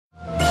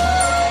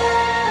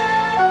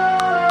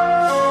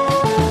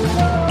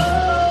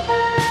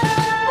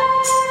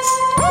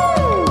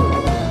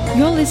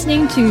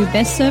listening to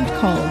Best Served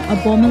Cold, a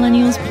Born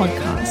Millennials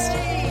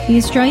podcast, the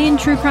Australian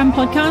true crime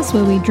podcast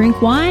where we drink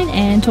wine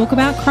and talk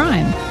about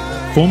crime.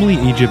 Formerly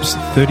Egypt's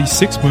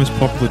 36th most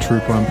popular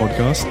true crime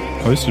podcast,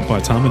 hosted by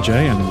Tama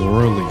J and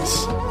Laura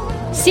Elise.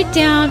 Sit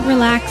down,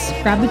 relax,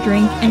 grab a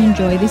drink, and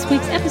enjoy this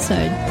week's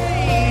episode.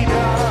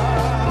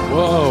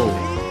 Whoa.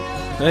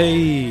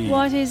 Hey.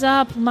 What is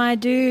up, my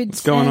dudes?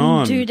 What's going and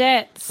on?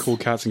 Dudettes? Cool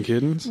cats and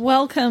kittens.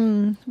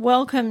 Welcome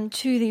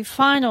to the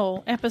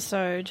final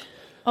episode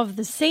of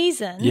the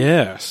season.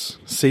 Yes.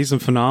 Season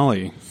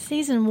finale.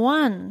 Season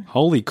 1.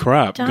 Holy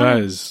crap, Done,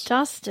 guys.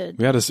 dusted.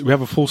 We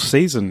have a full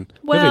season.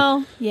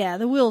 Well, yeah,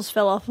 the wheels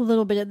fell off a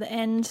little bit at the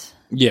end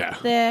Yeah.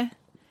 there.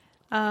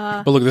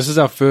 But look, this is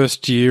our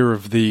first year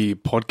of the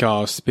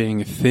podcast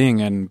being a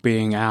thing and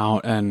being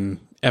out and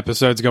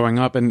episodes going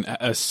up and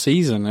a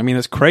season. I mean,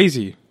 that's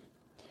crazy.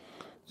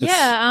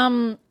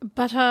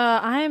 But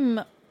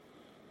I'm...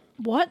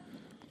 What?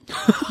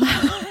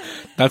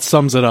 That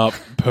sums it up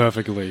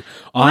perfectly.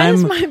 Why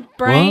does my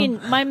brain...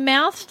 What? My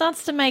mouth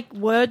starts to make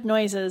word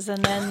noises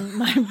and then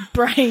my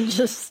brain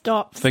just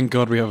stops. Thank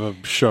God we have a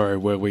show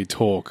where we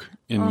talk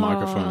in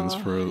microphones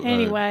for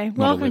Anyway,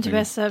 welcome to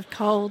Best Served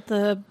Cold,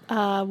 the...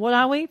 what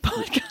are we?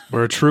 Podcast.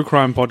 We're a true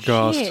crime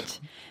podcast. Shit.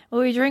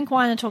 Well, we drink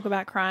wine and talk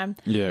about crime.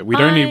 Yeah, we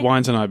don't need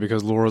wine tonight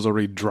because Laura's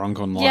already drunk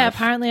on life. Yeah,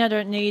 apparently I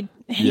don't need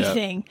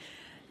anything. Yeah.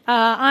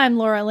 I'm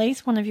Laura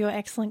Elise, one of your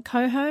excellent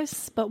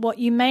co-hosts, but what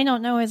you may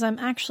not know is I'm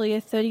actually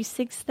a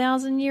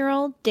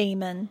 36,000-year-old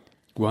demon.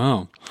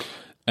 Wow.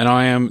 And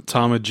I am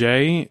Tama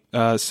J.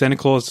 Santa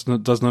Claus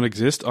does not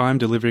exist. I'm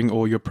delivering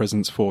all your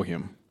presents for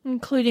him.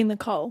 Including the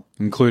coal.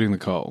 Including the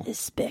coal.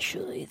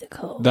 Especially the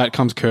coal. That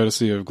comes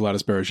courtesy of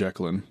Gladys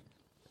Berejiklian.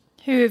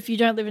 Who, if you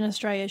don't live in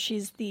Australia,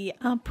 she's the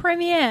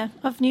Premier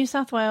of New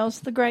South Wales,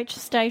 the great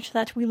state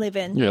that we live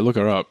in. Yeah, look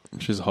her up.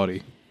 She's a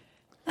hottie.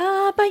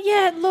 But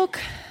yeah, look...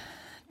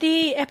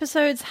 The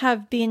episodes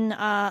have been,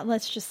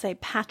 let's just say,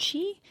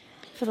 patchy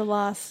for the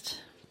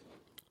last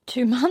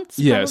 2 months.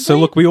 Yeah, probably. So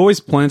look, we always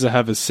plan to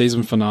have a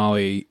season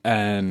finale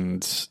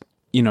and,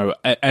 you know,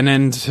 an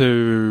end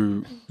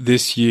to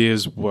this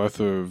year's worth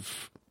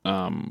of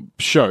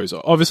shows.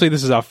 Obviously,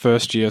 this is our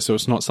first year, so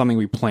it's not something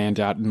we planned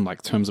out in,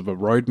 like, terms of a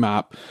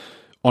roadmap.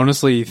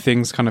 Honestly,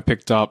 things kind of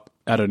picked up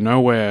out of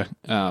nowhere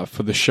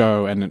for the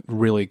show, and it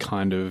really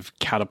kind of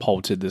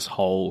catapulted this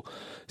whole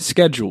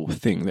schedule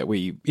thing that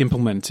we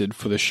implemented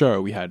for the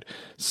show. We had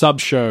sub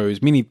shows,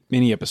 mini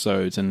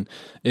episodes, and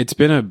it's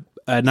been an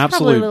absolute,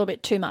 probably a little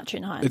bit too much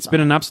in hindsight. It's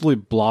been an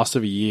absolute blast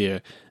of a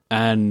year,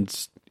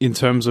 and in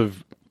terms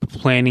of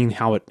planning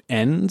how it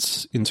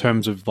ends, in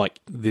terms of like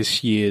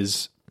this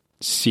year's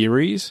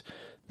series,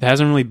 there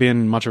hasn't really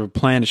been much of a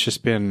plan. It's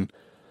just been,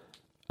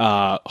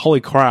 holy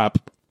crap,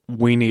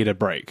 we need a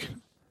break.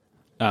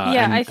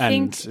 I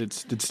think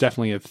it's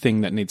definitely a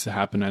thing that needs to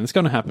happen, and it's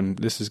going to happen.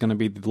 This is going to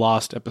be the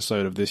last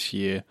episode of this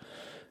year.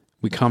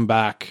 We come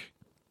back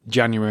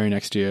January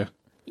next year.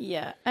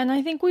 Yeah, and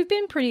I think we've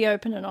been pretty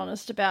open and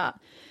honest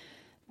about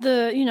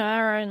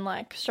our own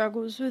like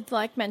struggles with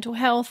like mental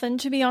health, and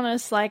to be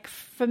honest, like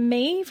for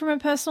me, from a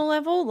personal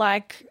level,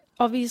 like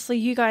obviously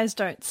you guys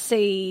don't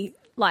see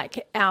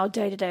like our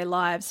day-to-day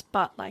lives,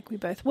 but like we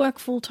both work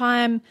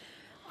full-time.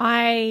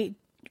 I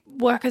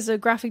work as a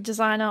graphic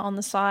designer on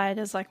the side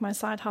as like my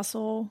side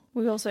hustle.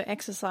 We also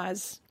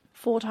exercise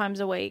 4 times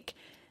a week,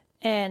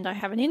 and I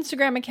have an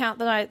Instagram account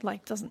that I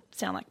like, doesn't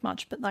sound like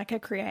much, but like I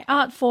create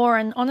art for,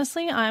 and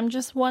honestly I'm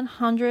just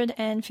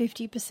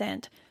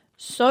 150%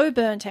 so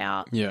burnt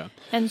out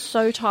and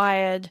so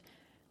tired,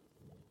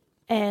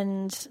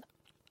 and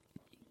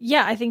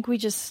yeah, I think we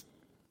just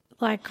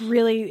like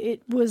really,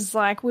 it was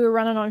like we were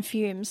running on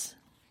fumes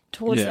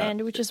towards the end,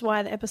 which is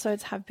why the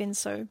episodes have been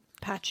so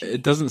patchy.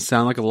 It doesn't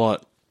sound like a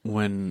lot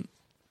when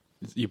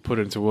you put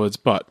it into words,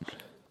 but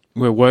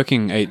we're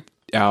working 8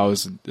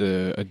 hours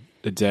a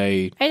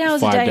day, 8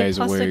 hours 5 a day, days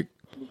a plus week.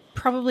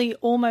 Probably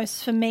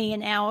almost for me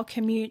an hour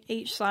commute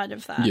each side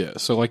of that. Yeah,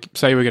 so like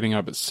say we're getting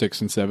up at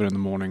 6 and 7 in the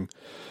morning,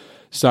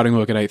 starting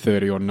work at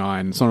 8:30 or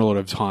 9. It's not a lot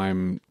of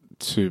time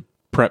to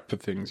prep for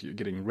things. You're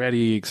getting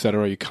ready,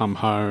 etc. You come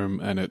home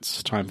and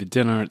it's time for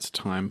dinner. It's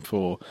time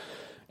for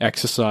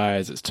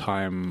exercise. It's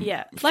time.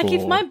 Yeah, like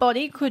if my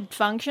body could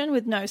function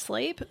with no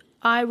sleep,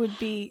 I would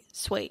be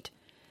sweet.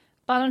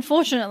 But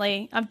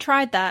unfortunately, I've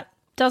tried that.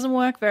 Doesn't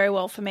work very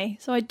well for me.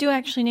 So I do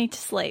actually need to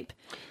sleep.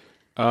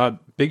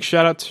 Big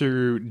shout out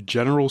to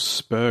General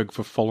Spurg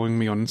for following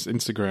me on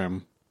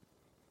Instagram.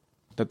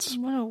 That's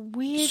what a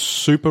weird...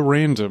 super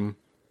random.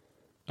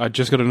 I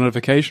just got a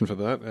notification for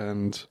that,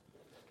 and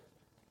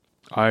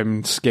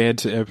I'm scared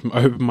to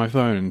open my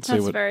phone and see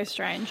That's what... very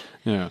strange.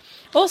 Yeah.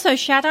 Also,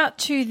 shout out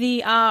to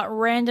the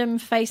random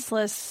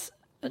faceless...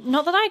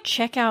 Not that I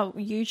check out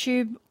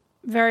YouTube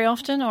very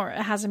often, or it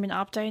hasn't been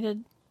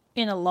updated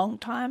in a long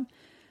time,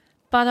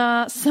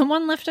 but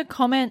someone left a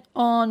comment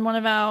on one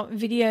of our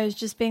videos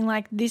just being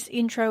like, this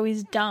intro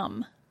is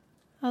dumb.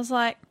 I was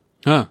like,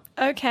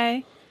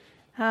 okay,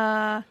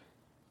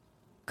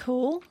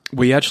 cool.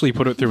 We actually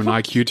put it through an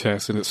IQ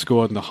test and it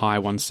scored in the high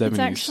 170s. It's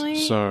actually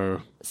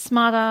so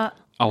smarter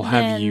I'll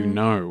have than you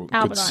know,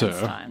 Albert good sir,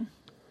 Einstein.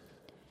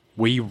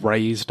 we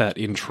raised that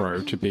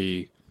intro to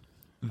be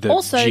the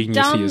Also, genius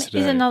dumb he is is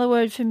today. another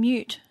word for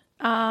mute.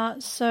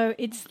 So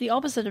it's the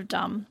opposite of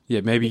dumb. Yeah,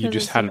 maybe you because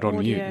just it's had an it on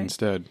mute audio.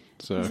 instead.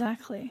 So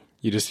Exactly.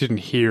 you just didn't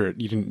hear it.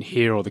 You didn't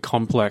hear all the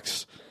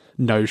complex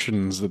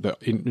notions that the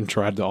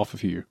intro had to offer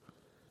for you.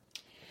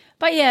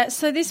 But yeah,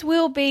 so this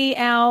will be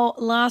our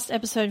last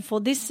episode for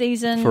this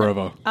season.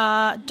 Forever.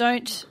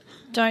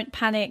 Don't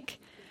panic.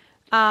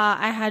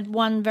 I had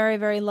one very,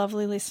 very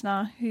lovely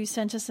listener who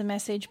sent us a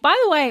message. By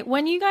the way,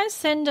 when you guys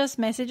send us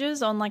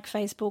messages on like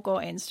Facebook or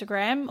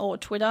Instagram or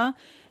Twitter,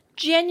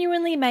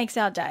 genuinely makes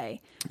our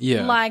day.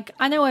 Yeah. Like,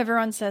 I know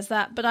everyone says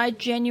that, but I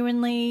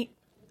genuinely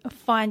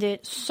find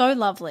it so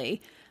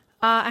lovely.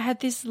 I had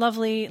this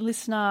lovely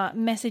listener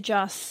message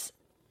us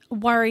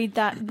worried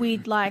that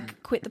we'd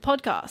like quit the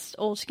podcast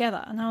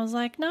altogether. And I was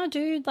like, no,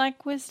 dude,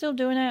 like we're still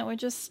doing it. We're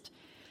just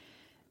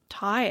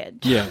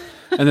tired. Yeah.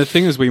 And the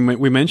thing is, we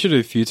mentioned it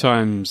a few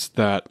times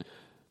that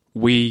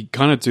we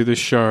kind of do this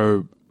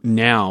show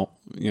now,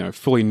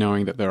 fully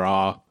knowing that there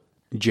are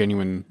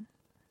genuine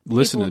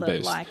listeners People that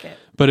base. like it.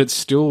 But it's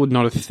still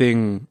not a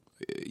thing,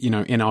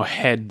 in our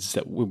heads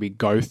that we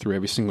go through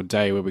every single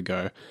day where we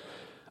go,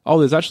 oh,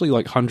 there's actually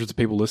like hundreds of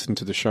people listening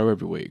to the show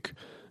every week.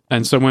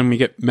 And so when we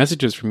get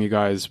messages from you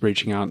guys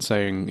reaching out and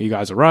saying, you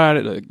guys are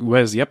right, like,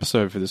 where's the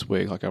episode for this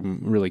week? Like, I'm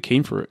really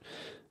keen for it.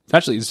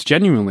 It's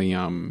genuinely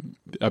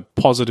a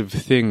positive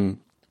thing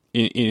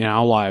in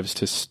our lives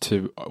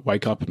to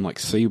wake up and like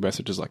see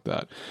messages like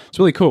that. It's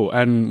really cool.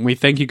 And we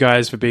thank you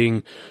guys for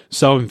being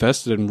so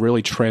invested and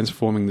really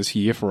transforming this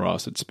year for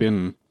us. It's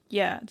been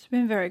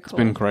very cool.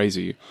 been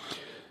crazy.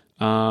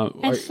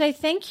 And to say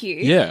thank you.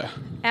 Yeah.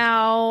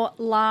 Our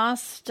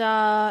last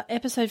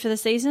episode for the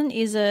season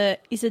is a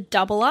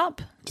double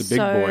up. It's a big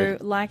boy.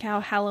 Like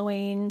our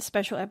Halloween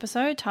special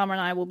episode, Tama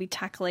and I will be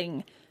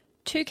tackling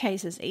 2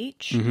 cases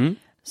each. Mm-hmm.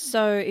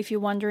 So if you're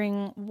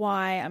wondering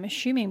why, I'm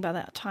assuming by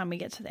the time we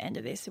get to the end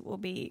of this, it will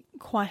be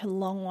quite a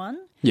long one.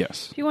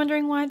 Yes. If you're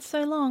wondering why it's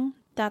so long,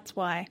 that's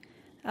why.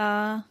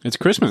 It's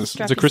Christmas.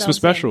 Strap It's a Christmas yourselves in.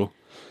 special.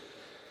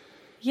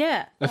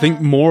 Yeah. I think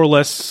more or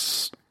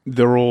less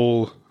they're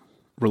all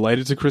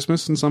related to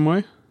Christmas in some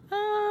way.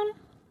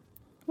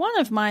 One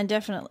of mine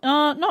definitely.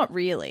 Not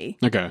really.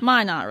 Okay.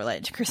 Mine aren't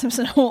related to Christmas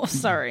at all.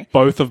 Sorry.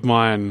 Both of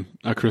mine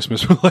are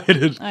Christmas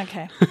related.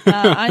 Okay.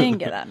 I didn't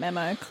get that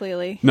memo,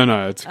 clearly.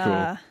 No, it's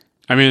cool.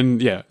 I mean,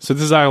 yeah. So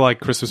this is our like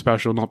Christmas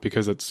special, not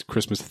because it's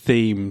Christmas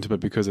themed,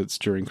 but because it's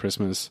during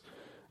Christmas.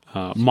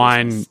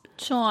 Mine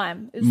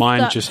Time. It's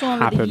Mine that just time of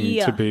the happened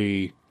year. to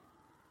be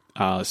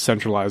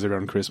centralized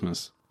around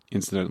Christmas,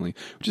 incidentally,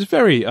 which is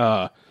very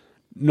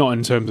not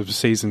in terms of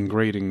season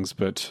greetings,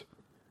 but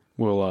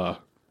we'll.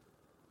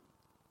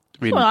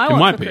 I mean, Well, I it want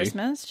might for be.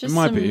 Christmas. Just it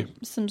might be.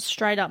 some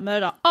straight up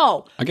murder.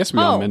 Oh, I guess we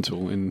are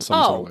mental in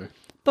some sort of way.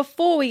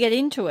 Before we get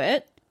into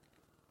it,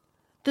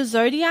 the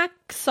Zodiac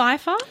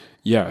cipher.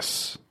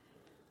 Yes.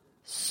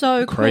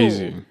 So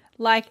Crazy. cool.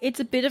 Like,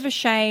 it's a bit of a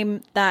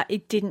shame that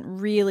it didn't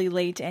really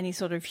lead to any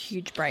sort of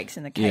huge breaks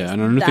in the case. Yeah,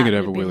 and I don't think it That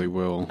ever would be really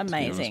will. to be honest,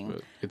 Amazing.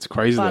 but it's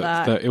crazy But,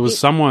 that it was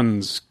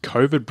someone's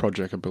COVID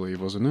project, I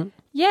believe, wasn't it?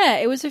 Yeah,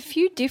 it was a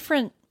few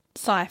different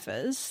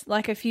ciphers,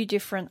 like a few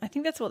different, I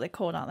think that's what they're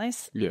called, aren't they?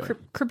 Yeah.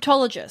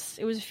 Cryptologists.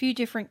 It was a few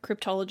different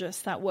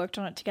cryptologists that worked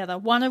on it together,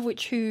 one of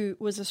which who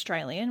was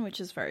Australian,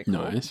 which is very cool.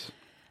 Nice.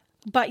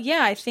 But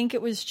yeah, I think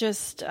it was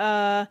just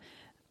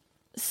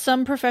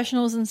some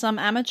professionals and some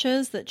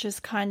amateurs that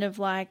just kind of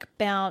like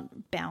bound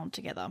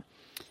together,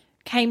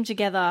 came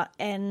together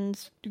and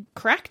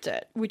cracked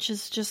it, which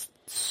is just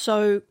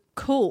so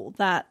cool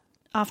that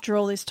after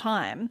all this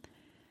time,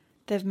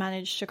 they've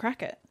managed to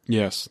crack it,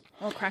 Yes.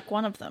 or crack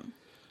one of them.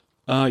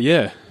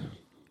 Yeah.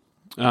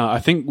 I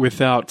think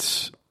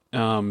without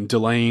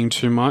delaying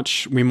too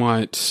much, we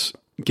might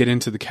get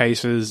into the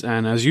cases.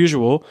 And as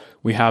usual,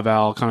 we have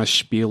our kind of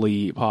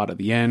spiely part at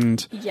the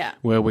end. Yeah.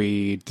 Where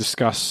we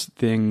discuss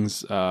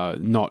things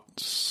not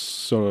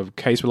sort of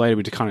case related.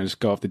 We kind of just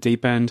go off the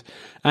deep end.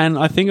 And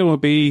I think it will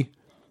be,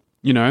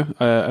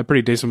 a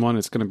pretty decent one.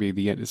 It's going to be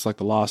the end. It's like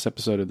the last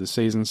episode of the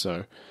season.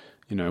 So,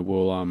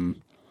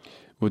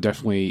 we'll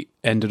definitely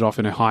end it off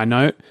in a high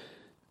note.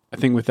 I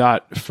think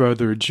without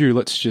further ado,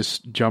 let's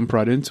just jump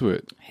right into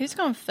it. Who's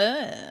going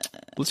first?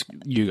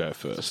 You go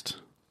first.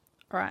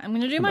 All right, I'm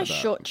going to do my about that?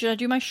 short. Should I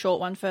do my short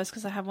one first?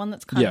 Because I have one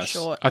that's kind of Yes.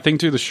 short. I think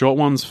do the short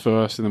ones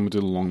first and then we'll do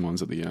the long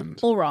ones at the end.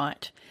 All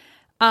right.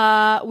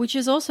 Which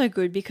is also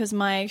good because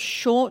my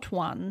short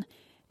one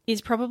is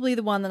probably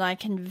the one that I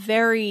can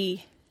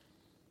very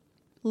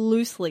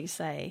loosely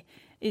say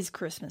is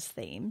Christmas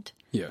themed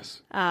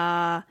Yes.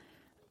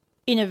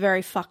 in a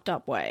very fucked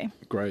up way.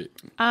 Great.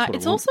 That's what I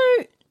It's want. also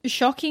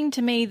shocking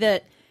to me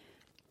that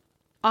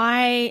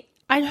I'd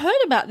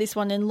heard about this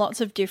one in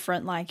lots of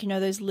different, like,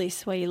 those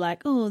lists where you're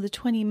like, oh, the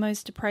 20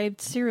 most depraved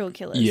serial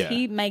killers. Yeah.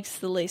 He makes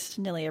the list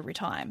nearly every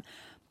time.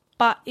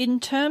 But in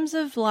terms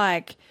of,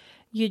 like,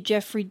 your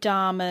Jeffrey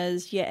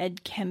Dahmers, your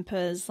Ed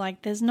Kempers,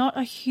 like, there's not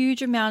a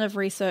huge amount of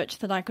research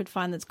that I could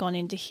find that's gone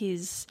into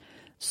his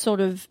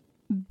sort of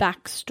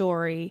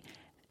backstory.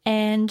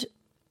 And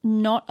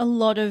not a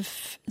lot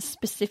of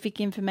specific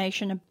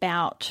information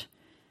about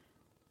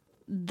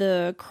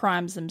the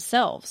crimes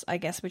themselves, I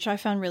guess, which I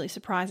found really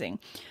surprising.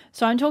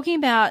 So I'm talking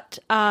about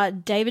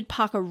David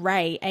Parker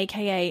Ray,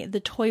 aka the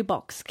Toy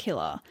Box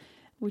Killer,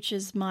 which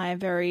is my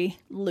very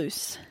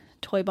loose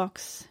toy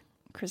box,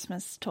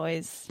 Christmas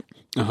toys.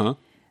 Uh-huh.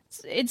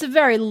 It's a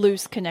very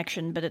loose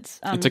connection, but it's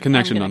a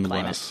connection I'm gonna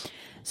claim nonetheless. it.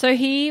 So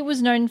he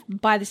was known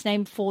by this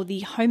name for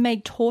the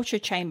homemade torture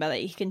chamber that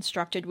he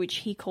constructed, which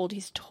he called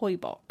his toy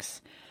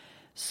box.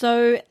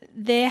 So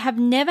there have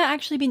never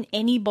actually been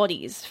any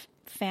bodies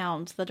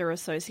found that are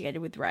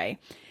associated with Ray.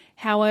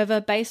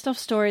 However, based off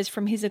stories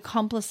from his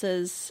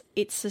accomplices,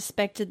 it's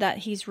suspected that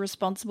he's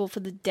responsible for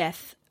the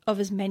death of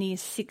as many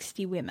as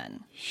 60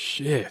 women.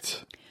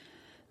 Shit.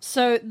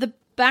 So the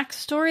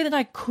backstory that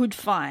I could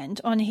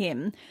find on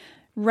him,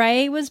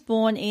 Ray was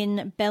born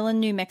in Belen,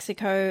 New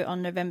Mexico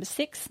on November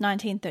 6,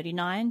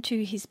 1939,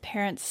 to his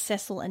parents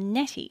Cecil and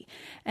Nettie,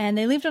 and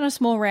they lived on a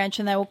small ranch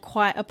and they were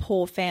quite a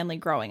poor family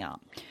growing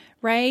up.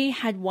 Ray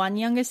had one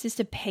younger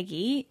sister,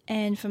 Peggy,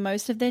 and for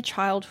most of their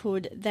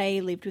childhood, they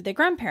lived with their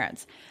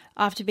grandparents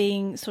after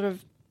being sort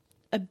of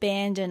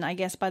abandoned, I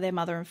guess, by their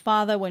mother and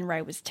father when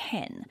Ray was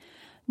 10.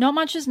 Not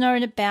much is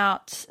known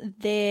about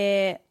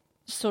their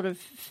sort of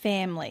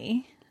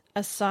family,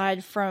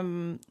 aside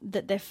from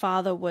that their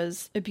father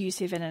was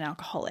abusive and an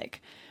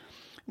alcoholic.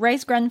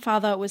 Ray's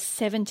grandfather was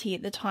 70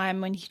 at the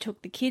time when he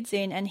took the kids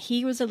in, and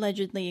he was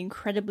allegedly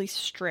incredibly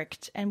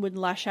strict and would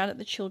lash out at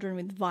the children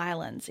with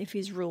violence if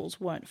his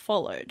rules weren't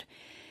followed.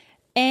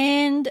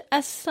 And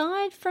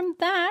aside from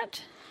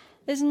that,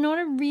 there's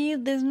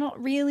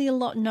not really a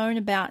lot known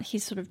about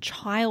his sort of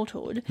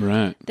childhood.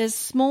 Right. There's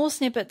small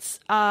snippets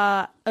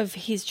of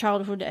his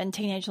childhood and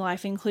teenage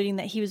life, including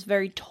that he was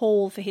very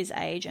tall for his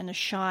age and a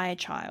shy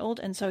child,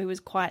 and so he was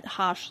quite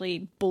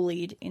harshly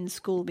bullied in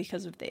school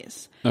because of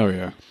this. Oh,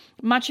 yeah.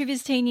 Much of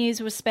his teen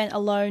years was spent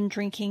alone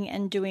drinking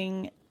and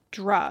doing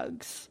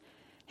drugs.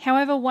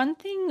 However, one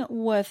thing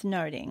worth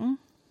noting,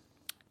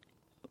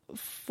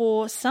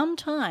 for some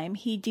time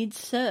he did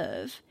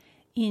serve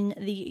in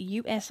the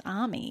U.S.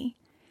 Army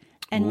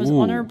and was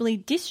honorably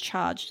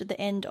discharged at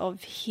the end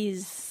of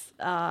his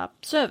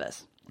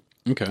service.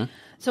 Okay.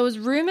 So it was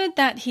rumoured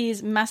that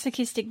his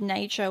masochistic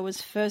nature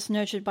was first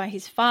nurtured by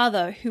his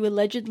father, who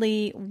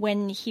allegedly,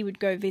 when he would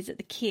go visit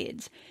the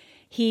kids,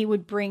 he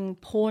would bring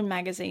porn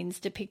magazines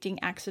depicting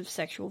acts of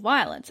sexual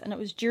violence. And it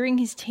was during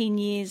his teen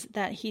years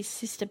that his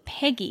sister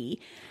Peggy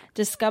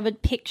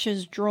discovered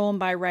pictures drawn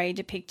by Ray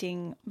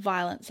depicting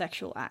violent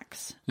sexual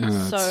acts.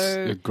 That's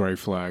a grey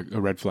flag. A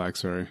red flag,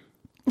 sorry.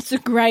 It's a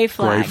grey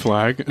flag. Grey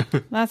flag?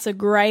 That's a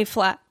grey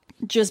flag.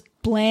 Just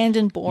bland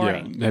and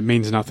boring. Yeah, that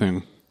means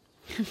nothing.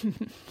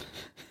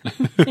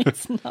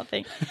 It's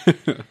nothing.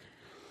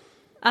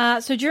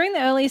 So during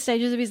the early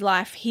stages of his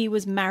life, he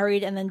was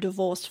married and then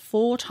divorced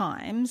 4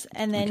 times.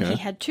 And then he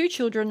had 2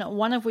 children,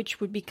 one of which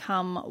would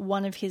become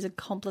one of his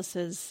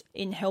accomplices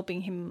in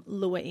helping him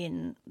lure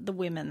in the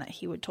women that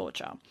he would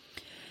torture.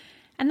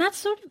 And that's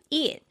sort of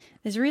it.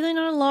 There's really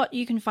not a lot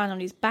you can find on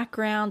his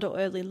background or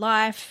early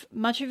life.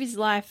 Much of his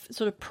life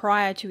sort of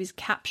prior to his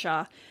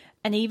capture,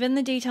 and even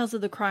the details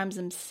of the crimes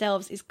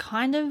themselves, is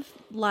kind of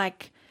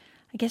like,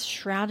 I guess,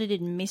 shrouded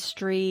in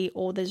mystery,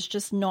 or there's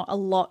just not a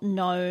lot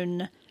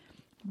known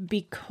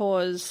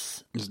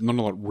because there's not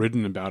a lot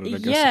written about it, I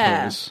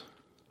guess.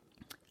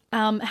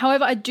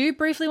 However, I do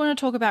briefly want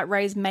to talk about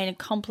Ray's main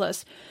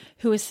accomplice,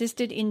 who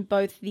assisted in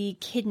both the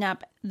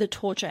kidnap, the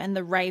torture, and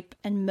the rape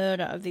and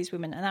murder of these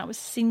women, and that was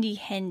Cindy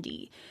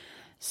Hendy.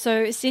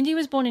 So Cindy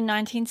was born in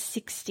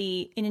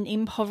 1960 in an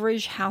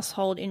impoverished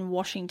household in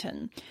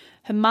Washington.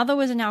 Her mother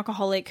was an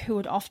alcoholic who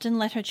would often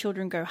let her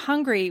children go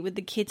hungry, with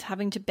the kids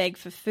having to beg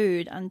for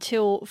food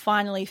until,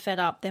 finally fed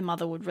up, their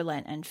mother would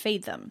relent and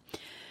feed them.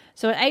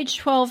 So at age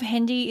 12,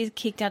 Hendy is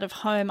kicked out of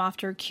home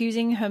after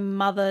accusing her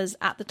mother's,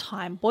 at the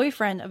time,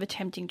 boyfriend of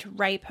attempting to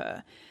rape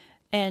her.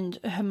 And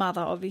her mother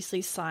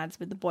obviously sides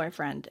with the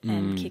boyfriend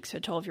and kicks her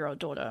 12-year-old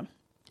daughter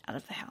out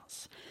of the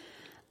house.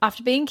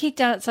 After being kicked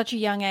out at such a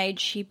young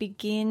age, she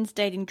begins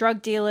dating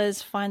drug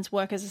dealers, finds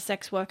work as a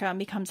sex worker, and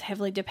becomes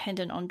heavily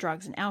dependent on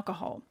drugs and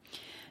alcohol.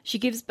 She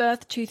gives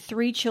birth to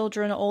 3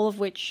 children, all of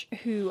which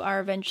who are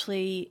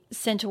eventually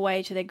sent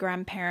away to their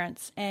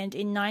grandparents. And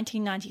in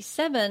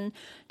 1997,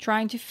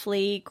 trying to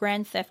flee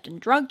grand theft and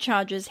drug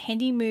charges,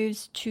 Hendy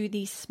moves to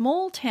the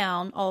small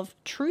town of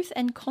Truth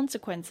and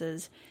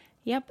Consequences.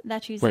 Yep,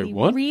 that is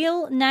the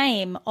real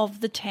name of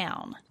the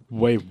town.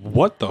 Wait,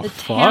 what the fuck?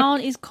 The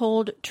town is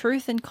called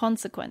Truth and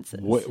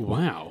Consequences.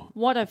 Wow.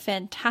 What a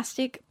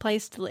fantastic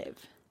place to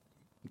live.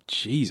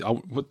 Jeez.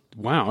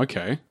 Wow,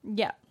 okay.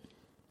 Yeah.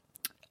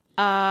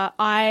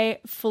 I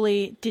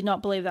fully did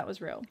not believe that was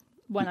real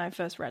when I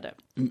first read it.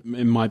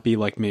 It might be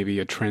like maybe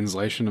a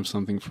translation of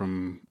something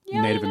from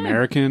Native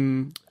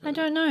American. I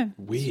don't know.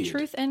 Weird. It's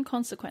Truth and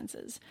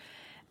Consequences.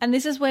 And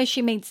this is where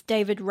she meets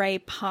David Ray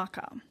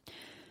Parker.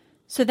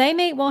 So they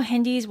meet while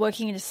Hendy is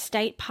working in a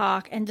state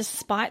park, and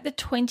despite the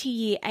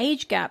 20-year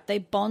age gap, they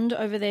bond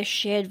over their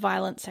shared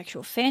violent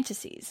sexual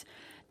fantasies.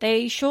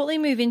 They shortly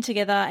move in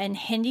together, and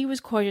Hendy was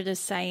quoted as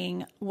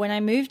saying, "When I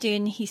moved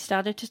in, he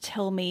started to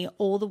tell me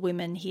all the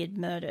women he had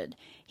murdered.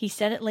 He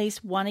said at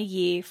least one a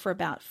year for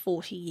about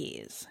 40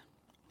 years.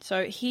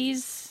 So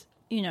he's,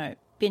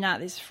 been at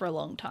this for a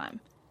long time.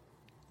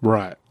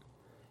 Right.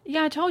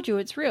 Yeah, I told you,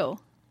 it's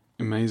real.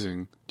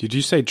 Amazing. Did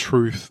you say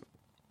truth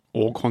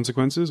or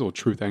consequences or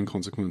truth and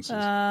consequences?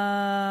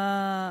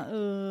 I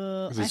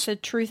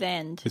said truth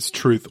and. It's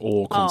truth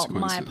or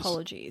consequences. Oh, my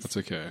apologies. That's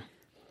okay.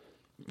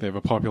 They have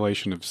a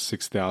population of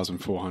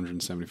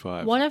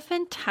 6,475. What a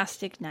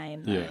fantastic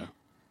name, though. Yeah.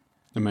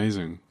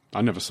 Amazing.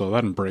 I never saw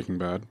that in Breaking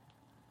Bad.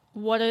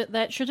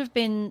 That should have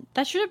been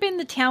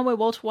the town where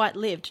Walter White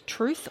lived.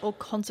 Truth or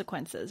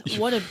consequences.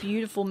 What a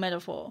beautiful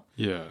metaphor.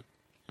 Yeah.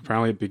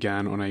 Apparently it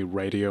began on a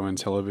radio and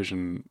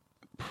television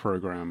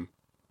program.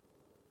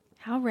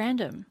 How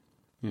random.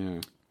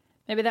 Yeah.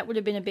 Maybe that would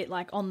have been a bit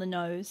like on the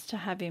nose to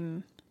have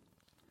him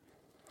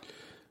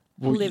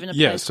live in a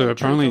place so called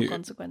apparently Truth or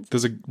Consequences.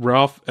 there's a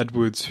Ralph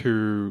Edwards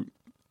who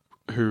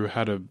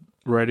had a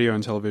radio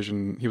and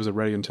television. He was a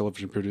radio and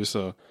television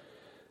producer.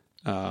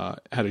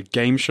 Had a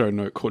game show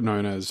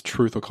known as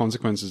Truth or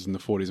Consequences in the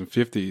 40s and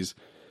 50s.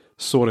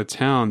 Sought a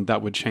town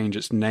that would change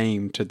its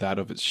name to that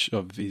of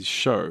his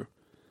show.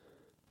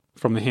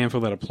 From the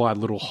handful that applied,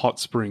 Little Hot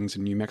Springs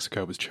in New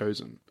Mexico was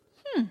chosen.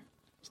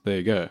 So there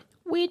you go.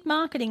 Weird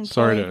marketing.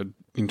 Sorry to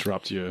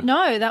interrupt you.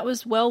 No, that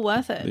was well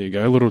worth it. There you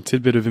go. A little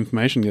tidbit of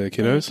information there,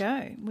 kiddos.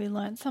 There you go. We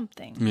learned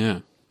something. Yeah.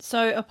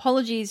 So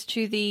apologies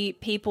to the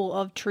people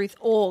of Truth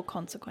or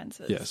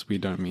Consequences. Yes, we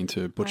don't mean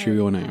to butcher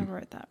your I name.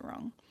 wrote that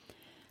wrong.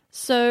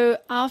 So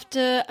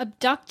after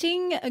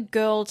abducting a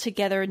girl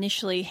together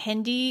initially,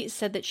 Hendy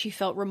said that she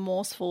felt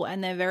remorseful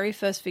and their very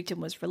first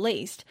victim was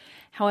released.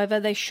 However,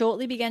 they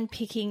shortly began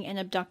picking and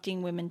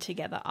abducting women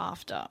together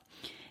after.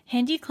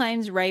 Hendy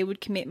claims Ray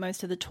would commit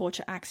most of the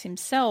torture acts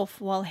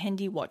himself while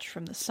Hendy watched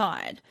from the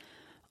side.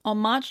 On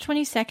March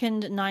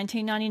 22nd,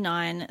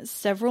 1999,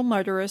 several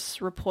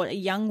motorists report a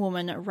young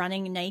woman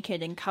running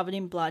naked and covered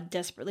in blood,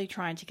 desperately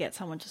trying to get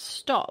someone to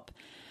stop.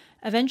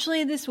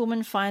 Eventually, this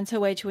woman finds her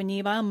way to a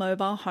nearby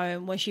mobile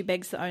home where she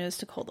begs the owners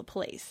to call the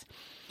police.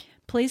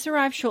 Police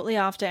arrive shortly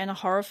after and are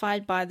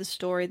horrified by the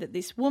story that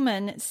this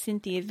woman,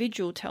 Cynthia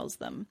Vigil, tells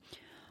them.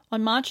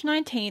 On March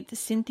 19th,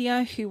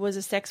 Cynthia, who was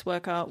a sex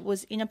worker,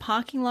 was in a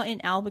parking lot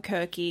in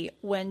Albuquerque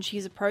when she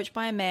is approached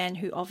by a man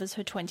who offers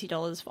her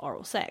 $20 for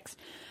oral sex.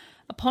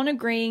 Upon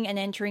agreeing and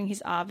entering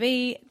his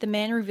RV, the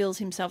man reveals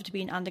himself to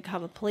be an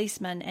undercover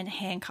policeman and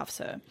handcuffs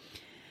her.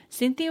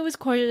 Cynthia was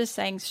quoted as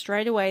saying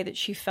straight away that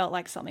she felt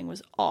like something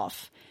was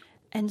off.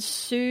 And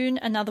soon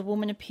another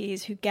woman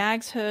appears who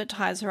gags her,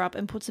 ties her up,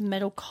 and puts a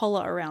metal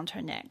collar around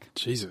her neck.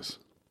 Jesus.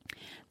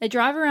 They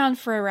drive around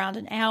for around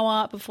an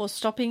hour before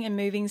stopping and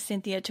moving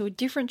Cynthia to a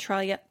different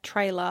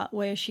trailer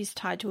where she's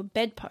tied to a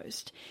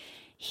bedpost.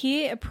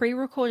 Here, a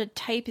pre-recorded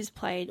tape is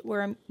played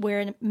where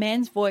a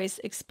man's voice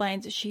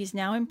explains that she is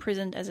now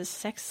imprisoned as a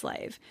sex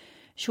slave.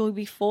 She will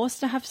be forced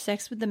to have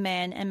sex with the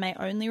man and may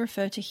only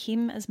refer to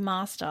him as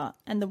master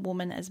and the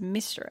woman as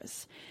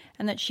mistress,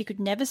 and that she could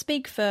never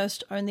speak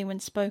first, only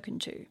when spoken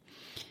to.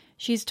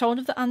 She is told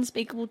of the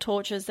unspeakable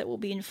tortures that will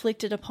be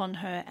inflicted upon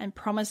her and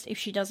promised if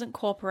she doesn't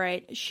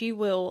cooperate, she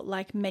will,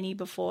 like many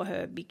before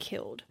her, be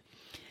killed.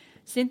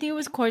 Cynthia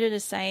was quoted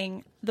as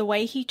saying, "The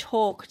way he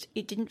talked,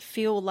 it didn't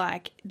feel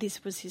like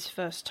this was his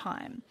first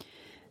time."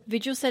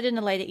 Vigil said in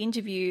a later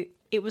interview,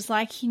 "It was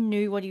like he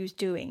knew what he was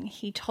doing.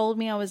 He told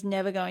me I was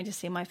never going to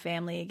see my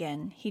family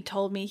again. He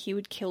told me he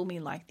would kill me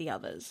like the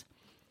others."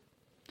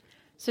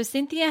 So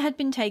Cynthia had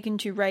been taken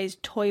to Ray's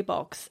Toy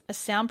Box, a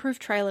soundproof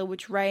trailer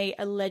which Ray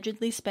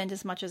allegedly spent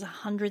as much as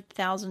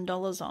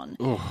 $100,000 on,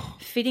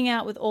 fitting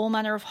out with all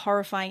manner of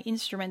horrifying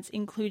instruments,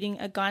 including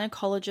a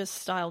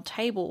gynecologist-style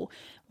table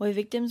where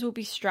victims would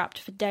be strapped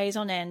for days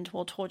on end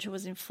while torture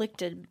was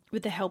inflicted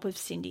with the help of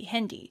Cindy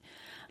Hendy.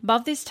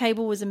 Above this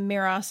table was a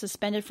mirror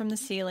suspended from the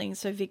ceiling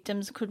so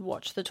victims could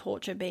watch the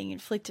torture being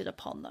inflicted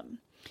upon them.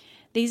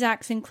 These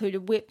acts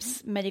included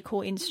whips,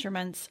 medical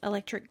instruments,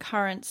 electric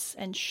currents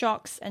and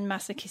shocks, and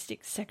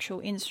masochistic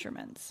sexual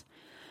instruments.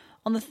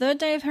 On the third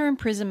day of her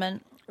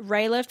imprisonment,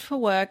 Ray left for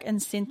work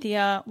and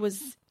Cynthia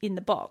was in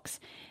the box.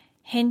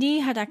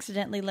 Hendy had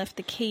accidentally left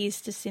the keys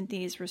to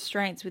Cynthia's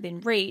restraints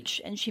within reach,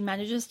 and she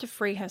manages to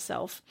free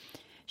herself.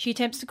 She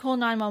attempts to call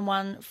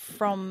 911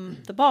 from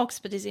the box,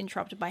 but is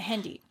interrupted by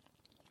Hendy.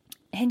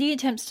 Hendy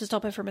attempts to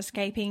stop her from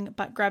escaping,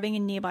 but grabbing a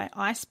nearby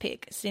ice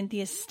pick,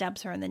 Cynthia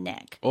stabs her in the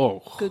neck.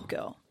 Oh. Good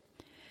girl.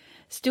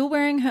 Still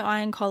wearing her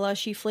iron collar,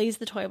 she flees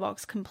the toy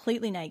box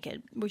completely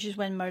naked, which is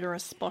when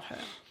motorists spot her.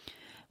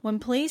 When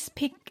police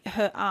pick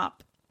her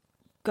up,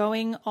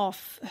 going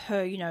off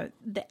her,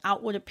 the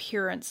outward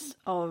appearance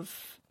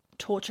of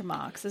torture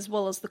marks as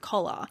well as the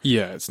collar.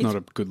 Yeah, it's not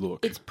a good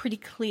look. It's pretty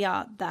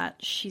clear that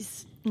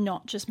she's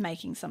not just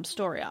making some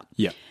story up.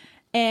 Yeah.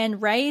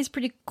 And Ray is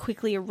pretty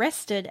quickly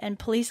arrested, and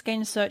police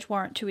gain a search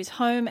warrant to his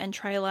home and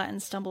trailer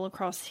and stumble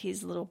across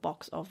his little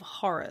box of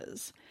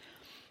horrors.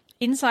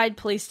 Inside,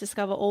 police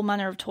discover all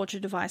manner of torture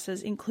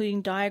devices,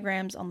 including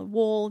diagrams on the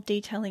wall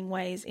detailing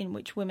ways in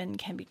which women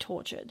can be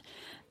tortured.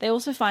 They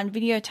also find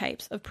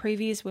videotapes of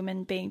previous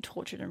women being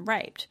tortured and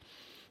raped.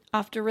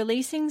 After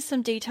releasing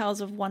some details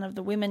of one of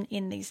the women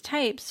in these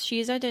tapes, she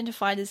is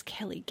identified as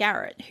Kelly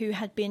Garrett, who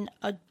had been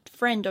a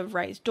friend of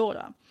Ray's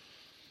daughter.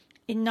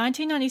 In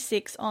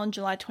 1996, on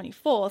July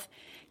 24th,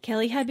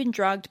 Kelly had been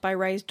drugged by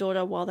Ray's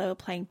daughter while they were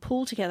playing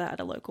pool together at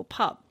a local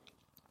pub.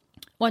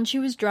 Once she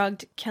was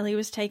drugged, Kelly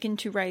was taken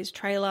to Ray's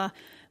trailer,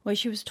 where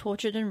she was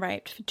tortured and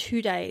raped for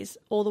 2 days,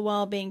 all the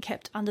while being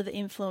kept under the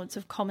influence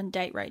of common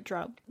date rape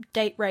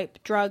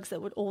drugs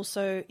that would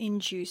also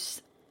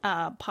induce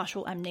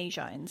partial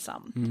amnesia in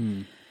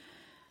some.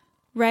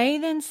 Ray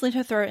then slit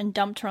her throat and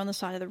dumped her on the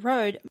side of the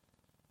road.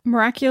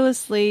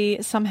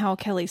 Miraculously, somehow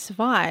Kelly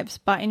survives,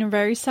 but in a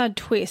very sad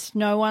twist,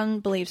 no one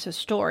believes her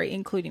story,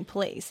 including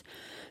police.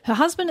 Her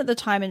husband at the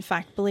time, in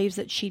fact, believes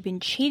that she'd been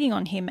cheating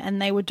on him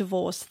and they were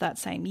divorced that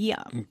same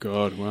year. Oh,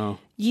 God, wow.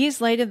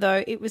 Years later,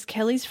 though, it was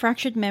Kelly's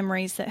fractured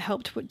memories that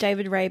helped put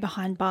David Ray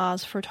behind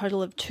bars for a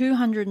total of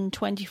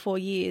 224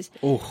 years.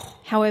 Oh.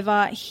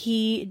 However,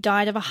 he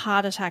died of a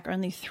heart attack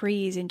only 3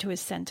 years into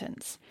his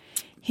sentence.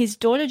 His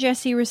daughter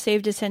Jessie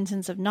received a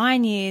sentence of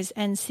 9 years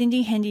and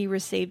Cindy Hendy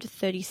received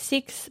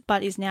 36,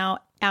 but is now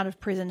out of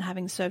prison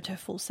having served her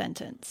full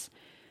sentence.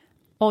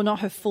 Or not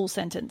her full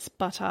sentence,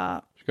 but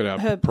her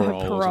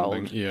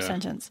parole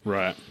sentence.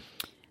 Right.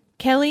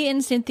 Kelly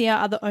and Cynthia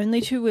are the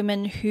only 2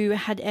 women who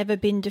had ever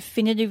been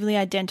definitively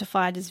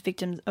identified as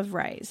victims of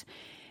Ray's.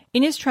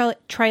 In his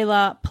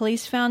trailer,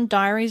 police found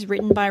diaries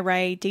written by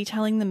Ray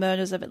detailing the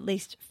murders of at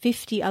least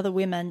 50 other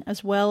women,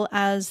 as well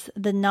as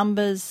the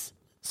number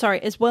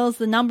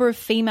of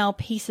female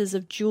pieces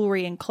of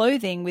jewelry and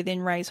clothing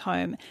within Ray's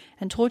home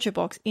and torture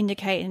box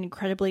indicate an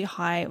incredibly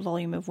high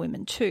volume of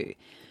women too.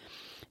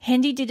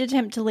 Hendy did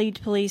attempt to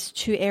lead police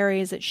to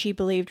areas that she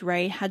believed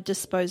Ray had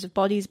disposed of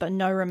bodies, but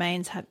no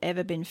remains have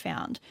ever been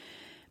found.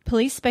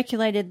 Police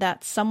speculated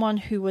that someone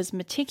who was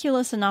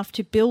meticulous enough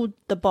to build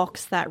the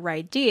box that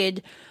Ray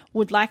did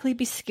would likely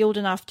be skilled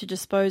enough to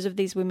dispose of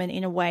these women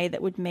in a way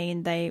that would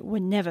mean they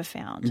were never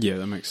found. Yeah,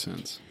 that makes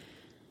sense.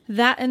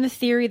 That and the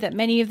theory that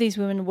many of these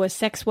women were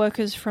sex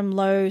workers from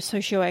low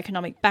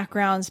socioeconomic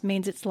backgrounds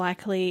means it's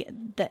unlikely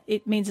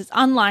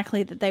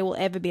that they will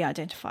ever be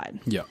identified.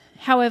 Yeah.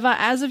 However,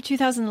 as of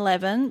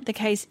 2011, the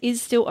case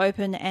is still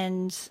open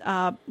and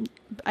I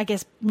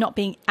guess not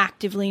being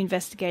actively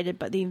investigated,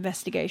 but the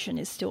investigation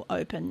is still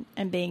open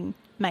and being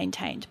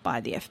maintained by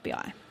the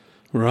FBI.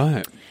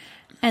 Right.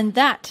 And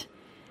that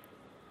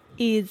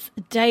is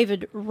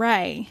David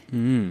Ray,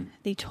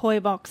 the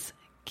Toy Box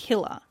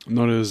Killer.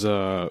 Not as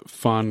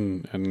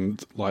fun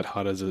and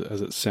lighthearted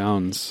as it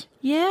sounds.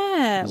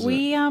 Yeah,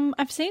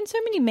 I've seen so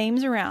many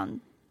memes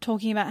around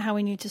talking about how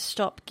we need to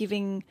stop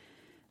giving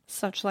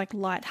such like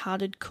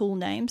lighthearted, cool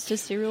names to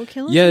serial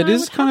killers. Yeah, it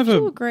is kind of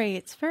a. Agree,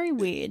 it's very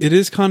weird. It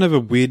is kind of a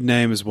weird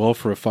name as well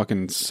for a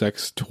fucking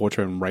sex,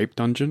 torture, and rape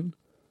dungeon.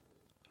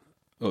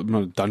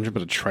 Not a dungeon,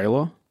 but a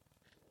trailer.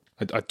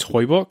 A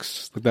toy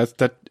box. Like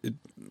that. It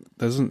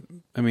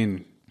doesn't. I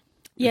mean.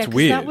 Yeah, it's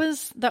weird.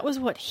 that was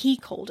what he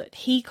called it.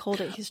 He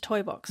called it his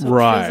toy box. So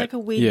right. It feels like a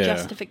weird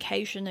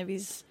justification of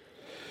his.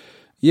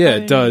 Yeah,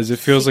 it does. It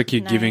feels like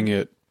you're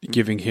name.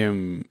 giving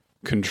him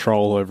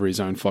control over his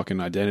own fucking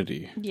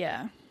identity.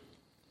 Yeah.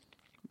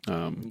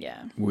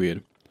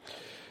 Weird.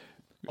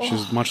 Which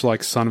is much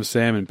like Son of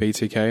Sam and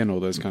BTK and all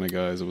those kind of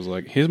guys. It was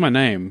like, here's my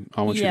name.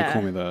 I want you to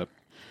call me that.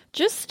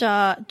 Just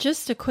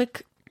a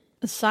quick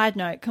side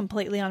note,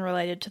 completely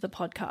unrelated to the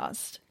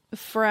podcast.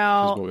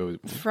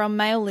 From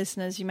male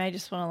listeners, you may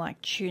just want to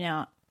like tune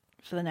out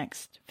for the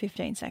next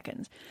 15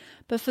 seconds.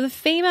 But for the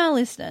female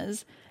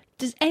listeners,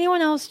 does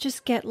anyone else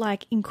just get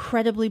like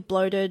incredibly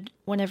bloated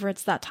whenever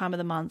it's that time of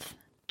the month?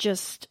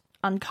 Just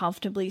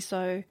uncomfortably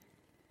so?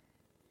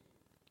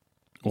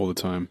 All the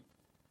time.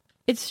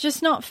 It's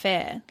just not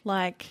fair.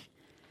 Like,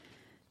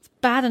 it's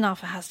bad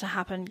enough it has to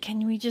happen.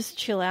 Can we just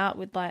chill out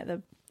with like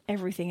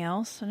everything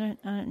else? I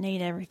don't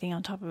need everything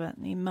on top of it.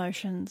 The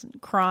emotions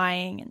and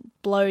crying and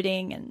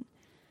bloating, and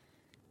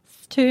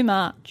it's too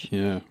much.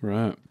 Yeah,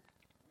 right.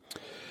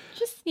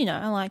 Just,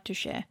 I like to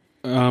share.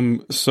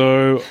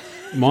 So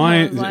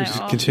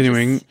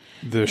continuing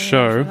the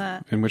show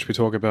in which we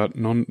talk about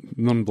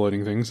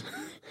non-bloating things.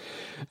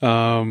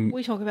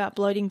 We talk about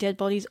bloating dead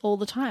bodies all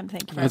the time.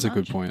 Thank you very much. That's a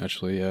good point,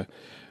 actually, yeah.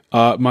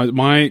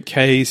 My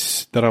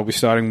case that I'll be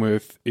starting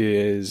with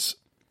is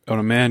on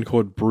a man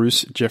called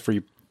Bruce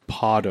Jeffrey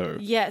Pardo.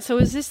 Yeah, so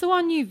is this the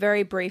one you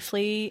very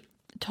briefly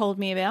told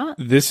me about?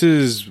 This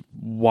is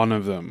one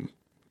of them.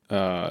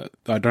 I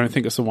don't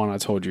think it's the one I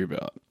told you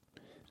about.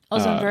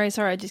 Also, I'm very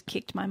sorry, I just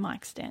kicked my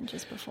mic stand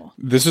just before.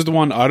 This is the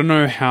one, I don't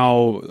know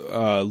how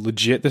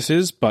legit this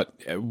is, but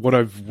what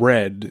I've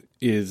read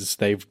is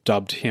they've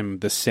dubbed him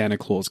the Santa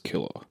Claus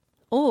Killer.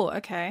 Oh,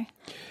 okay.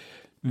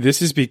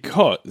 This is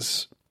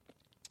because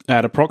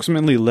at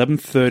approximately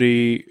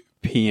 11:30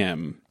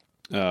 p.m.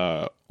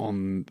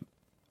 On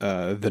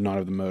the night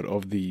of the murder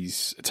of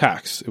these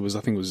attacks, I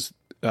think it was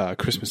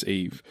Christmas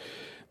Eve,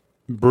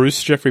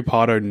 Bruce Jeffrey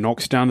Pardo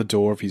knocks down the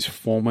door of his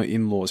former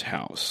in-laws'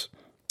 house,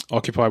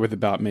 occupied with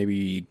about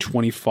maybe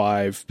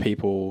 25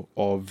 people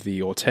of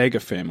the Ortega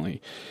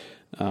family.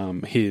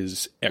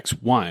 His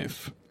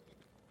ex-wife,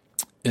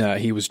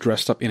 he was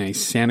dressed up in a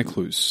Santa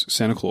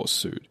Claus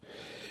suit.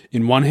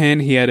 In one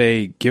hand, he had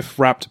a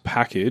gift-wrapped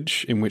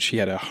package in which he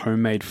had a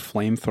homemade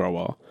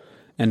flamethrower,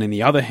 and in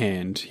the other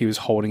hand, he was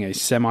holding a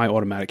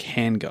semi-automatic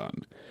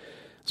handgun.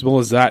 As well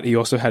as that, he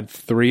also had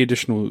 3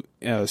 additional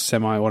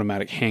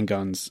semi-automatic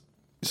handguns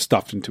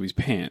stuffed into his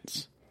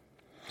pants.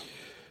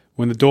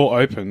 When the door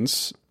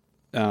opens,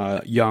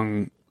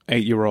 young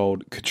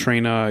 8-year-old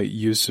Katrina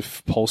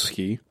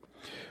Yusuf-Polsky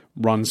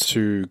runs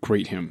to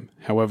greet him.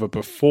 However,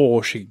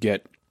 before she could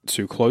get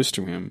too close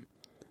to him,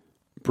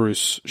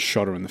 Bruce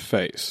shot her in the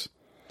face.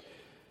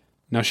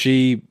 Now,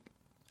 she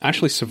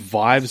actually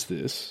survives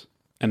this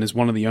and is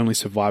one of the only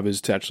survivors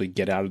to actually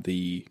get out of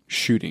the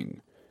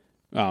shooting,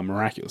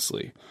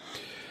 miraculously.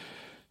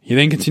 He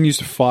then continues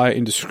to fire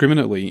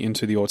indiscriminately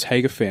into the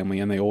Ortega family,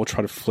 and they all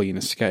try to flee and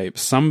escape.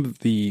 Some of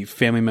the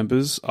family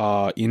members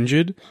are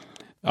injured,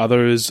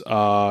 others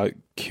are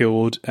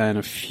killed, and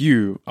a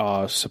few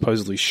are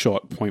supposedly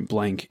shot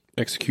point-blank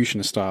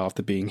executioner style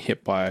after being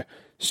hit by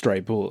stray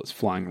bullets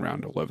flying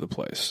around all over the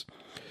place.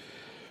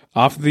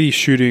 After the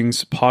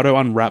shootings, Pardo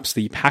unwraps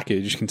the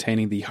package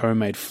containing the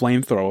homemade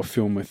flamethrower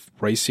filled with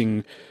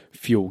racing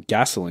fuel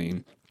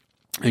gasoline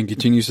and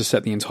continues to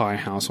set the entire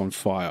house on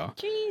fire.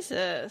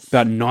 Jesus.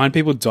 About 9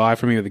 people died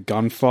from either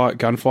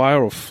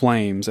gunfire or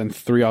flames, and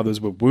 3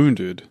 others were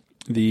wounded.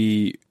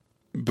 The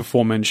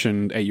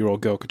before-mentioned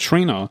 8-year-old girl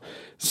Katrina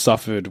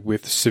suffered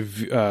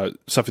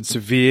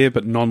severe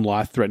but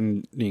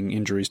non-life-threatening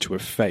injuries to her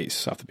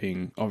face after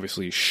being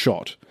obviously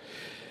shot.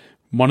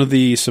 One of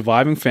the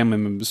surviving family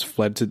members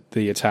fled to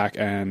the attack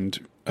and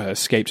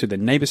escaped to their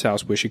neighbor's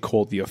house, where she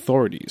called the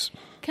authorities.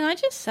 Can I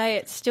just say,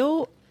 it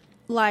still,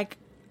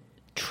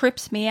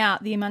 trips me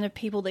out the amount of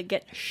people that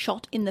get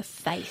shot in the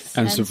face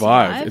and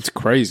survive. It's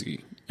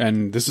crazy.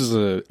 And this is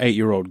a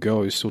 8-year-old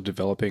girl who's still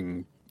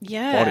developing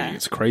body.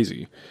 It's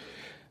crazy.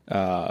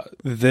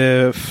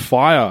 The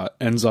fire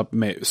ends up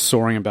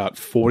soaring about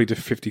 40 to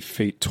 50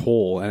 feet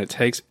tall, and it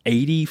takes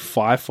 80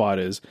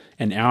 firefighters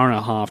an hour and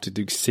a half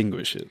to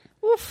extinguish it.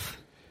 Oof.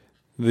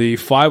 The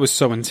fire was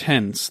so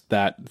intense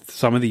that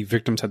some of the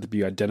victims had to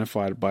be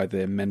identified by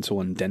their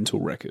mental and dental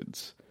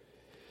records.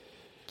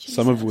 Jesus.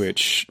 Some of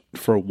which,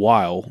 for a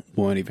while,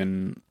 weren't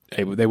even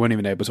able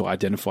to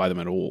identify them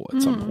at all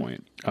at some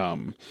point.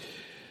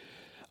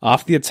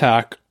 After the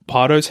attack,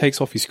 Pardo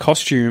takes off his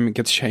costume,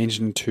 gets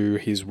changed into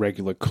his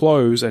regular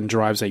clothes, and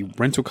drives a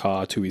rental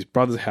car to his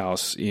brother's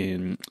house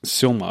in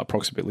Silma,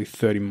 approximately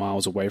 30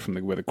 miles away from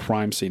where the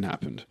crime scene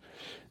happened,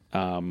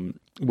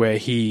 where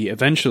he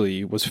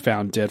eventually was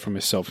found dead from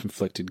a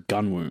self-inflicted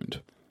gun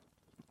wound.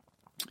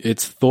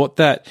 It's thought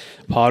that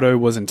Pardo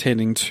was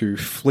intending to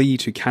flee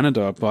to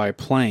Canada by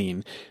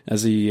plane,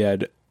 as he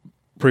had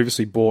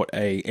previously bought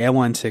an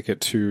airline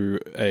ticket to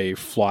a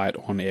flight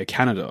on Air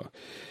Canada.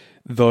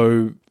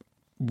 Though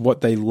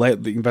what the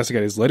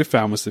investigators later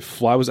found was the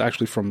flight was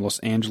actually from Los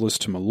Angeles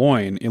to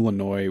Moline,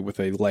 Illinois, with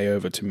a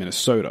layover to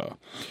Minnesota.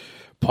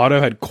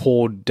 Pardo had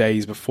called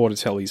days before to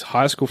tell his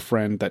high school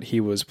friend that he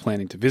was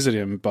planning to visit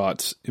him,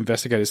 but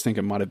investigators think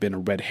it might have been a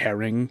red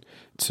herring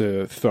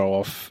to throw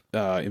off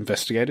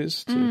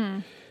investigators.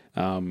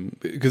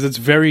 Because it's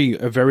a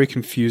very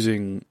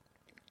confusing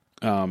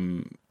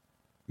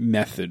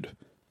method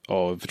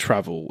of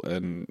travel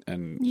and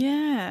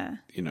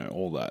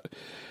all that.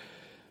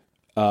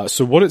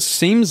 So what it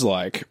seems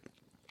like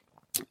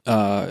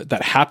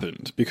that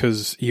happened,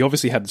 because he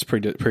obviously had this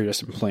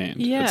predestined plan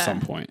at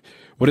some point.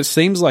 What it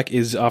seems like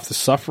is, after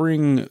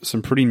suffering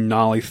some pretty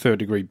gnarly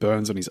third-degree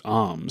burns on his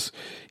arms,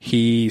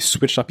 he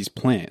switched up his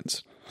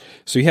plans.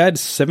 So he had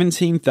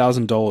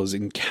 $17,000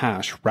 in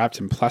cash wrapped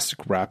in plastic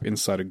wrap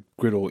inside a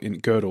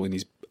girdle in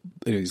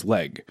his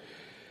leg.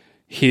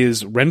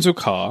 His rental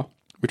car,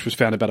 which was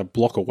found about a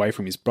block away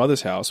from his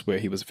brother's house, where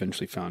he was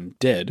eventually found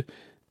dead,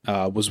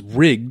 was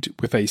rigged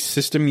with a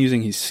system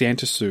using his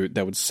Santa suit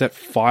that would set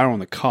fire on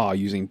the car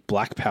using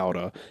black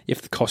powder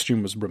if the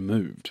costume was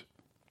removed.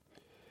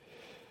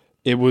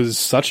 It was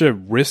such a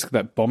risk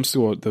that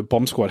the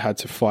bomb squad had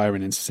to fire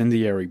an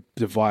incendiary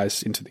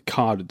device into the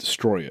car to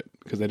destroy it,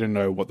 because they didn't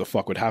know what the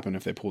fuck would happen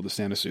if they pulled the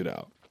Santa suit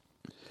out.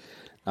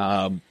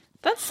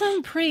 That's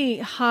some pretty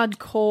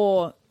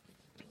hardcore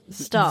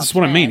stuff. That's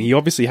what I mean. He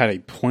obviously had a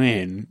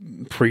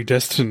plan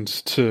predestined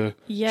to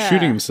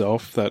shooting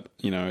himself that,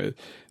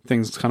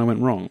 things kind of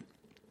went wrong.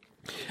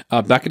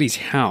 Back at his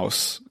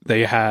house,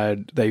 they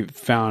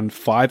found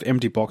 5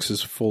 empty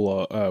boxes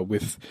full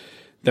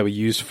that were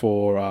used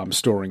for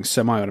storing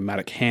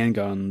semi-automatic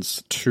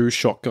handguns, 2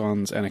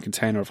 shotguns, and a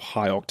container of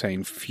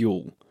high-octane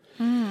fuel.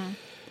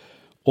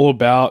 All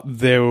about,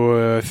 there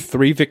were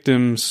 3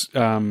 victims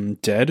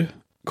dead,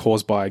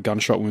 caused by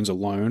gunshot wounds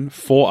alone.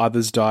 4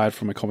 others died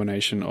from a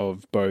combination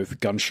of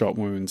both gunshot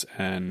wounds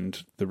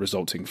and the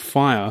resulting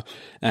fire,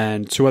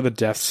 and 2 other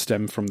deaths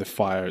stemmed from the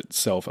fire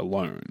itself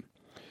alone.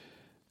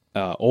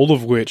 all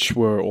of which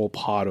were all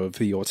part of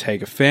the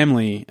Ortega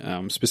family,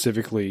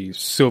 specifically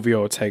Sylvia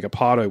Ortega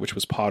Pardo, which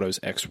was Pardo's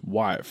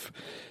ex-wife.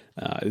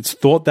 It's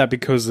thought that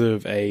because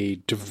of a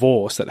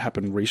divorce that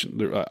happened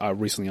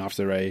recently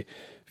after a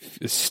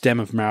stem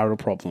of marital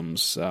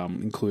problems,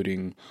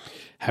 including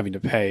having to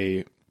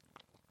pay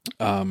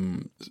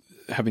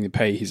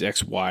his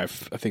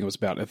ex-wife, I think it was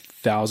about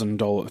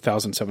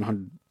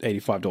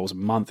 $1,785 a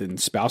month in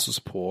spousal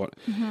support.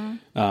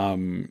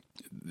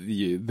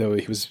 Though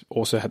he was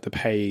also had to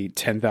pay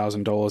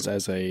 $10,000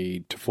 as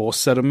a divorce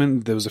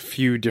settlement. There was a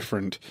few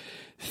different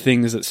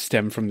things that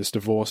stemmed from this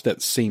divorce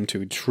that seemed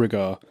to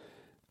trigger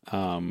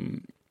Pardo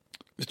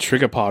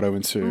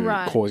into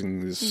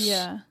causing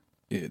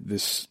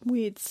this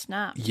weird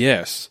snap.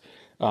 Yes.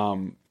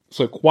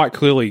 So quite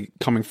clearly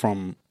coming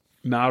from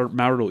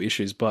marital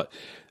issues, but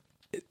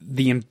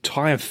the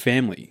entire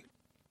family,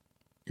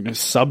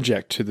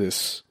 subject to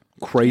this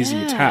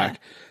crazy attack.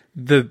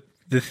 The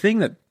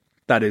thing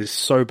that is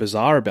so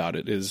bizarre about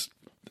it is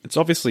it's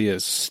obviously a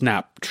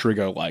snap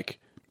trigger,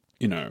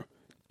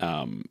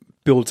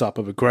 builds up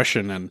of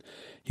aggression, and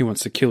he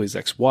wants to kill his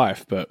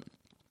ex-wife. But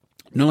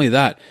not only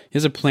that, he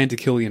has a plan to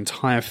kill the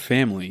entire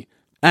family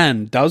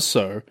and does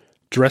so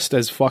dressed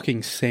as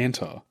fucking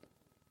Santa.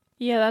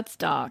 Yeah, that's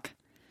dark.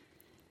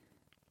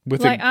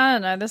 I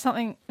don't know, there's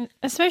something,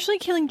 especially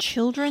killing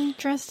children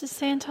dressed as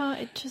Santa,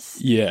 it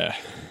just... Yeah.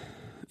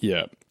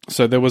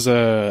 So there was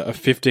a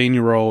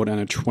 15-year-old and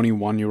a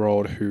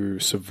 21-year-old who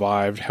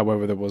survived.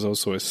 However, there was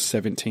also a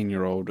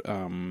 17-year-old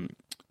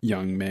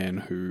young man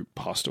who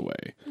passed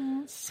away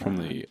from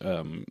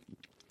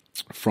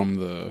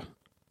the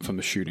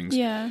shootings.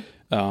 Yeah.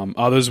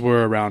 Others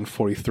were around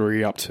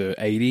 43 up to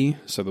 80.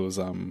 So there was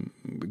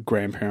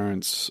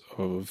grandparents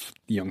of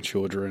young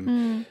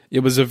children.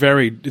 It's a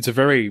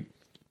very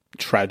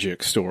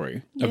tragic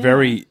story. Yeah. A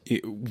very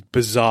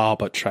bizarre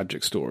but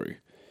tragic story.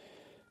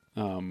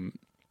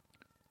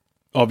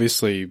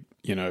 Obviously,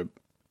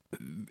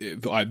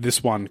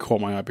 this one caught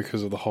my eye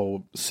because of the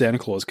whole Santa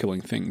Claus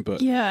killing thing.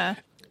 But yeah.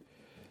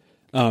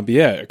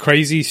 A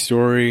crazy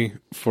story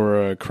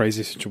for a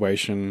crazy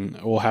situation,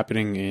 all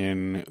happening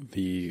in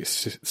the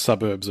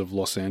suburbs of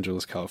Los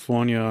Angeles,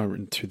 California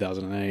in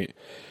 2008.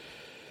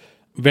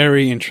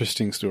 Very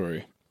interesting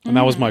story. And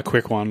that was my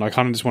quick one. I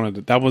kind of just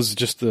wanted that was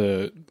just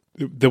there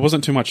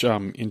wasn't too much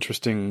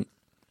interesting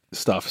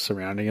stuff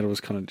surrounding it. It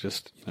was kind of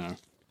just,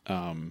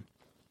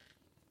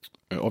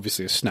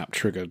 obviously a snap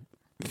trigger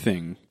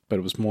thing, but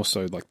it was more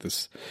so like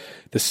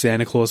the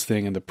Santa Claus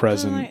thing and the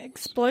present.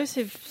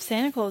 Explosive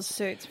Santa Claus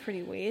suit's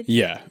pretty weird.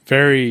 Yeah,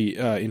 very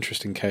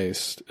interesting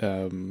case.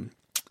 And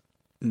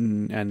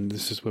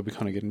this is where we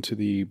kind of get into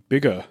the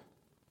bigger,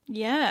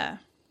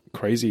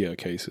 crazier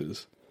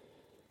cases.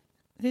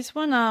 This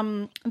one,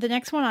 the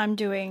next one I'm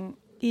doing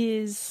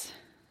is,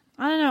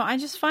 I don't know, I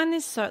just find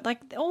this so,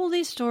 all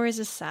these stories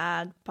are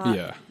sad, but...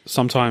 Yeah,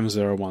 sometimes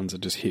there are ones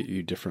that just hit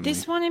you differently.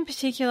 This one in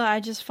particular I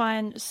just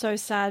find so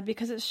sad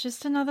because it's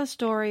just another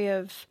story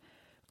of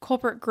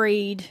corporate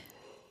greed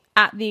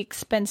at the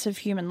expense of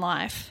human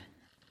life.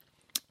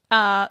 So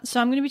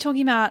I'm going to be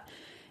talking about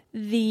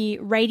the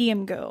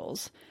Radium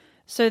Girls.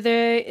 So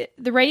the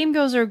Radium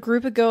Girls are a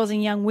group of girls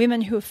and young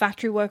women who were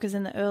factory workers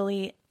in the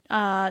early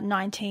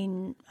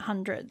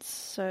 1900s.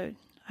 So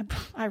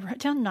I wrote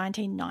down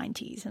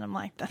 1990s and I'm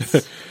like,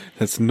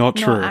 that's not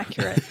true.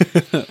 Accurate.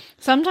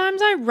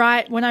 Sometimes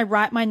when I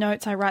write my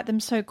notes, I write them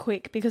so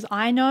quick because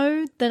I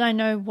know that I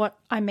know what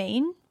I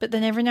mean, but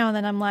then every now and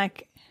then I'm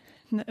like,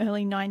 in the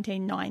early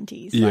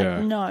 1990s. Yeah.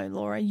 Like, no,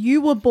 Laura, you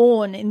were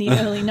born in the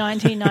early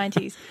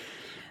 1990s.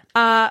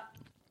 The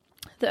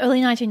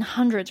early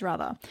 1900s,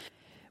 rather.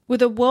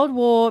 With the World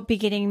War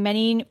beginning,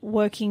 many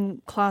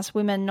working class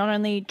women not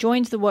only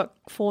joined the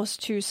workforce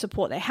to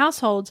support their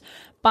households,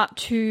 but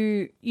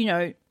to,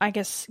 I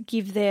guess,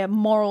 give their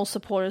moral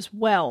support as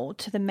well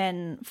to the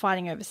men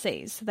fighting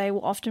overseas. So they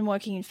were often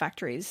working in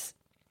factories,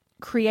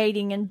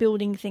 creating and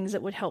building things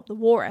that would help the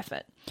war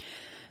effort.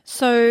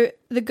 So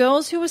the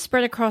girls who were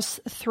spread across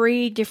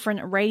 3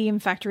 different radium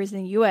factories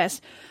in the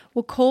US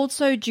were called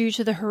so due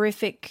to the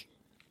horrific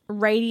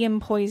radium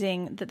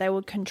poisoning that they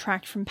would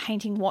contract from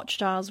painting watch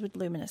dials with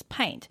luminous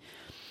paint.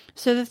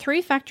 So the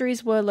 3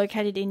 factories were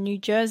located in New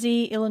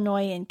Jersey,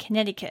 Illinois, and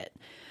Connecticut.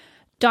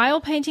 Dial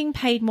painting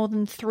paid more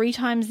than 3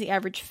 times the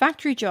average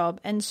factory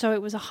job, and so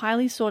it was a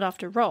highly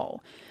sought-after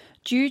role.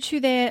 Due to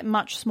their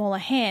much smaller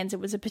hands, it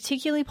was a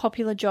particularly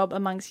popular job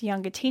amongst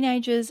younger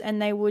teenagers, and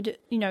they would,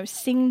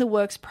 sing the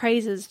work's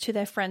praises to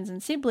their friends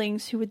and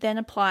siblings who would then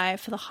apply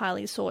for the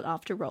highly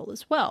sought-after role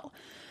as well.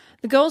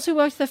 The girls who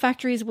worked at the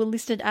factories were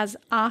listed as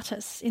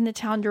artists in the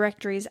town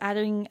directories,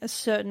 adding a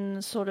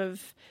certain sort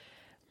of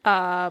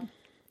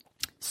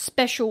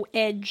special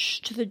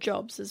edge to the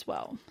jobs as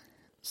well.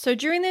 So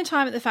during their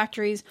time at the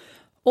factories,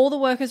 all the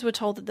workers were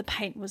told that the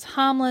paint was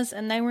harmless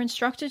and they were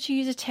instructed to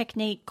use a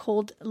technique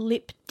called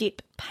lip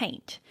dip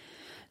paint.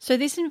 So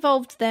this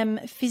involved them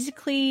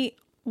physically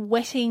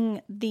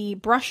wetting the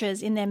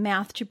brushes in their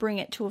mouth to bring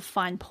it to a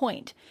fine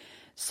point.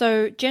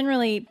 So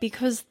generally,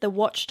 because the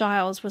watch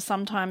dials were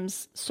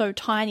sometimes so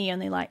tiny,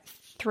 only like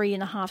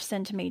 3.5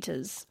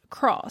 centimeters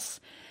across,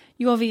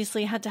 you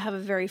obviously had to have a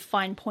very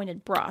fine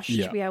pointed brush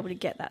to be able to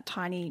get that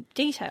tiny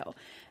detail.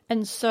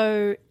 And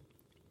so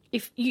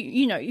if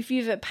if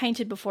you've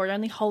painted before, it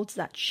only holds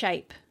that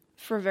shape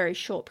for a very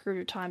short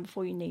period of time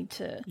before you need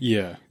to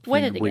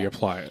wet it again.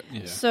 Reapply it.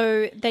 Yeah.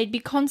 So they'd be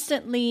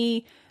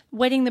constantly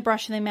wetting the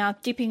brush in their mouth,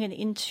 dipping it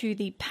into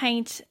the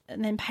paint,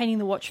 and then painting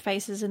the watch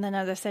faces. And then,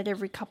 as I said,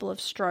 every couple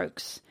of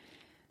strokes,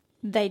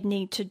 they'd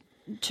need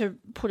to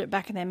put it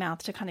back in their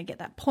mouth to kind of get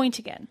that point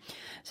again.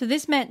 So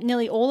this meant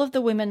nearly all of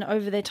the women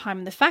over their time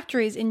in the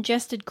factories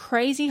ingested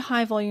crazy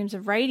high volumes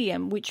of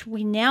radium, which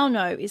we now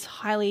know is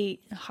highly,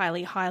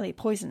 highly, highly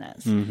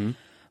poisonous. Mm-hmm.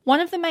 One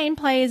of the main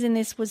players in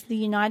this was the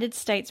United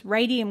States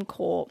Radium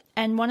Corps,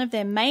 and one of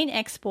their main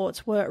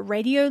exports were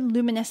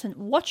radioluminescent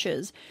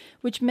watches,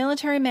 which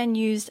military men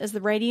used as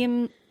the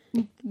radium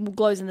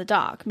glows in the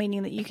dark,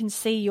 meaning that you can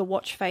see your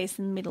watch face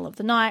in the middle of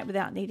the night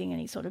without needing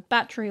any sort of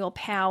battery or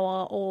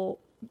power or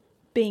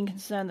being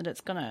concerned that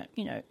it's going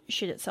to,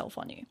 shit itself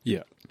on you.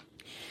 Yeah.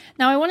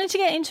 Now, I wanted to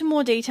get into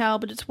more detail,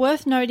 but it's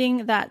worth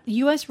noting that the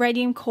US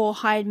Radium Corps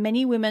hired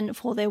many women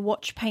for their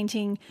watch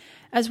painting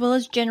as well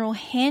as general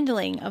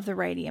handling of the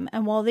radium.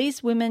 And while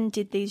these women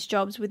did these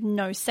jobs with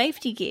no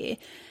safety gear,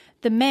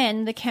 the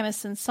men, the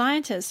chemists and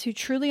scientists who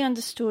truly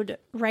understood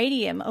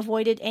radium,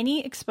 avoided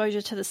any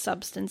exposure to the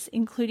substance,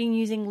 including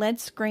using lead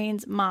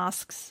screens,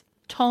 masks,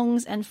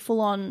 tongs, and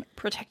full-on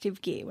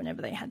protective gear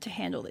whenever they had to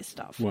handle this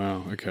stuff.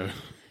 Wow, okay.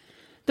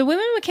 The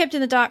women were kept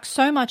in the dark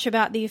so much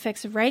about the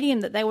effects of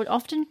radium that they would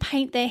often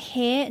paint their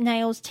hair,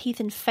 nails, teeth,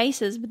 and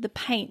faces with the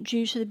paint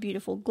due to the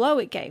beautiful glow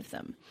it gave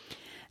them.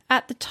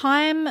 At the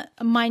time,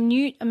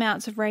 minute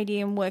amounts of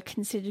radium were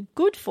considered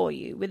good for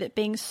you, with it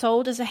being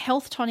sold as a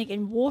health tonic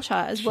in water,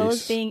 as well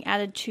as being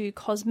added to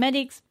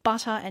cosmetics,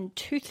 butter, and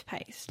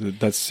toothpaste.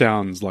 That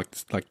sounds like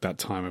that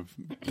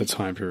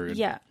time period.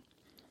 Yeah.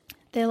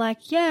 They're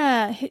like,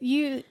 yeah,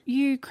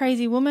 you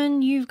crazy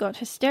woman, you've got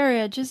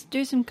hysteria. Just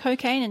do some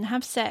cocaine and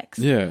have sex.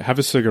 Yeah, have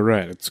a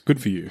cigarette. It's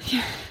good for you.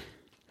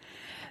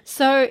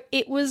 So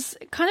it was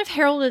kind of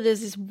heralded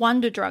as this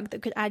wonder drug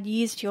that could add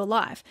years to your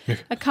life.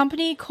 A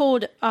company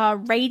called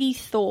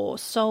Radithor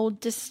sold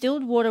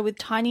distilled water with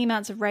tiny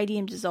amounts of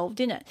radium dissolved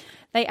in it.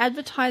 They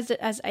advertised it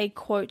as a,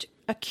 quote,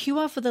 a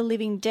cure for the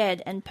living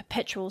dead and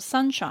perpetual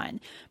sunshine,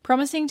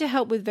 promising to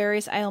help with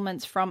various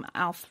ailments from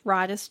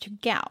arthritis to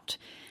gout.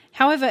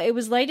 However, it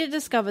was later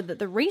discovered that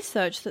the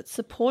research that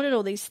supported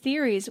all these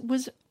theories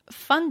was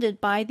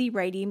funded by the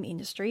radium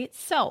industry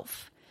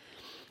itself.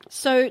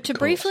 So to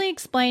briefly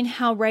explain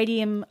how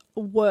radium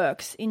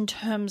works in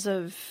terms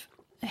of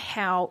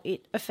how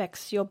it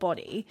affects your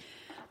body,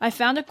 I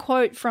found a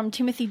quote from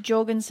Timothy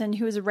Jorgensen,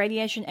 who is a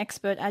radiation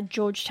expert at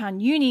Georgetown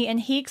Uni, and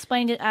he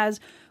explained it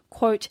as,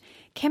 quote,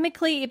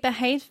 chemically, it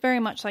behaves very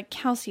much like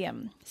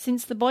calcium.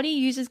 Since the body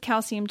uses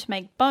calcium to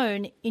make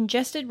bone,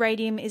 ingested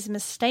radium is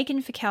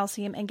mistaken for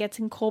calcium and gets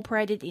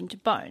incorporated into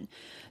bone.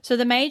 So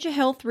the major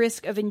health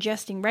risk of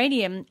ingesting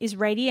radium is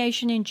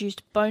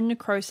radiation-induced bone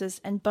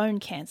necrosis and bone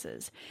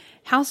cancers.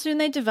 How soon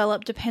they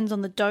develop depends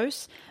on the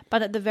dose,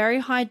 but at the very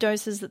high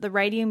doses that the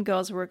radium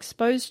girls were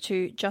exposed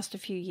to, just a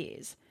few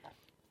years.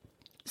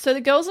 So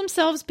the girls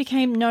themselves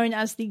became known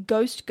as the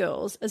Ghost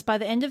Girls, as by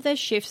the end of their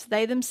shifts,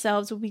 they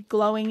themselves would be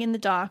glowing in the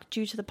dark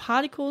due to the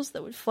particles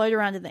that would float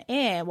around in the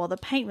air while the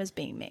paint was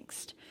being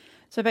mixed.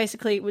 So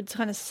basically it would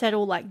kind of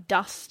settle like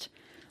dust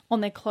on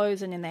their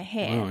clothes and in their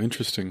hair. Wow,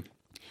 interesting.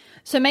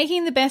 So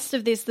making the best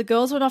of this, the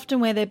girls would often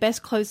wear their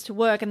best clothes to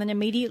work and then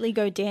immediately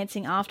go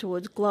dancing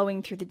afterwards,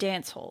 glowing through the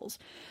dance halls.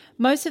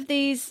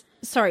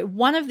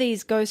 One of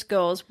these ghost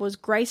girls was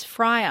Grace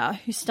Fryer,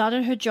 who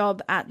started her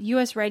job at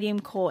US Radium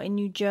Corps in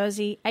New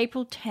Jersey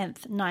April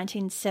 10th,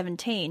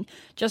 1917,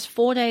 just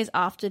 4 days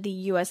after the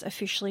US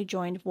officially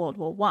joined World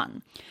War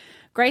I.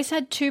 Grace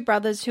had two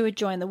brothers who had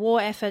joined the war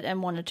effort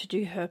and wanted to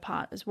do her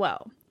part as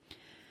well.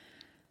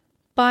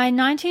 By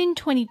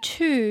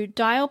 1922,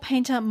 dial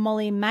painter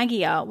Molly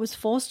Maggia was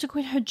forced to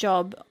quit her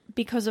job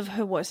because of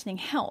her worsening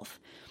health.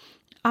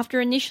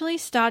 After initially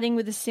starting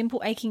with a simple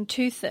aching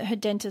tooth that her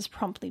dentist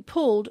promptly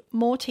pulled,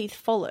 more teeth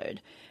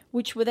followed,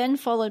 which were then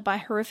followed by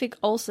horrific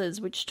ulcers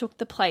which took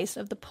the place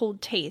of the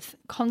pulled teeth,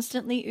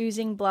 constantly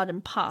oozing blood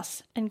and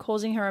pus and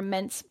causing her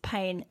immense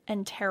pain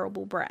and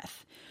terrible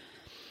breath.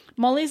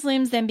 Molly's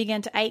limbs then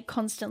began to ache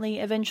constantly,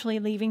 eventually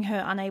leaving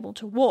her unable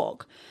to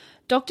walk.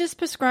 Doctors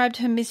prescribed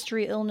her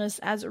mystery illness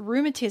as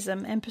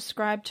rheumatism and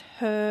prescribed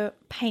her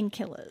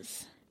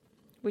painkillers,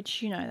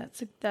 which,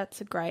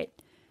 that's a great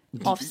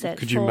offset.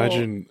 Could you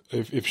imagine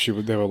if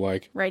they were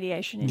like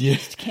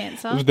radiation-induced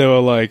cancer? If they were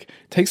like,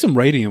 take some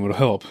radium, it'll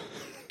help.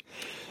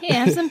 Yeah,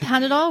 have some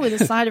Panadol with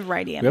a side of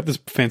radium. We have this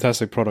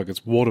fantastic product.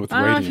 It's water with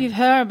radium. I don't know if you've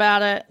heard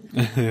about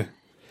it.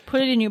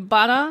 Put it in your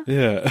butter.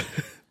 Yeah. A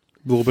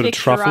little bit of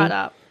truffle. Right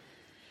up.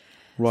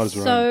 Right as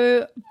rain.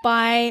 So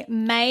by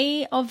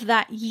May of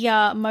that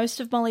year, most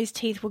of Molly's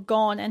teeth were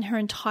gone and her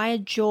entire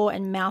jaw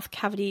and mouth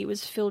cavity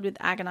was filled with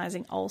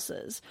agonizing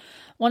ulcers.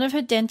 One of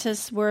her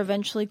dentists were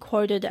eventually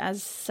quoted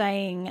as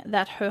saying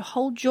that her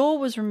whole jaw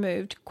was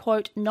removed,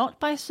 quote, not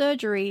by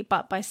surgery,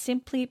 but by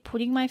simply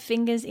putting my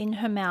fingers in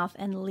her mouth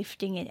and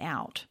lifting it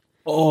out.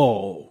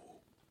 Oh,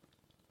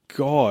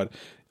 God.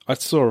 I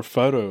saw a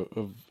photo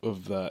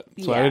of that.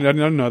 So Yeah. I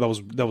didn't know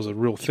that was a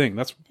real thing.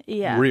 That's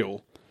Yeah.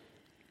 real.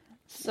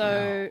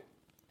 So,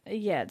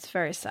 yeah, it's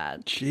very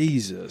sad.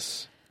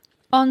 Jesus.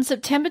 On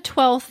September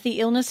 12th, the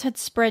illness had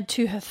spread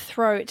to her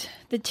throat,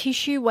 the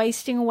tissue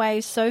wasting away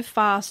so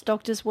fast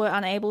doctors were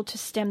unable to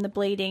stem the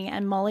bleeding,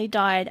 and Molly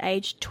died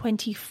aged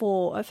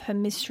 24 of her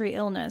mystery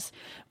illness,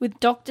 with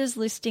doctors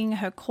listing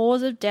her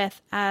cause of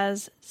death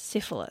as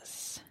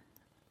syphilis.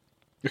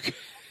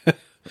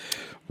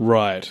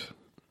 Right.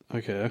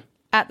 Okay.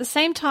 At the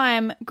same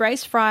time,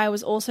 Grace Fry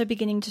was also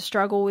beginning to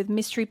struggle with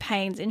mystery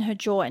pains in her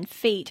jaw and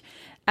feet,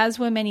 as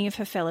were many of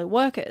her fellow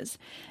workers,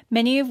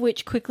 many of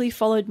which quickly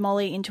followed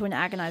Molly into an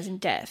agonizing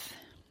death.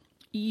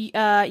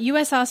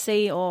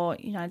 USRC, or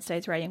United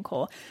States Radium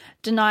Corps,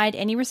 denied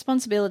any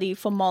responsibility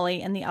for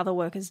Molly and the other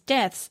workers'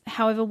 deaths.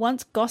 However,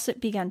 once gossip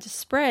began to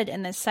spread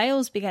and their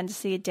sales began to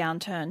see a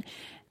downturn,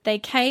 they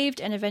caved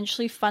and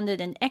eventually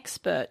funded an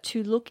expert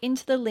to look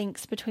into the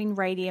links between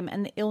radium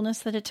and the illness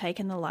that had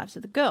taken the lives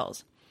of the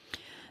girls.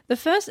 The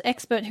first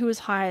expert who was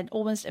hired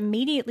almost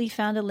immediately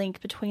found a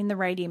link between the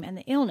radium and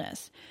the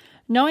illness.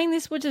 Knowing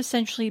this would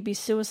essentially be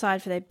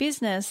suicide for their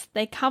business,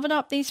 they covered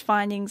up these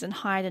findings and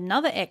hired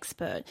another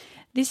expert,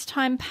 this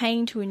time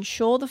paying to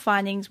ensure the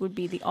findings would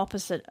be the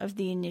opposite of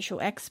the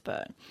initial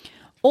expert,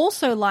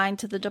 also lying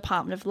to the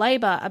Department of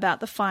Labor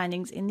about the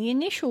findings in the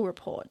initial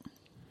report.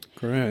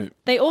 Great.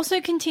 They also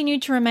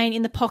continued to remain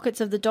in the pockets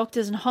of the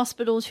doctors and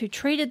hospitals who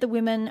treated the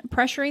women,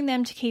 pressuring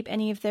them to keep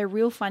any of their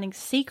real findings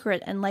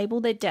secret and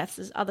label their deaths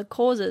as other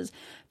causes,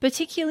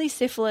 particularly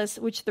syphilis,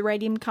 which the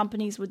radium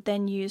companies would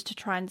then use to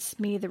try and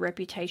smear the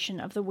reputation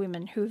of the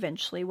women who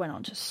eventually went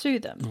on to sue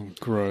them. Oh,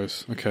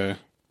 gross. Okay.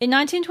 In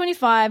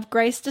 1925,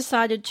 Grace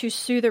decided to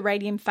sue the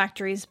radium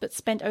factories, but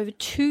spent over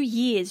 2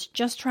 years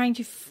just trying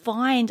to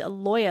find a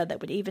lawyer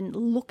that would even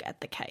look at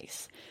the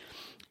case,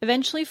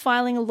 eventually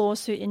filing a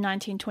lawsuit in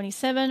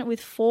 1927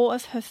 with 4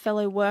 of her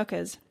fellow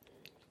workers.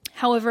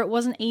 However, it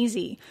wasn't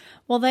easy.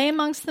 While they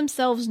amongst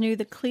themselves knew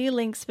the clear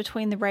links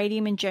between the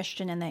radium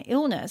ingestion and their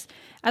illness,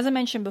 as I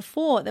mentioned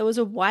before, there was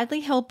a widely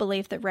held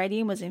belief that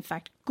radium was in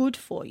fact good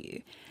for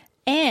you.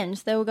 And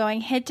they were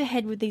going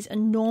head-to-head with these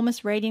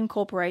enormous radium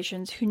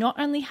corporations who not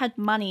only had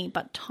money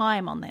but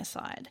time on their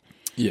side.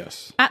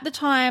 Yes. At the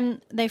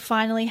time they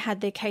finally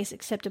had their case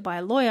accepted by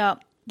a lawyer,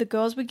 the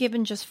girls were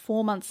given just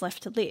 4 months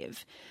left to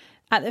live.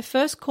 At their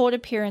first court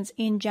appearance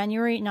in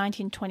January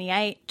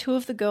 1928, 2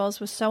 of the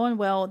girls were so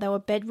unwell they were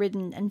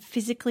bedridden and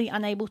physically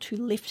unable to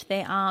lift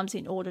their arms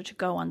in order to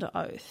go under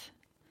oath.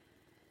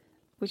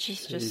 Which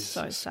is just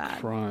so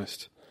sad.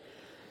 Christ.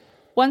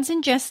 Once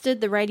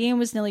ingested, the radium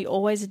was nearly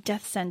always a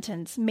death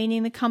sentence,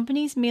 meaning the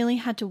companies merely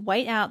had to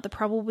wait out the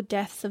probable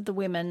deaths of the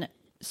women,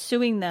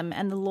 suing them,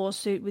 and the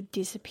lawsuit would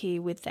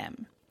disappear with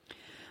them.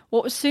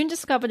 What was soon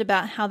discovered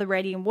about how the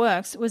radium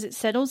works was it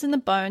settles in the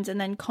bones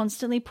and then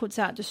constantly puts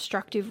out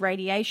destructive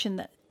radiation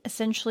that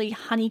essentially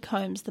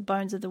honeycombs the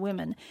bones of the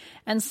women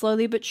and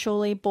slowly but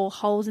surely bore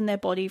holes in their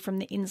body from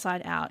the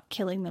inside out,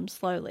 killing them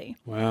slowly.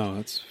 Wow,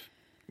 that's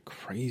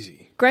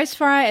crazy. Grace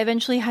Fry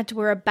eventually had to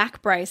wear a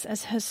back brace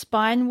as her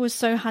spine was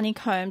so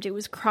honeycombed it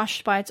was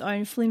crushed by its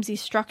own flimsy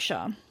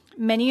structure.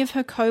 Many of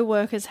her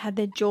co-workers had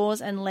their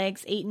jaws and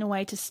legs eaten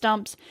away to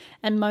stumps,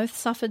 and most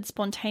suffered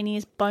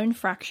spontaneous bone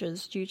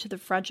fractures due to the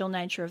fragile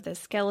nature of their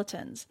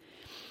skeletons.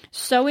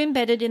 So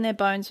embedded in their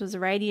bones was the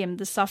radium,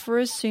 the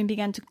sufferers soon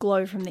began to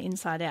glow from the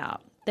inside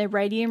out, their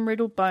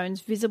radium-riddled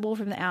bones visible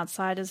from the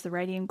outside as the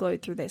radium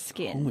glowed through their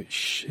skin. Holy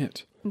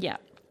shit. Yeah.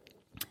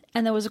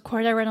 And there was a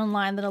quote I read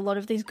online that a lot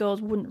of these girls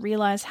wouldn't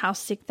realise how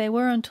sick they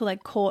were until they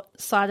caught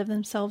sight of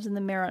themselves in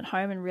the mirror at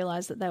home and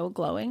realised that they were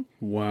glowing.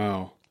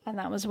 Wow. And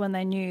that was when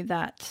they knew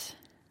that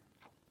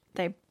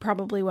they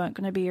probably weren't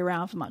going to be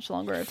around for much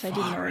longer if they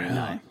didn't already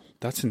know.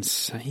 That's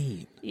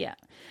insane. Yeah.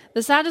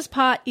 The saddest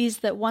part is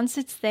that once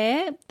it's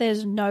there,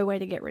 there's no way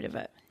to get rid of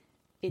it.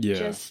 It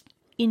just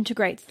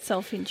integrates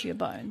itself into your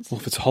bones.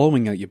 Well, if it's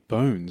hollowing out your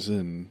bones,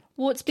 then...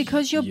 Well, it's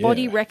because your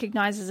body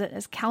recognizes it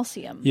as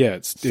calcium. Yeah,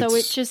 so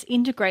it just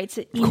integrates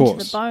it into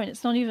the bone.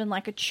 It's not even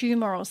like a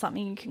tumor or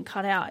something you can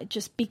cut out. It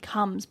just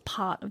becomes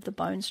part of the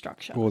bone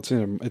structure. Well, it's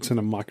in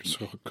a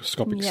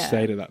microscopic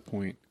state at that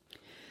point.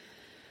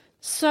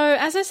 So,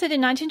 as I said,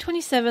 in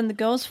 1927, the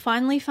girls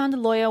finally found a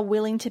lawyer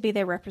willing to be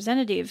their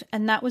representative,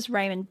 and that was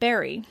Raymond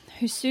Berry,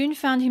 who soon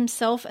found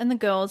himself and the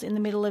girls in the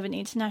middle of an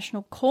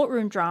international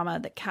courtroom drama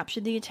that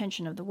captured the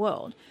attention of the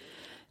world.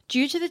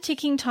 Due to the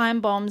ticking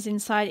time bombs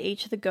inside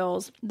each of the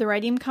girls, the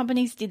radium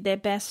companies did their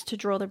best to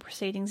draw the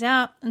proceedings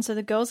out, and so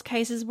the girls'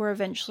 cases were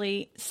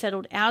eventually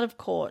settled out of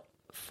court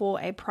for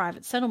a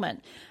private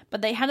settlement,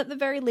 but they had at the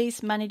very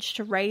least managed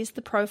to raise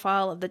the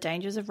profile of the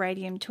dangers of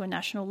radium to a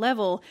national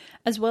level,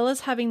 as well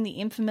as having the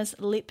infamous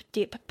lip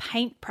dip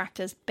paint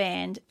practice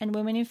banned, and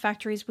women in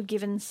factories were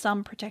given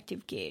some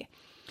protective gear.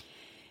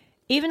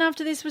 Even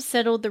after this was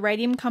settled, the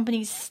radium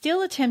companies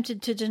still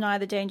attempted to deny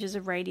the dangers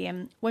of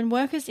radium. When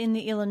workers in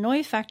the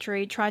Illinois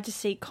factory tried to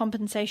seek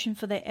compensation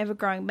for their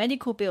ever-growing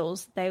medical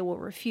bills, they were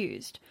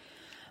refused.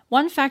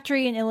 One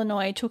factory in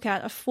Illinois took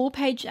out a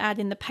 4-page ad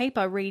in the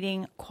paper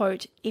reading,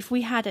 quote, "If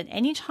we had at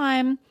any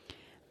time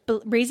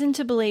reason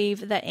to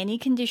believe that any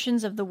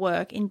conditions of the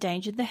work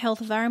endangered the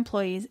health of our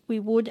employees, we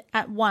would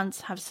at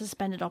once have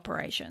suspended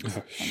operations."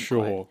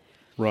 Sure. Quote.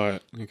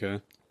 Right. Okay.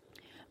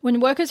 When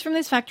workers from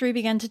this factory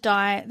began to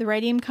die, the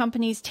radium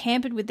companies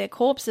tampered with their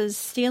corpses,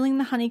 stealing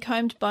the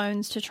honeycombed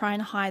bones to try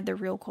and hide the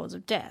real cause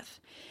of death.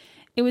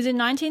 It was in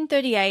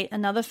 1938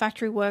 another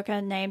factory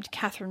worker named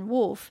Catherine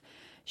Wolfe.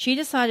 She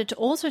decided to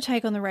also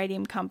take on the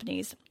radium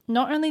companies.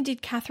 Not only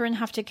did Catherine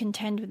have to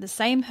contend with the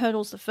same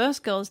hurdles the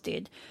first girls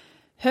did,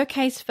 her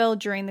case fell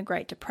during the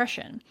Great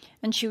Depression,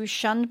 and she was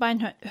shunned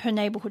by her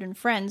neighbourhood and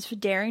friends for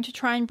daring to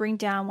try and bring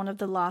down one of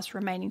the last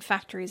remaining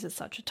factories at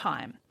such a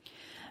time.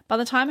 By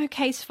the time her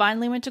case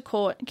finally went to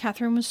court,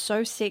 Catherine was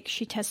so sick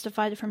she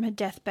testified from her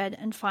deathbed,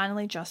 and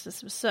finally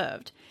justice was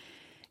served.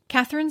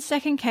 Catherine's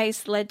second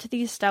case led to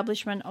the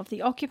establishment of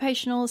the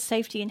Occupational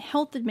Safety and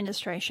Health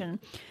Administration,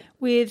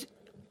 which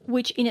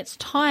in its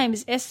time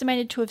is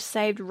estimated to have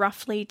saved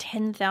roughly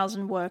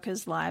 10,000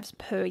 workers' lives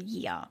per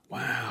year.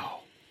 Wow.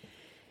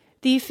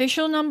 The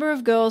official number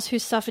of girls who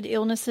suffered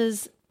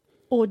illnesses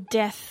or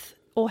death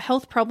or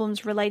health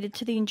problems related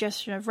to the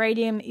ingestion of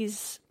radium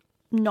is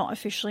not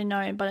officially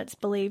known, but it's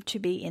believed to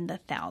be in the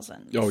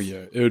thousands. Oh,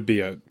 yeah. It would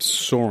be a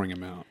soaring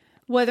amount.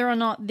 Whether or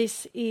not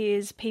this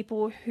is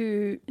people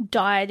who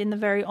died in the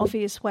very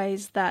obvious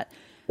ways that,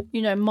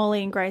 you know,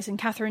 Molly and Grace and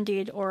Catherine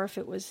did, or if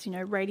it was, you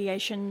know,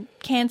 radiation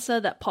cancer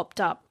that popped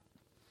up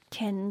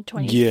 10,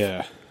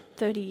 20,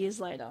 30 years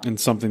later. And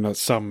something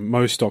that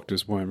most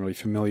doctors weren't really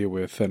familiar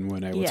with and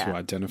weren't able to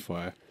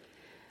identify.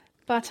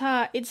 But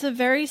it's a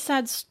very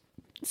sad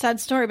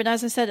story. But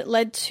as I said, it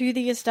led to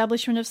the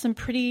establishment of some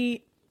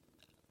pretty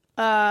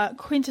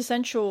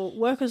quintessential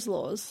workers'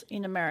 laws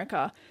in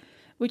America,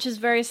 which is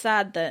very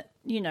sad that,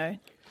 you know,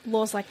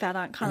 laws like that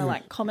aren't kind of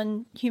like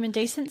common human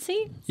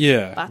decency.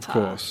 Yeah, but, of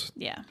course.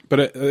 Yeah. But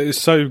it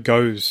so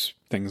goes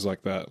things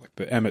like that, like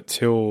the Emmett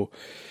Till,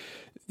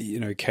 you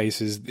know,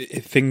 cases,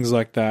 things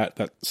like that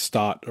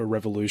start a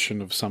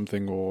revolution of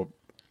something or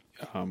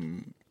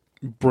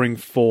bring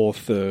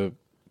forth the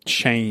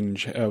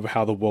change of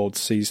how the world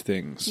sees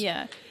things.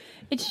 Yeah.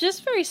 It's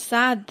just very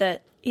sad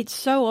that it's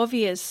so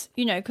obvious,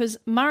 you know, because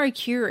Marie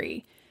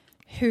Curie,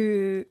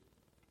 who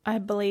I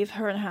believe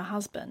her and her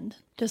husband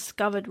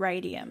discovered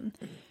radium,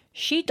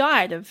 she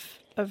died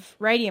of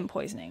radium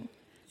poisoning.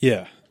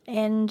 Yeah.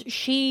 And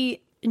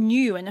she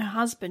knew, and her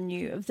husband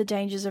knew, of the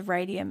dangers of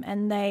radium,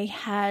 and they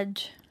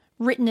had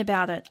written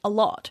about it a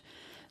lot.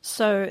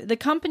 So the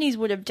companies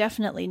would have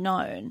definitely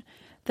known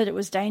that it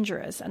was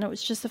dangerous, and it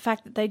was just the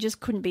fact that they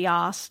just couldn't be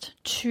asked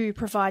to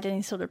provide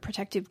any sort of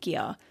protective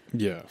gear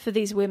for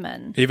these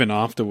women. Even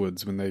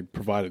afterwards, when they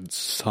provided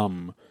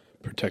some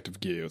protective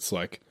gear, it's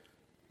like,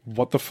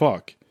 what the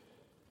fuck?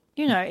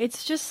 You know,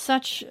 it's just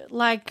such,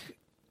 like,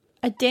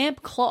 a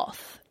damp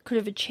cloth could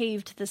have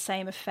achieved the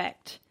same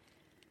effect.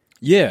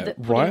 Yeah, that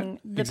right?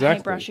 The exactly.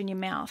 paintbrush in your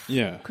mouth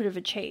could have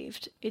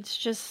achieved. It's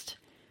just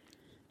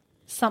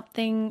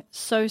something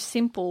so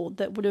simple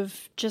that would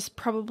have just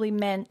probably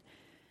meant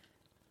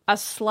a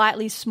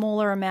slightly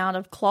smaller amount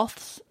of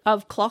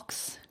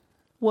clocks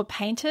were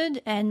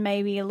painted and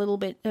maybe a little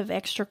bit of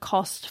extra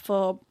cost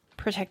for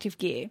protective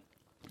gear.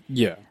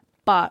 Yeah.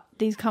 But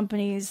these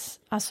companies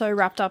are so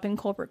wrapped up in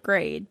corporate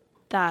greed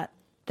that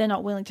they're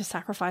not willing to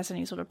sacrifice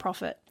any sort of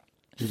profit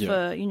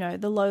for, you know,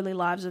 the lowly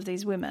lives of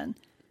these women.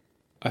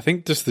 I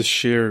think just the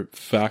sheer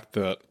fact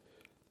that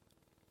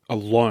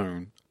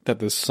alone that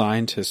the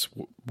scientists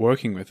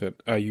working with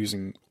it are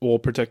using all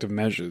protective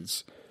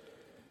measures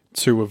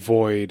to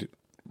avoid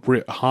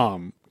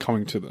harm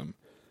coming to them.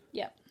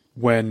 Yeah.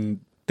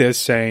 When they're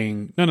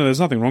saying, no, there's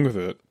nothing wrong with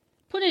it.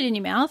 Put it in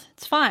your mouth.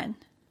 It's fine.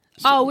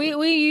 So,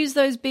 we use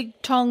those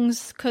big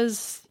tongs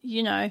because,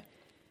 you know,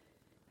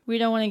 we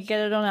don't want to get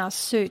it on our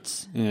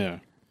suits. Yeah.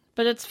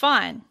 But it's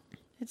fine.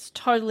 It's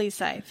totally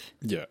safe.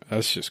 Yeah,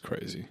 that's just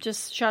crazy.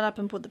 Just shut up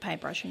and put the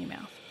paintbrush in your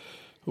mouth.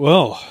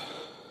 Well,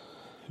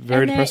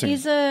 very depressing.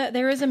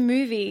 There is a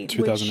movie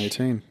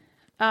 2018.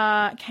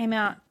 Which came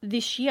out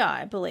this year,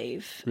 I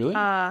believe. Really?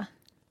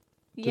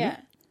 Yeah.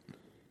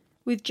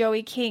 With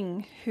Joey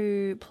King,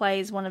 who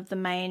plays one of the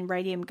main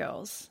Radium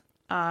girls,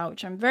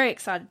 which I'm very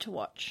excited to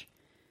watch.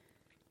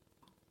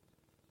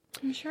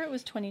 I'm sure it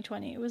was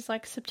 2020. It was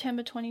like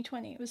September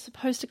 2020. It was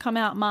supposed to come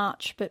out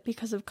March, but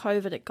because of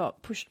COVID, it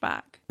got pushed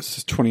back. This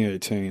is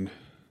 2018.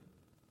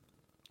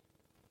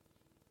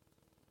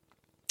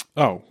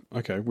 Oh,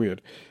 okay,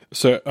 weird.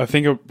 So I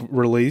think it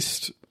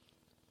released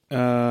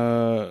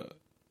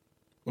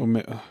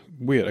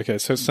Weird. Okay,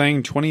 so it's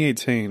saying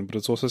 2018, but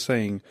it's also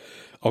saying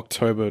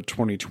October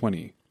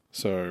 2020.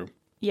 So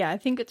Yeah, I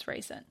think it's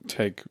recent.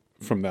 take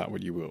from that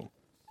what you will.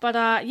 But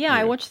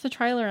I watched the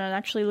trailer and it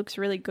actually looks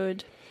really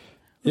good.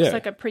 Looks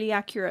like a pretty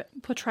accurate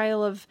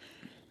portrayal of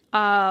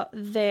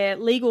their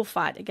legal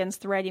fight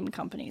against the radium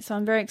company. So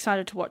I'm very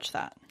excited to watch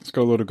that. It's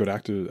got a lot of good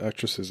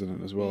actresses in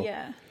it as well.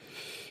 Yeah.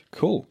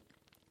 Cool.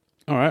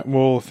 All right.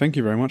 Well, thank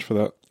you very much for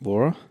that,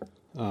 Laura.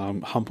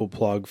 Humble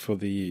plug for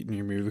the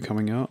new movie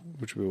coming out,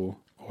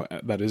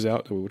 that is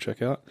out, that we will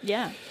check out.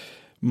 Yeah.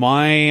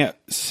 My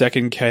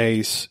second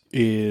case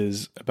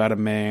is about a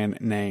man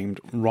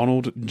named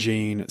Ronald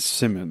Gene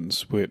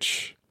Simmons,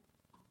 which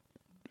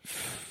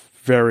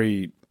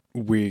very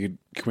weird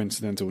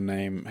coincidental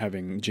name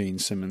having Gene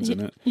Simmons in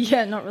it.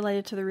 Yeah, not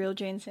related to the real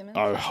Gene Simmons.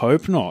 I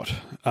hope not.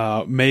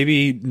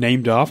 Maybe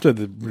named after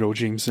the real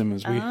Gene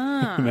Simmons.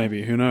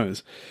 Maybe, who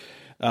knows?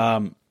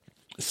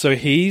 So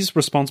he's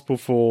responsible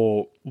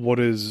for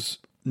what is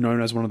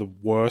known as one of the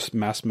worst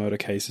mass murder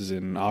cases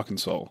in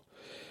Arkansas.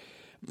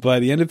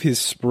 By the end of his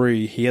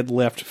spree, he had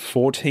left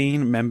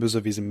 14 members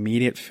of his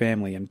immediate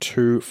family and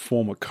 2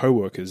 former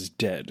co-workers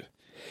dead.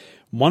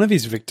 One of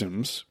his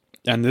victims,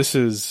 and this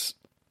is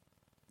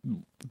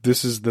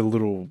the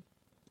little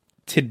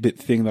tidbit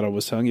thing that I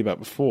was telling you about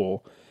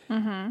before,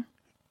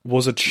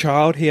 was a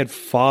child he had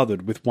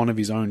fathered with one of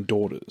his own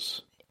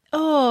daughters.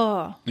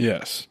 Oh.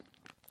 Yes.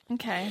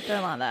 Okay,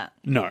 don't like that.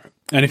 No.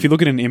 And if you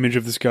look at an image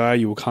of this guy,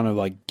 you will kind of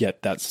like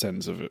get that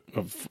sense of it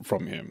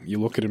from him. You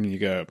look at him and you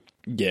go,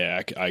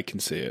 yeah, I can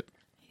see it.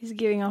 He's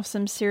giving off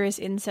some serious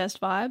incest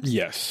vibes?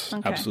 Yes,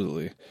 okay.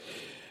 Absolutely.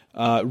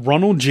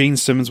 Ronald Gene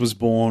Simmons was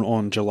born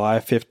on July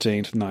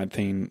 15th,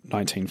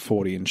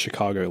 1940 in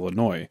Chicago,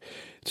 Illinois,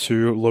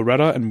 to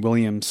Loretta and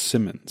William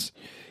Simmons.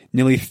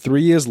 Nearly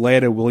 3 years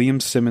later, William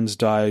Simmons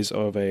dies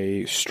of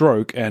a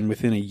stroke, and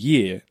within a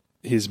year,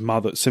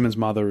 Simmons'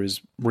 mother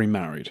is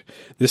remarried,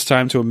 this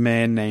time to a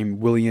man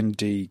named William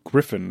D.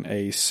 Griffin,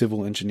 a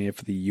civil engineer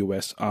for the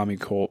U.S. Army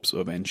Corps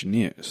of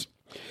Engineers.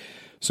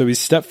 So his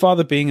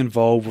stepfather being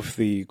involved with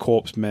the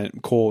corps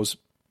meant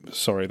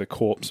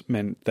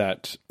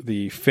that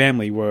the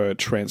family were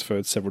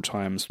transferred several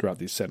times throughout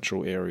the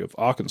central area of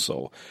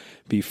Arkansas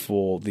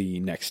before the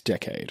next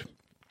decade.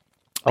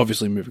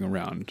 Obviously moving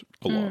around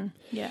a lot.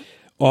 Yeah.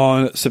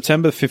 On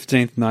September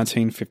 15th,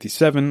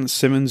 1957,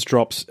 Simmons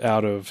drops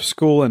out of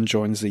school and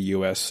joins the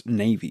U.S.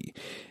 Navy.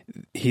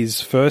 His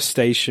first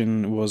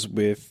station was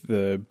with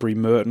the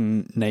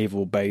Bremerton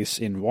Naval Base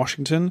in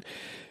Washington,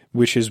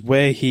 which is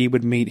where he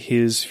would meet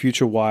his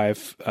future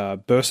wife,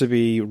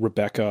 Bersabe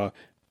Rebecca,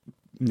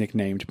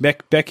 nicknamed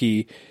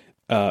Becky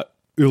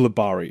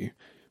Ulibarri,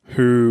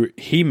 who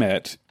he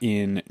met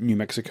in New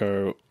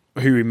Mexico,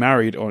 who he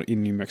married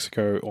in New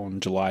Mexico on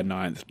July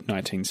 9th,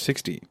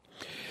 1960.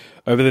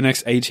 Over the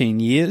next 18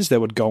 years, they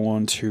would go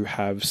on to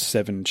have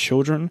 7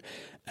 children,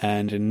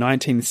 and in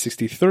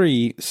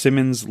 1963,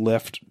 Simmons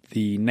left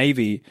the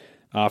Navy.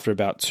 After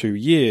about 2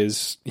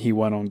 years, he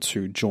went on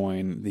to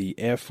join the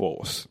Air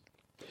Force.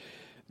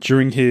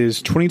 During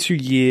his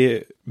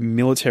 22-year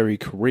military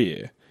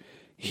career,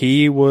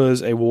 he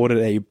was awarded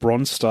a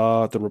Bronze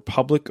Star, the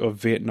Republic of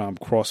Vietnam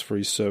Cross for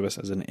his service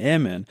as an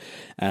airman,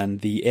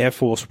 and the Air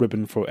Force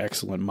Ribbon for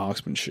excellent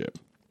marksmanship.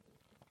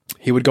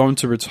 He would go on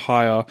to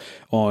retire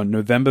on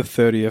November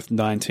 30th,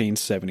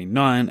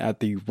 1979 at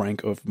the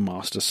rank of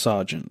Master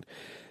Sergeant.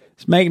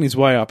 He's making his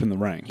way up in the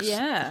ranks.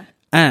 Yeah.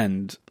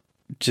 And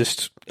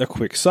just a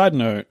quick side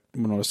note,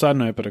 well, not a side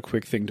note, but a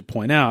quick thing to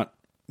point out,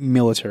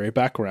 military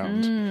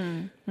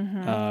background.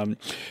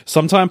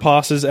 Some time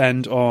passes,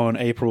 and on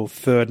April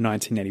 3rd,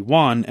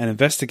 1981, an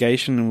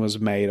investigation was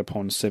made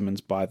upon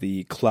Simmons by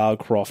the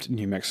Cloudcroft,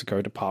 New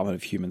Mexico Department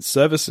of Human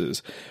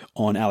Services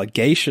on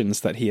allegations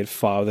that he had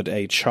fathered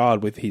a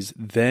child with his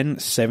then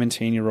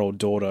 17-year-old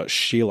daughter,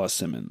 Sheila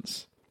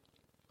Simmons.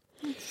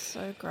 That's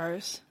so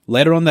gross.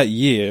 Later on that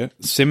year,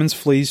 Simmons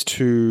flees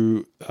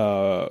to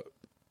a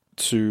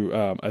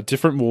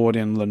different ward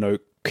in Lanoke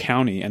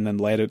County, and then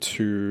later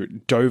to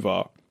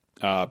Dover,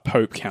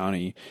 Pope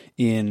County,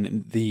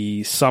 in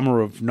the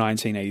summer of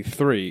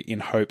 1983 in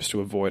hopes to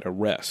avoid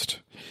arrest.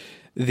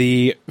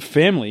 The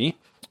family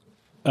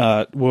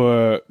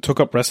took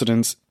up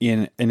residence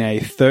in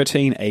a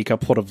 13-acre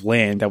plot of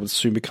land that would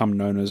soon become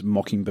known as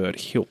Mockingbird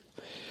Hill.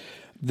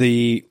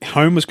 The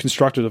home was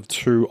constructed of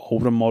 2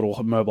 older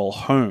model mobile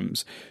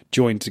homes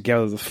joined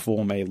together to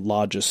form a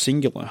larger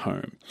singular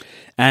home,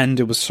 and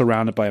it was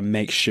surrounded by a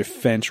makeshift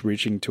fence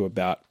reaching to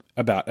about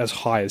as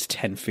high as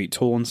 10 feet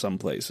tall in some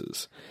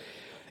places.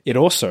 It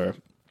also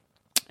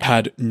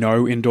had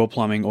no indoor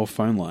plumbing or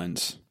phone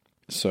lines.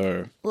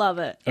 So love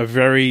it. A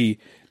very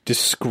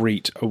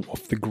discreet,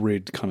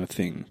 off-the-grid kind of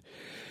thing.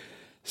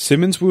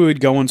 Simmons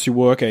would go on to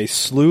work a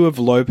slew of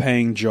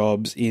low-paying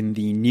jobs in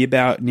the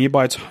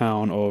nearby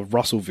town of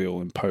Russellville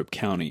in Pope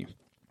County.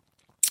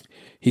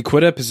 He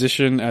quit a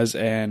position as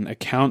an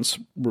accounts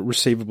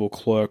receivable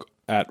clerk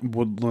at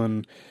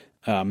Woodland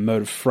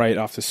Motor Freight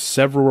after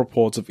several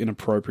reports of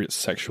inappropriate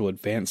sexual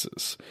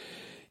advances.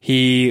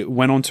 He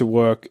went on to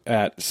work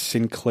at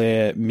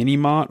Sinclair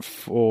Minimart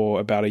for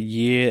about a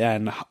year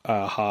and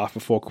a half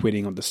before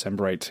quitting on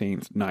December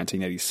 18th,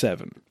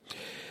 1987.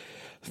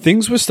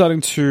 Things were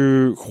starting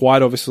to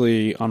quite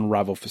obviously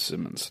unravel for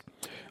Simmons.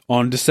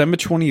 On December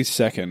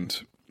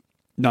 22nd,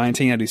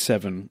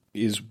 1987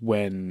 is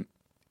when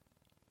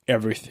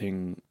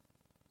everything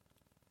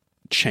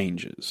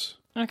changes.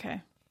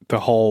 Okay. The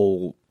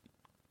whole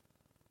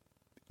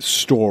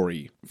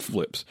story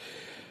flips.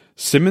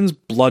 Simmons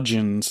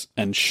bludgeons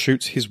and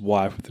shoots his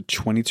wife with a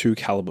 .22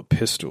 caliber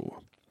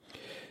pistol.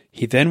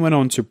 He then went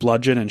on to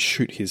bludgeon and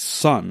shoot his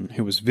son,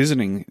 who was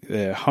visiting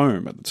their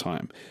home at the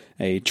time,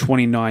 a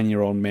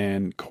 29-year-old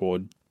man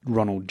called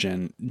Ronald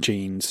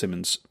Gene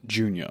Simmons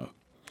Jr.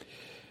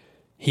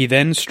 He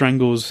then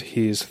strangles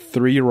his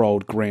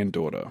 3-year-old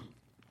granddaughter.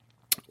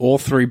 All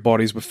 3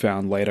 bodies were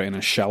found later in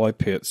a shallow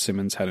pit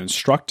Simmons had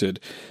instructed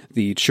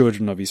the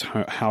children of his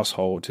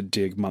household to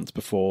dig months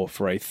before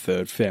for a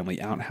 3rd family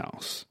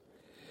outhouse.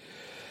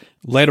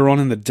 Later on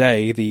in the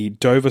day, the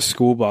Dover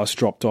school bus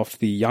dropped off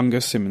the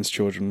younger Simmons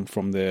children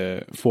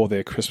for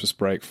their Christmas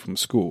break from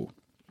school.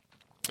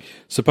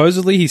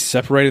 Supposedly, he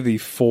separated the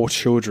 4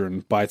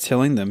 children by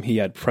telling them he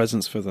had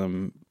presents for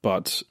them,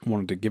 but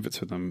wanted to give it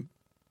to them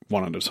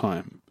one at a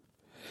time.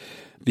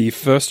 The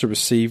first to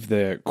receive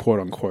their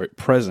quote-unquote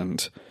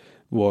present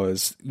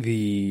was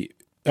the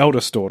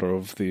eldest daughter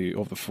of the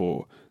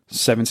 4,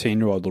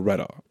 17-year-old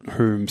Loretta,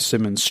 whom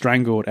Simmons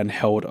strangled and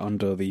held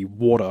under the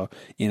water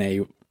in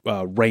a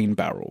rain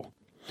barrel.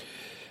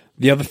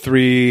 The other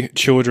 3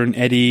 children,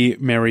 Eddie,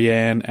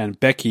 Marianne, and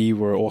Becky,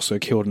 were also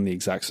killed in the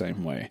exact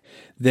same way.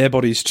 Their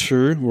bodies,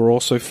 too, were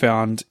also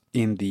found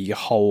in the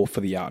hole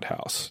for the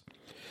outhouse.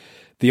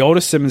 The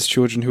oldest Simmons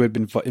children, who had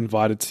been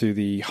invited to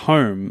the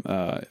home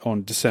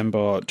on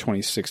December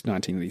 26,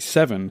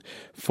 1987,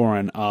 for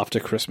an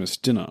after-Christmas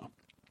dinner.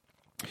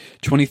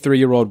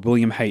 23-year-old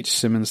William H.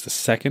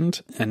 Simmons II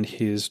and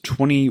his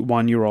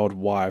 21-year-old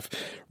wife,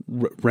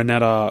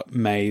 Renetta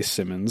Mae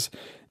Simmons,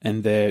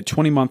 and their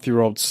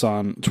 20-month-old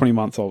son,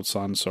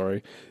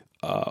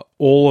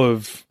 all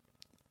of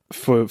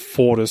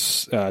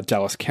Fortis,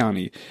 Dallas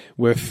County,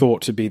 were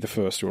thought to be the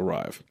first to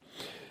arrive.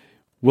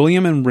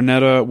 William and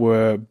Renetta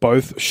were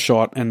both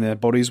shot, and their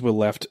bodies were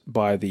left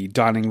by the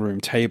dining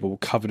room table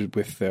covered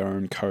with their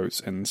own coats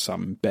and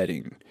some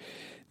bedding.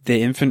 Their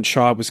infant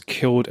child was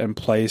killed and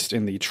placed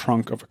in the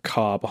trunk of a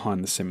car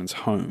behind the Simmons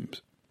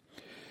homes.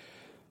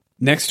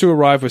 Next to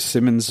arrive was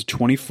Simmons'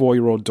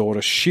 24-year-old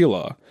daughter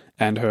Sheila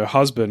and her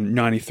husband,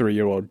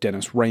 93-year-old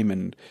Dennis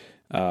Raymond,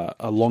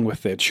 along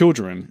with their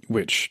children,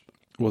 which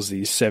was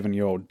the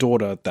 7-year-old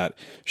daughter that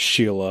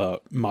Sheila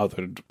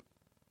mothered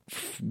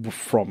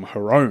from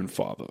her own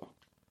father.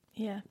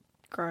 Yeah,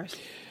 gross.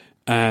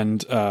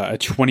 And a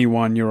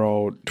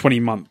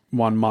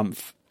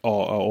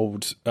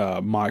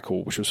 21-month-old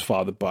Michael, which was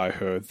fathered by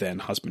her then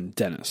husband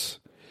Dennis.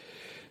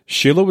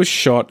 Sheila was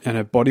shot and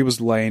her body was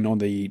laid on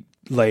the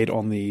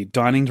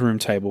dining room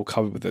table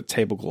covered with a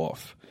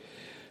tablecloth.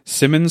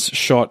 Simmons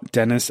shot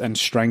Dennis and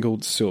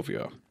strangled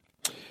Sylvia.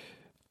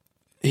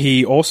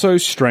 He also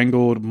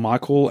strangled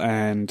Michael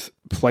and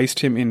placed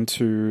him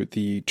into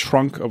the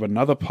trunk of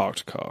another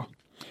parked car.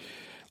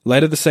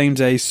 Later the same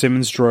day,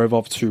 Simmons drove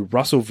off to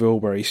Russellville,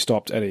 where he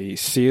stopped at a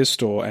Sears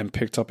store and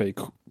picked up a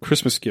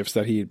Christmas gift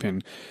that he had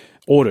been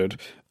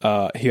ordered.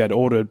 He had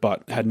ordered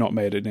but had not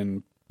made it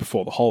in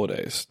before the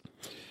holidays.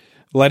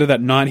 Later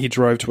that night, he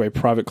drove to a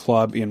private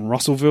club in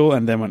Russellville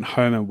and then went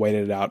home and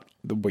waited out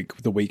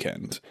the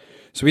weekend.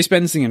 So he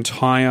spends the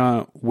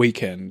entire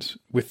weekend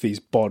with these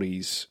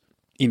bodies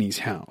in his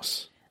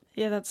house.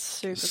 Yeah, that's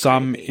super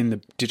Some creepy. in the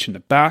ditch in the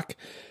back,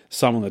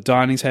 some on the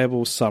dining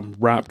table, some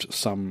wrapped,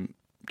 some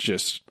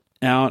just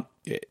out.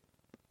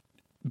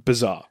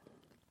 Bizarre.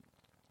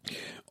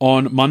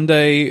 On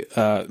Monday,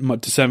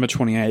 December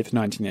 28th,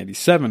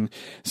 1987,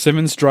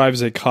 Simmons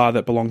drives a car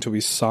that belonged to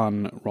his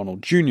son,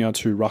 Ronald Jr.,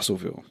 to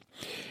Russellville.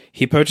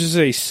 He purchases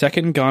a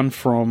second gun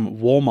from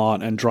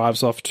Walmart and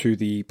drives off to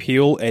the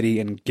Peel, Eddy,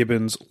 and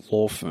Gibbons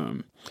law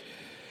firm.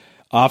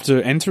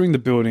 After entering the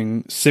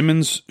building,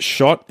 Simmons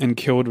shot and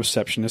killed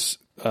receptionist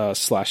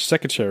slash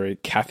secretary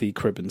Kathy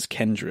Cribbins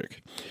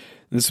Kendrick.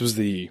 This was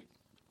the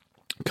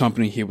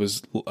company he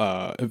was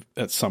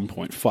at some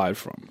point fired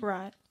from.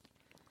 Right.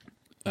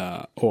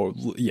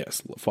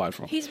 Fired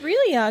from. He's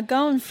really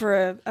going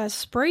for a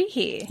spree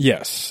here.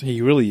 Yes, he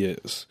really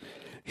is.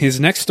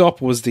 His next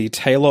stop was the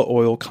Taylor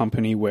Oil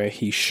Company, where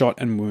he shot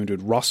and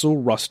wounded Russell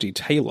Rusty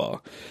Taylor,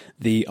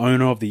 the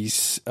owner of the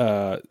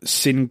Sinclair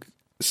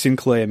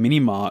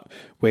Minimart,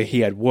 where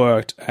he had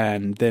worked,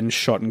 and then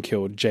shot and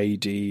killed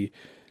J.D.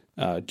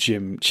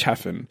 Jim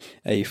Chaffin,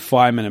 a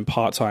fireman and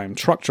part-time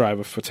truck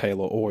driver for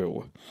Taylor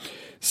Oil.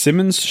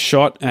 Simmons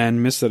shot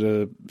and missed at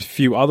a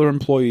few other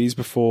employees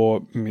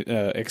before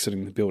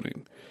exiting the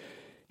building.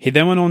 He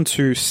then went on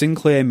to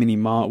Sinclair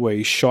Minimart, where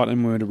he shot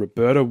and murdered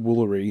Roberta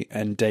Woolery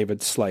and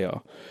David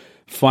Slayer.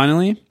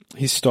 Finally,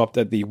 he stopped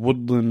at the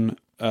Woodland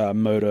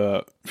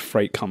Motor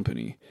Freight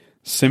Company.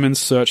 Simmons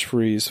searched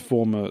for his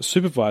former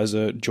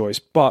supervisor, Joyce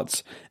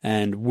Butts,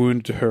 and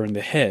wounded her in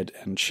the head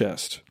and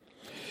chest.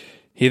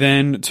 He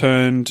then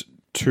turned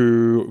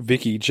to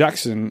Vicky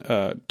Jackson,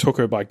 took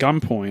her by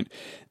gunpoint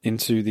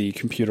into the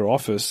computer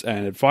office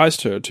and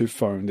advised her to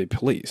phone the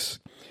police.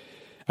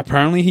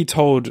 Apparently, he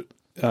told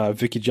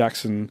Vicky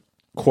Jackson,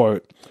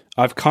 quote,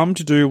 "I've come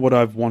to do what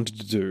I've wanted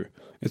to do.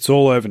 It's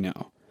all over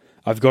now.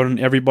 I've gotten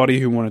everybody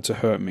who wanted to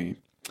hurt me,"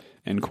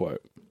 end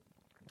quote.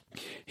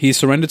 He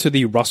surrendered to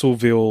the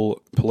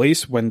Russellville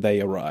police when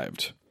they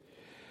arrived.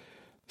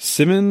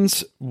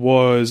 Simmons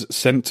was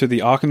sent to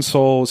the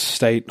Arkansas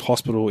State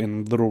Hospital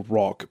in Little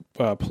Rock,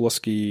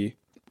 Pulaski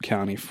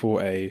County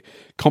for a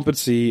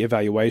competency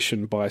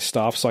evaluation by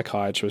staff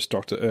psychiatrist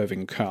Dr.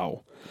 Irving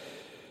Cowell.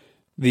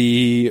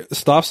 The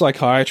staff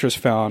psychiatrist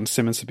found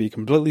Simmons to be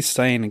completely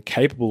sane and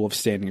capable of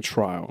standing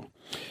trial.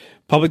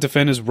 Public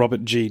defenders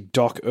Robert G.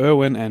 Doc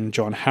Irwin and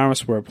John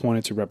Harris were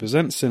appointed to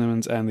represent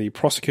Simmons, and the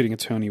prosecuting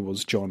attorney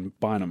was John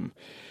Bynum.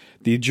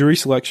 The jury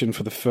selection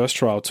for the first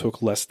trial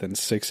took less than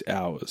 6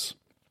 hours.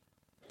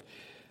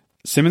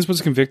 Simmons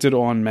was convicted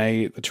on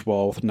May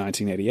 12,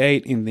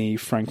 1988, in the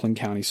Franklin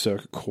County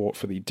Circuit Court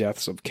for the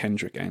deaths of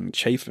Kendrick and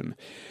Chafin.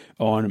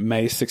 On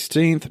May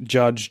 16th,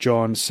 Judge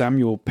John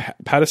Samuel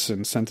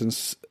Patterson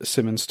sentenced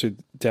Simmons to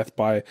death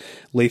by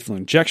lethal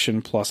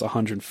injection plus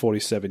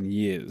 147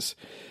 years.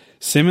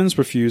 Simmons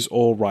refused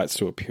all rights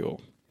to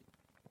appeal.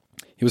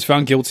 He was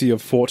found guilty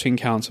of 14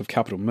 counts of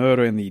capital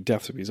murder in the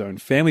deaths of his own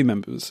family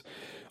members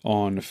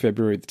on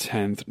February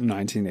 10th,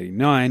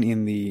 1989,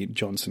 in the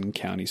Johnson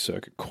County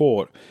Circuit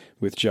Court,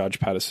 with Judge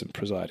Patterson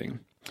presiding.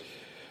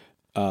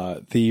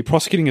 The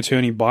prosecuting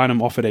attorney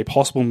Bynum offered a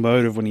possible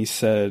motive when he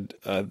said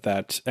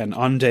that an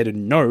undated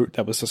note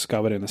that was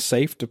discovered in a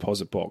safe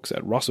deposit box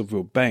at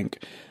Russellville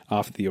Bank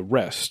after the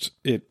arrest.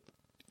 It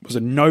was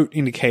a note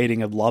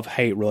indicating a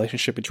love-hate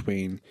relationship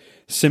between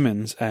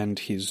Simmons and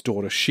his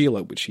daughter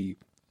Sheila, which he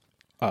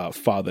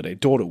fathered a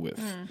daughter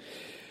with.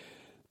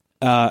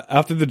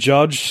 After the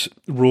judge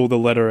ruled the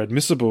letter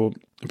admissible,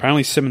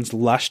 apparently Simmons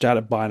lashed out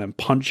at Bynum,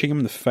 punching him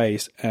in the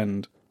face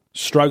and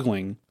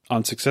struggling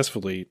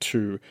unsuccessfully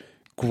to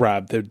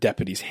grab the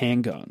deputy's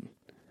handgun.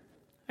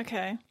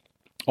 Okay.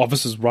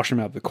 Officers rush him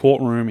out of the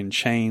courtroom in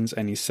chains,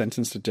 and he's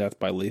sentenced to death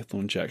by lethal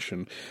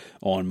injection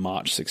on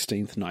March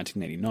 16th,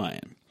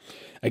 1989.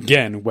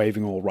 Again,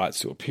 waiving all rights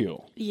to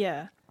appeal.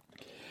 Yeah.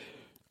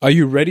 Are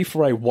you ready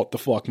for a what the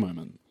fuck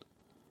moment?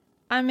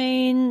 I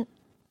mean,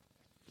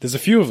 there's a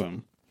few of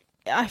them.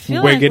 I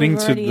feel We're like getting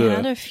we've to already the-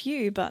 had a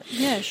few, but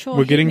yeah, sure.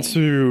 We're hit getting me.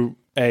 to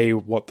a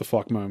what the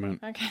fuck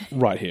moment Okay.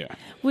 right here.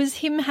 Was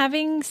him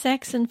having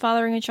sex and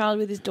fathering a child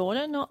with his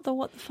daughter not the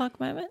what the fuck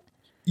moment?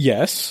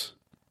 Yes,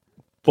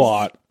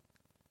 but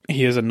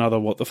here's another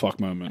what the fuck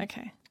moment.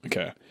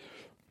 Okay.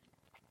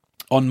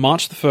 On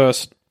March the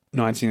 1st,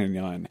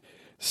 1989,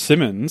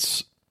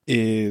 Simmons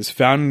is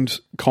found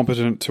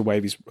competent to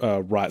waive his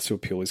rights to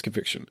appeal his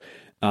conviction.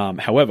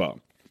 However,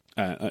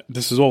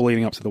 this is all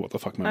leading up to the what the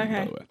fuck moment,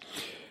 by the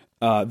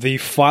way. The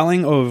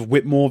filing of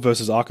Whitmore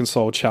versus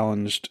Arkansas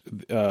challenged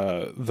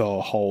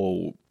the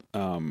whole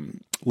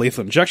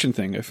lethal injection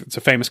thing. If it's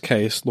a famous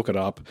case, look it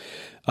up.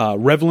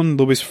 Revlin,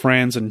 Louis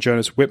Franz, and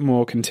Jonas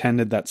Whitmore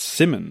contended that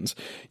Simmons,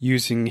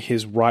 using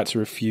his right to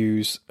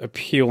refuse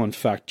appeal, in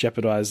fact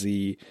jeopardized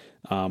the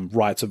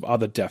rights of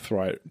other death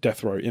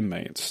row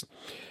inmates.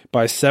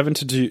 By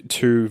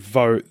 7-2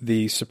 vote,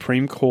 the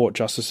Supreme Court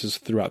justices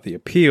threw out the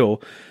appeal.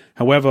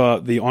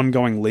 However, the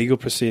ongoing legal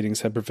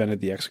proceedings had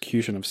prevented the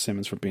execution of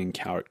Simmons from being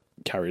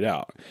carried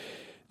out.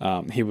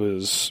 He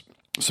was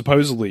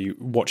supposedly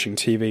watching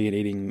TV and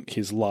eating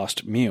his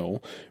last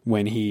meal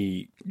when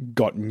he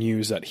got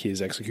news that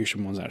his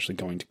execution wasn't actually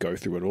going to go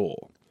through at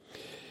all.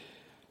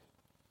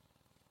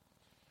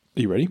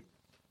 Are you ready?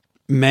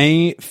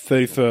 May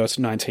 31st,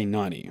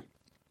 1990.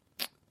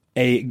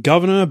 A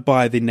governor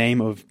by the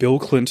name of Bill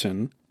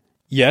Clinton,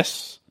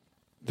 yes,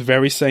 the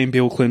very same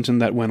Bill Clinton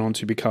that went on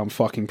to become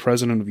fucking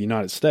president of the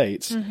United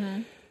States,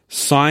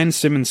 signed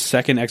Simmons'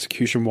 second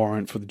execution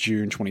warrant for the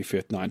June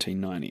 25th,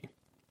 1990.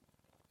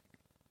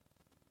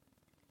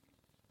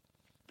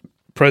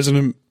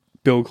 President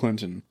Bill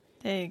Clinton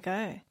There you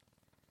go.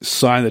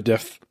 signed the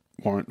death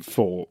warrant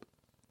for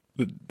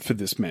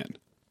this man.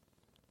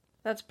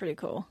 That's pretty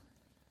cool.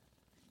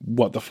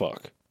 What the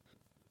fuck?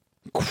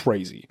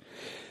 Crazy.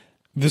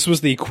 This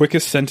was the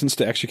quickest sentence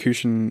to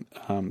execution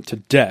to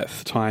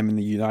death time in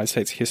the United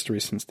States history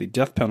since the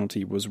death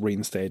penalty was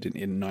reinstated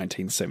in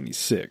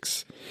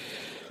 1976.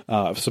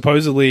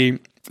 Supposedly,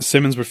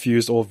 Simmons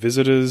refused all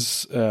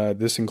visitors.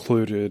 This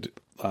included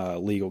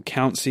legal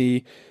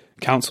counsel,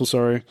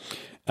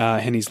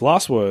 and his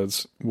last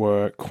words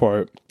were,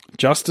 quote,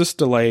 "Justice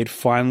delayed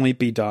finally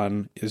be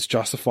done is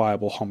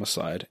justifiable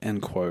homicide,"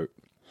 end quote.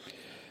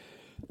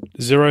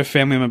 0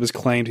 family members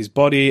claimed his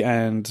body,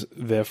 and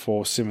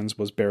therefore Simmons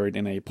was buried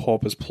in a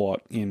pauper's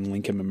plot in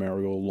Lincoln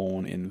Memorial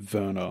Lawn in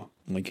Verner,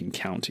 Lincoln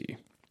County.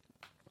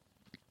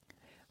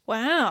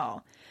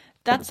 Wow.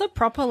 That's a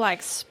proper,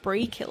 like,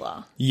 spree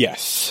killer.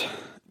 Yes.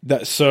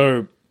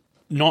 So,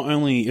 not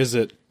only is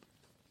it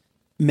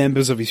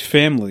members of his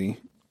family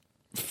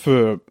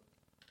for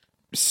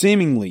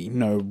seemingly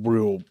no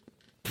real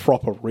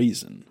proper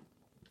reason.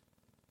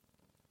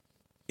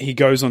 He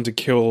goes on to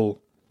kill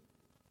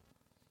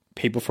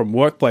people from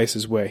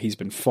workplaces where he's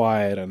been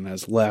fired and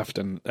has left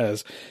and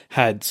has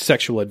had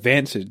sexual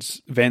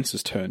advances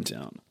turned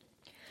down.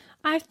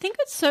 I think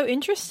it's so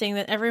interesting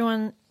that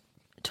everyone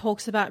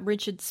talks about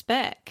Richard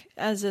Speck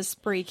as a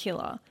spree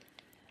killer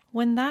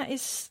when that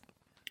is,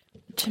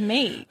 to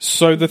me,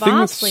 so the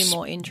vastly thing with,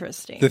 more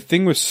interesting. The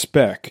thing with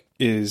Speck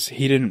is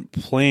he didn't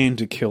plan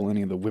to kill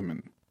any of the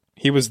women.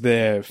 He was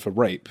there for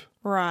rape.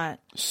 Right.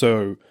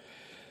 So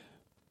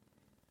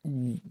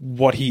the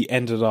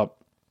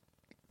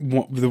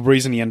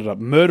reason he ended up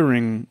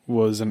murdering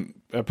was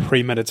a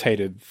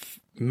premeditated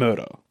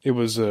murder. It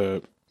was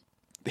a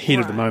heat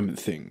of the moment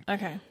thing.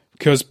 Okay.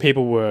 Because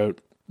people were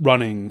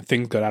running,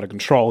 things got out of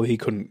control. He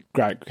couldn't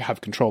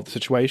have control of the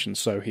situation,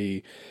 so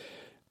he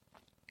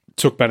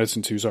took matters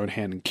into his own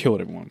hand and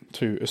killed everyone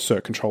to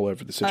assert control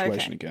over the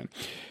situation again.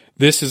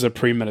 This is a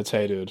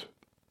premeditated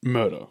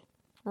murder.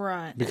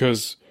 Right.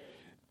 Because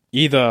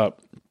either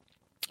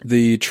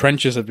the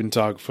trenches had been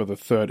dug for the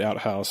third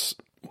outhouse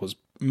was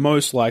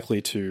most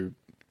likely to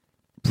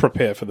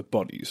prepare for the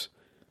bodies.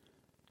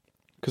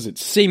 Because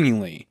it's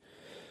seemingly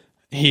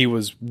he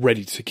was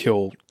ready to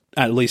kill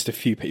at least a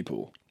few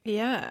people.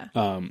 Yeah.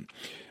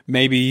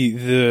 Maybe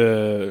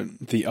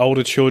the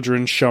older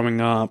children showing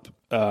up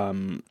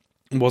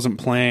wasn't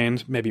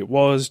planned. Maybe it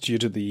was due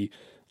to the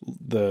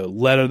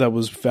letter that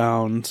was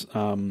found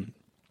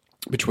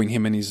between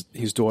him and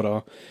his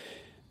daughter.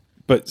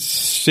 But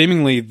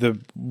seemingly the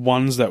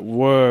ones that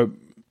were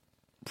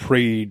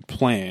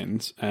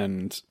pre-planned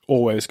and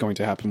always going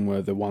to happen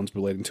were the ones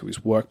relating to his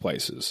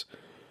workplaces.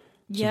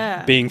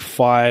 Yeah. So being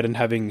fired and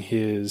having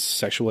his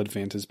sexual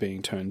advances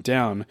being turned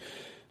down,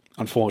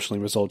 unfortunately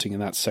resulting in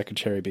that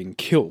secretary being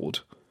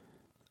killed,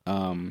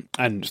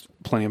 and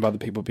plenty of other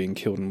people being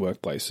killed in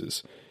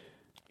workplaces.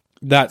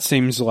 That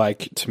seems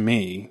like, to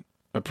me,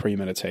 a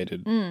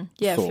premeditated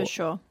Yeah, thought. for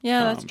sure.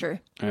 Yeah, that's true.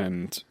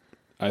 And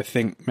I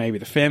think maybe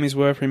the families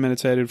were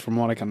premeditated. From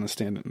what I can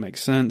understand, it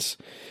makes sense.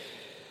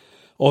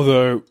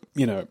 Although,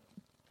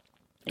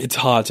 it's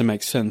hard to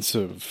make sense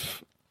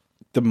of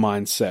the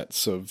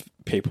mindsets of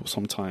people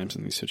sometimes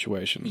in these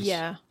situations.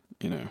 Yeah.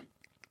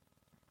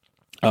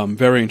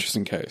 Very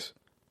interesting case.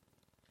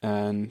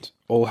 And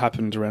all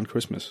happened around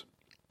Christmas.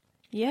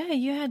 Yeah,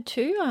 you had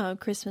two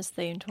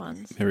Christmas-themed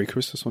ones. Merry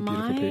Christmas, my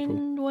beautiful people.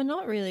 Mine were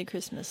not really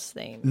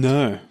Christmas-themed.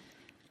 No.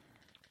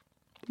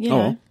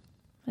 I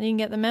didn't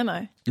get the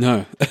memo.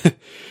 No.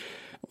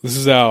 This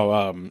is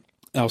our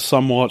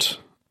somewhat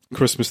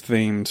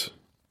Christmas-themed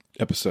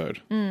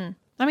episode. I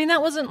mean,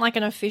 that wasn't like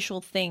an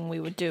official thing we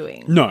were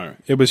doing. No,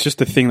 it was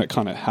just a thing that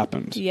kind of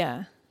happened.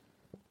 Yeah.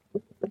 I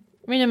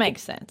mean, it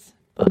makes sense.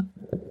 But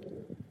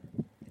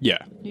Yeah.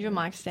 did your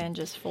mic stand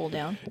just fall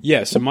down?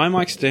 Yeah, so my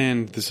mic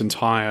stand this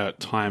entire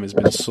time has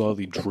been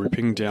slowly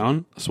drooping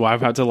down. So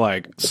I've had to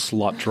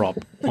slut drop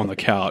on the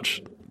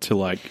couch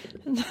to I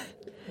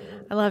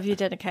love your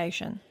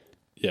dedication.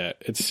 yeah,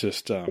 it's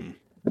just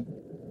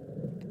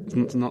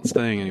it's not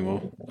staying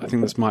anymore. I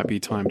think this might be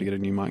time to get a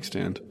new mic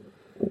stand.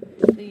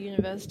 The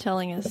universe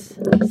telling us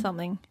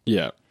something.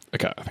 Yeah.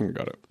 Okay, I think I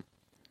got it.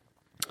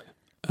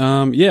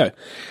 Yeah.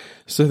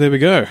 So there we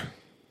go.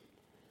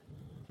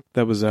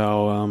 That was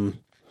our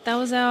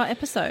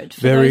episode.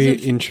 very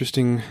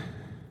interesting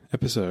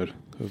episode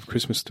of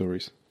Christmas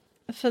stories.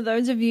 For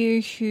those of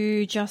you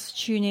who just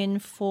tune in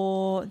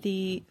for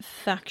the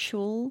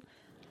factual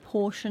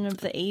portion of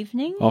the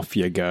evening, Off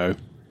you go.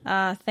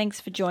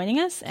 thanks for joining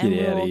us, and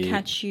Get outta we'll here.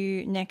 catch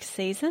you next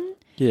season.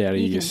 Get out of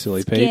here, you can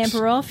silly peeps.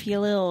 scamper off, you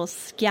little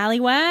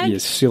scallywag. You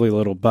silly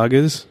little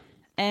buggers.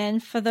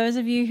 And for those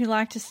of you who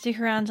like to stick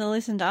around to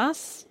listen to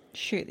us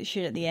shoot the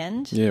shit at the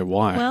end, Yeah,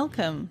 why?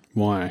 welcome.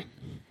 Why?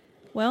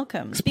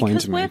 Welcome. Explain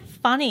because to me. we're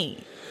funny.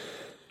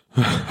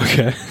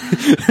 Okay.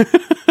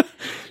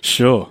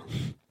 Sure.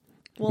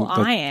 Well, That-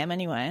 I am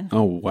anyway.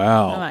 Oh,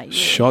 wow. How about you?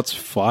 Shots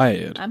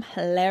fired. I'm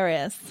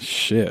hilarious.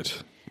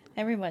 Shit.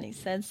 Everybody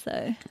said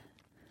so.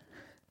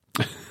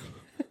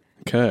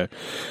 Okay.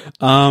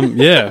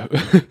 Yeah.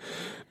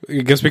 I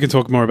guess we can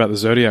talk more about the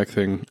Zodiac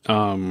thing.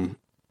 I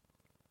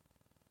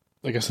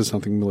guess there's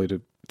something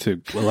really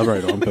to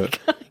elaborate on, but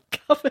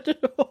Covered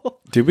it all.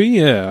 did we?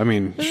 Yeah, I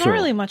mean, There's sure. not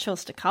really much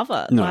else to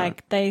cover. No.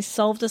 Like, they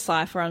solved a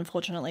cipher.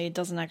 Unfortunately, it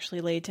doesn't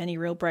actually lead to any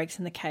real breaks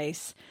in the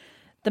case.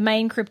 The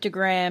main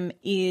cryptogram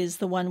is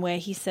the one where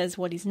he says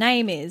what his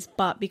name is,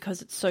 but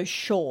because it's so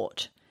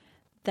short,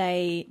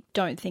 they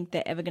don't think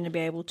they're ever going to be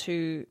able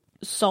to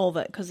solve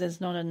it because there's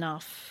not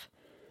enough,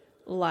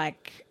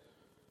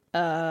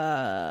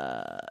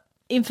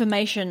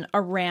 information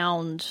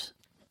around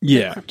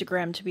Yeah.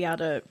 cryptogram to be able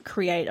to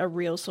create a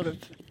real sort of,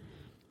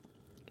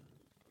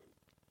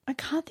 I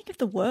can't think of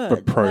the word.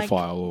 A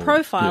profile or-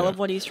 profile yeah. of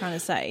what he's trying to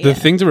say. The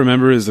thing to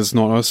remember is it's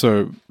not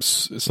also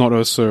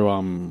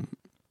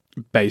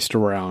based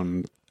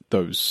around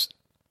those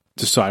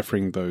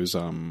deciphering those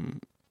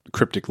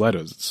cryptic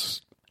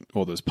letters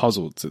or those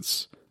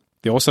puzzles.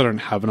 They also don't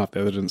have enough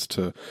evidence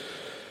to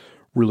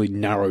really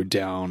narrow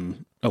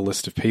down a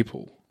list of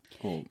people.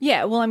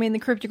 Yeah, well, I mean, the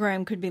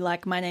cryptogram could be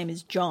like, my name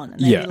is John, and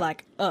they'd Yeah. be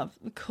like, oh,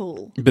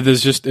 cool. But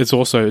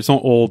it's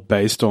not all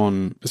based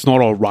on, it's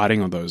not all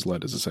writing on those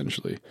letters,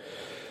 essentially.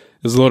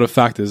 There's a lot of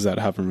factors that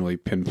haven't really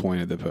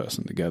pinpointed the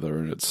person together,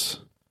 and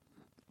it's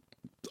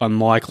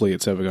unlikely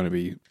it's ever going to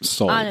be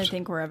solved. I don't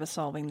think we're ever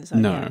solving this.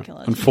 No,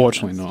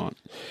 unfortunately not.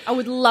 I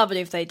would love it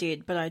if they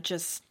did, but I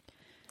just...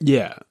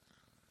 Yeah.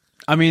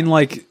 I mean,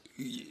 like,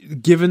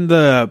 given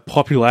the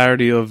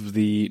popularity of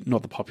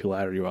not the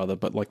popularity rather,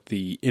 but like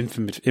the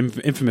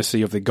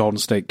infamousy of the Golden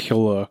State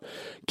Killer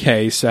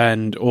case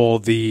and all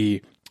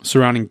the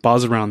surrounding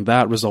buzz around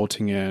that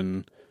resulting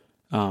in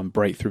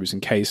breakthroughs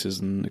in cases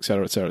and et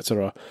cetera, et cetera, et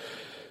cetera.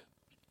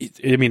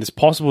 I mean, it's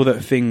possible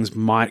that things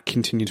might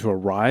continue to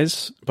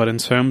arise, but in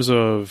terms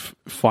of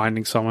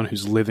finding someone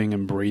who's living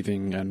and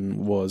breathing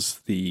and was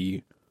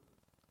the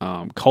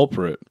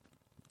culprit,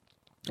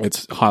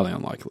 it's highly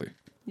unlikely.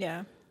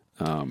 Yeah.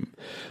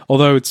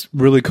 Although it's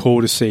really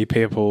cool to see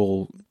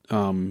people,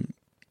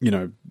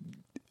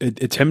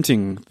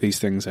 attempting these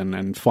things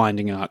and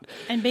finding out.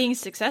 And being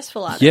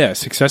successful at it. Yeah,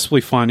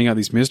 successfully finding out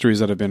these mysteries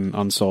that have been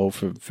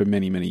unsolved for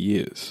many, many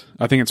years.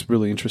 I think it's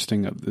really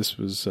interesting that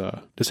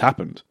this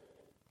happened.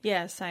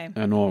 Yeah, same.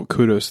 And all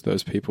kudos to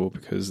those people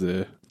because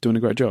they're doing a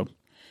great job.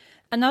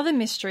 Another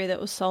mystery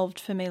that was solved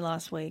for me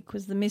last week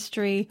was the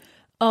mystery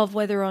of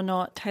whether or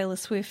not Taylor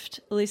Swift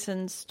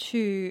listens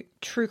to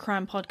true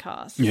crime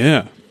podcasts.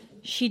 Yeah.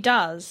 She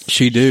does.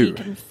 She do.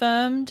 She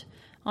confirmed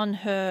on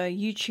her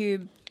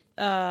YouTube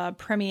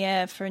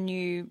premiere for a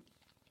new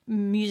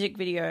music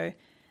video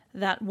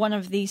that one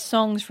of the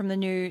songs from the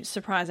new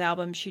surprise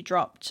album she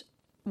dropped,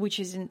 which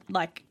is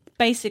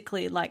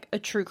basically like a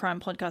true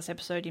crime podcast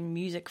episode in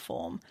music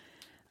form.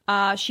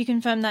 She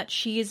confirmed that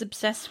she is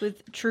obsessed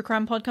with true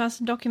crime podcasts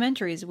and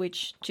documentaries,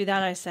 which to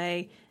that I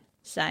say,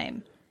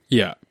 same.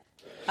 Yeah.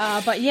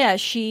 But yeah,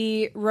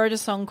 she wrote a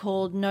song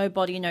called No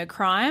Body, No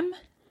Crime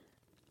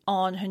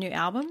on her new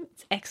album.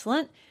 It's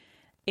excellent.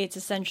 It's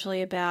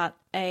essentially about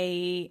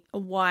a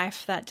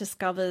wife that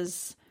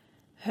discovers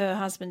her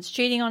husband's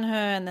cheating on her,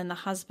 and then the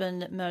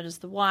husband murders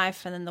the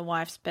wife, and then the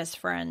wife's best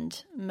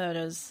friend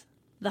murders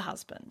the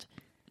husband.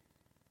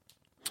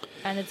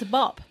 And it's a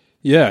bop.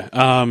 Yeah.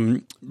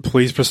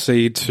 Please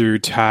proceed to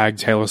tag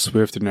Taylor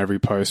Swift in every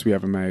post we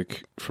ever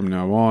make from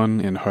now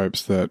on in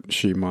hopes that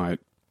she might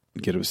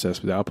get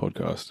obsessed with our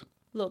podcast.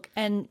 Look,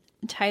 and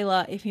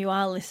Taylor, if you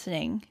are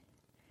listening,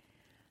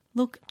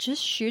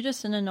 just shoot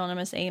us an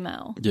anonymous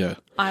email. Yeah.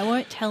 I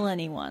won't tell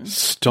anyone.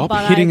 Stop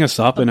hitting us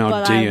up in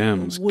our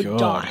DMs. I would God.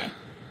 die.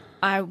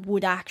 I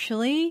would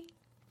actually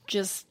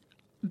just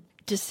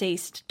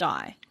deceased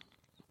die.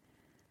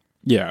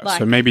 Yeah,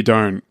 so maybe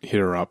don't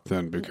hit her up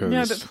then because...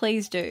 No, but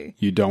please do.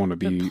 You don't want to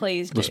be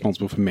please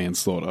responsible for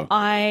manslaughter.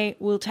 I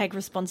will take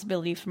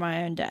responsibility for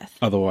my own death.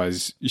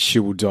 Otherwise, she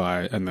will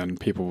die and then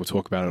people will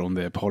talk about it on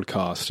their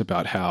podcast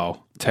about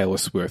how Taylor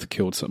Swift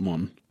killed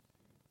someone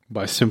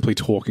by simply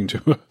talking to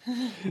her.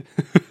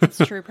 It's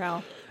true,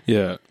 pal.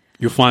 Yeah.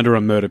 You'll find her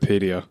on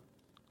Murderpedia.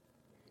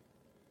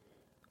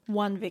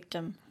 One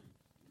victim.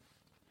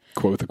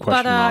 Quote with a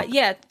question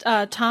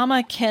mark.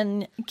 Tama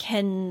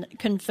can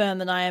confirm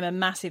that I am a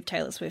massive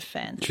Taylor Swift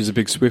fan. She's a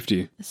big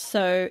Swiftie.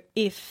 So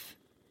if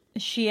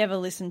she ever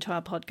listened to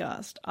our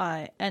podcast,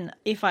 and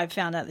if I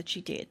found out that she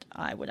did,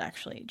 I would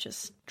actually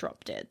just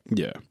drop dead.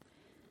 Yeah.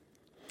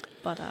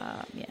 But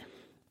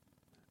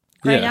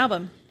great Yeah.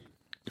 album.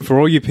 For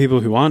all you people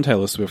who aren't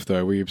Taylor Swift,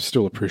 though, we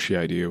still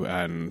appreciate you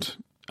and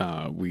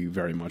we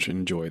very much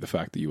enjoy the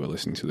fact that you are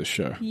listening to this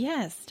show.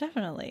 Yes,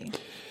 definitely.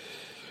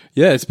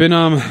 Yeah, it's been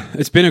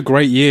a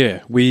great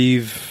year.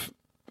 We've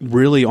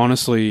really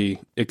honestly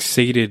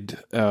exceeded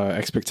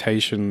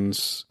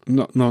expectations.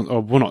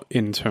 Not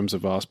in terms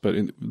of us, but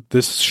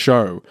this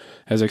show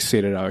has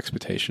exceeded our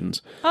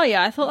expectations. Oh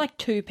yeah, I thought like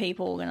 2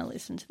 people were going to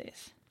listen to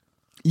this.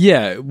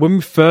 Yeah, when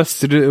we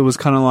first did it, it was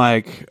kind of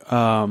like,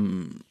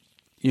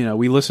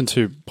 we listened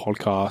to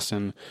podcasts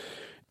and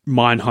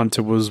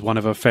Mindhunter was one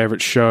of our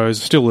favorite shows,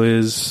 still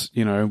is.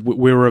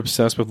 We were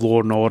obsessed with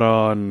Law and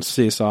Order and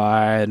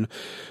CSI and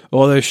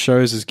all those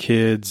shows as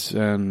kids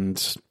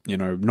and,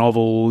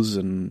 novels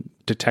and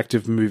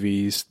detective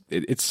movies.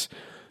 It's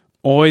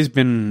always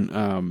been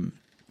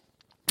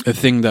a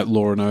thing that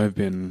Laura and I have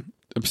been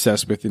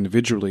obsessed with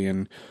individually,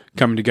 and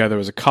coming together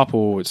as a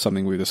couple, it's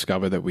something we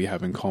discovered that we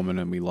have in common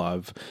and we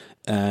love.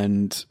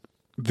 And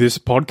this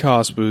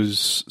podcast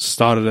was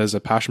started as a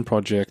passion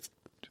project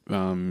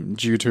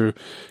due to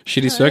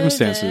shitty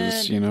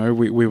circumstances.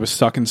 We were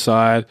stuck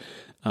inside.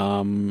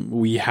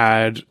 We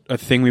had a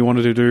thing we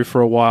wanted to do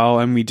for a while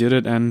and we did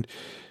it, and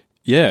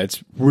yeah,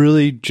 it's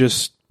really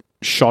just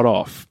shot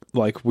off.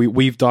 Like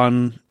we've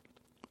done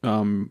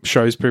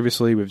shows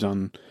previously, we've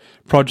done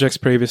projects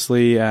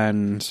previously,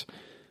 and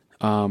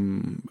a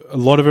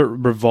lot of it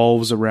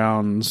revolves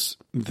around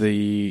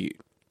the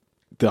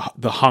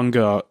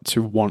hunger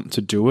to want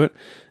to do it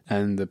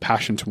and the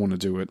passion to want to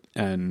do it.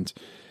 And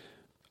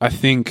I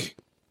think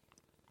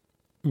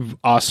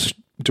us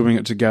doing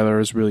it together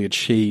has really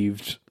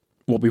achieved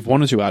what we've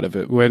wanted to out of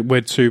it.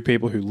 We're two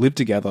people who live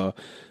together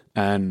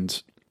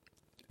and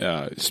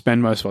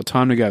spend most of our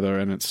time together,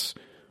 and it's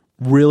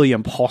really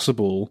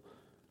impossible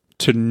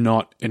to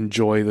not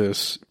enjoy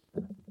this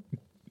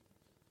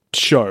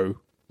show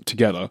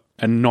together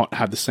and not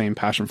have the same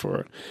passion for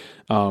it.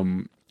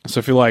 So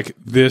I feel like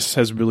this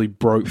has really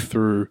broke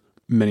through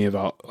many of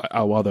our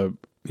other,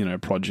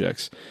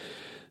 projects.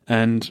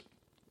 And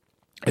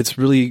it's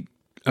really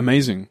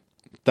amazing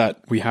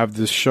that we have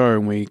this show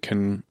and we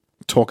can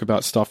talk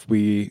about stuff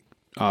we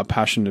are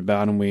passionate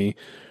about and we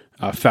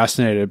are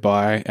fascinated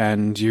by,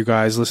 and you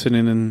guys listen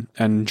in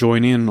and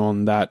join in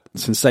on that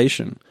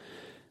sensation.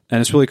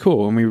 And it's really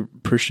cool, and we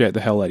appreciate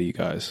the hell out of you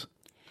guys.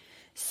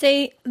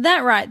 See,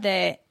 that right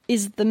there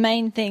is the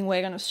main thing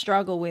we're going to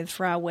struggle with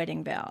for our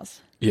wedding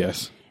vows.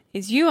 Yes.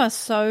 Is you are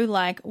so,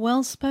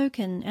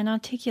 well-spoken and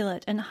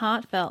articulate and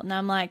heartfelt. And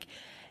I'm like,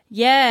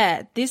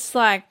 yeah, this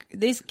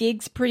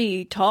gig's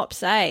pretty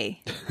tops, eh?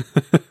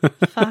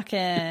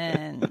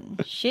 Fucking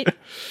shit.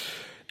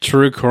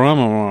 True crime,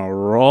 am I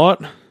right?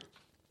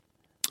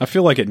 I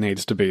feel like it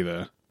needs to be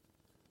there.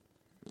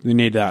 You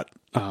need that,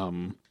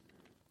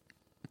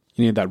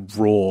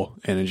 raw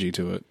energy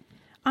to it.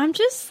 I'm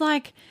just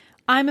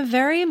I'm a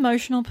very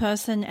emotional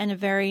person and a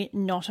very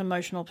not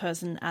emotional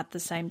person at the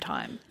same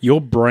time. Your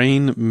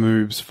brain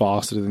moves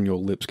faster than your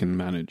lips can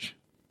manage.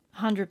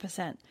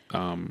 100%.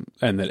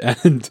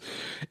 And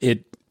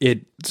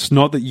it's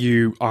not that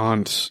you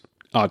aren't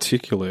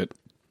articulate,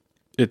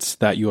 it's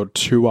that you're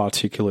too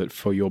articulate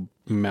for your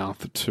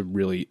mouth to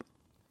really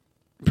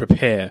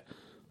prepare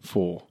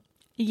for.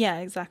 Yeah,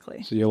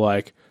 exactly. So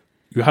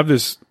you have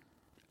this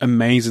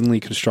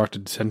amazingly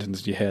constructed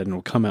sentence in your head and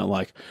it'll come out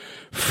like,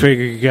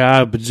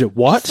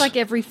 what? It's like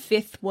every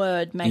fifth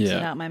word makes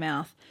it out my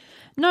mouth.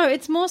 No,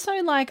 it's more so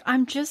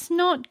I'm just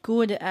not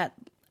good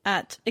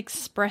at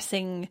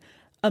expressing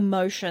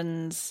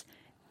emotions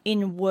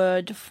in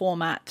word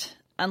format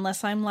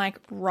unless I'm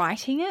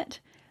writing it.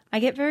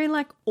 I get very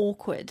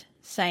awkward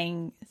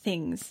saying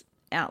things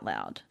out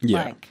loud.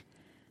 Yeah.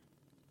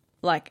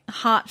 Like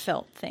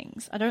heartfelt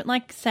things. I don't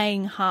like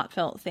saying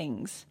heartfelt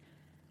things.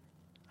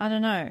 I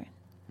don't know.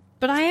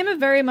 But I am a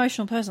very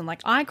emotional person.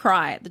 I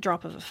cry at the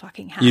drop of a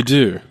fucking hat. You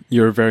do.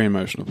 You're a very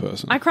emotional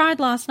person. I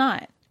cried last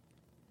night.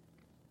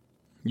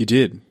 You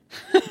did.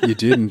 You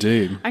did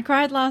indeed. I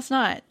cried last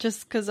night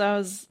just because I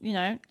was,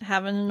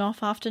 having an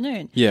off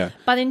afternoon. Yeah.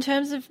 But in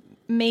terms of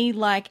me,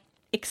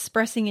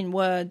 expressing in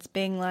words,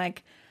 being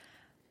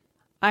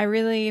I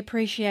really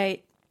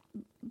appreciate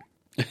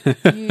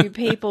you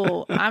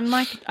people. I'm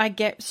I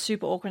get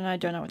super awkward and I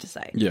don't know what to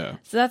say. Yeah.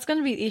 So that's going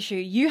to be the issue.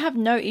 You have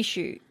no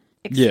issue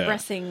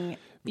expressing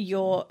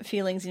your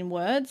feelings in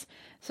words.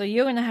 So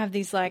you're going to have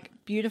these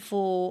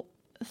beautiful,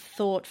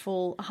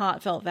 thoughtful,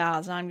 heartfelt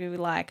vows. And I'm going to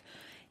be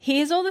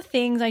here's all the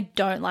things I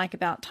don't like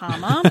about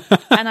Tama.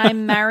 And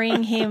I'm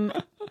marrying him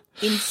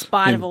in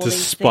spite of all these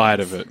things. Despite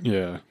of it,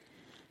 yeah.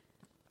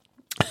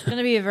 It's going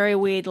to be a very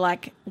weird,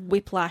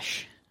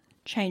 whiplash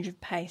change of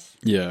pace.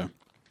 Yeah.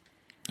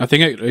 I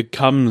think it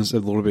comes a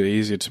little bit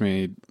easier to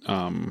me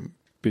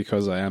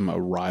because I am a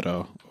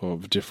writer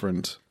of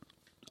different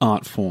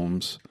art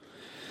forms.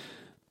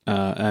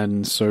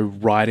 And so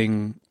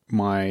writing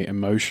my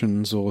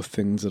emotions or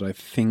things that I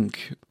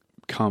think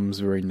comes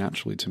very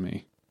naturally to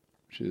me,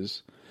 which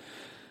is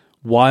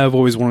why I've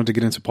always wanted to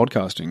get into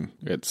podcasting.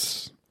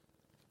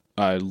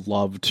 I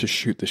love to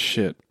shoot the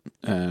shit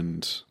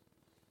and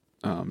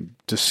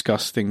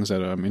discuss things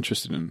that I'm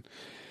interested in.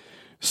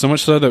 So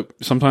much so that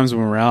sometimes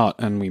when we're out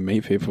and we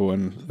meet people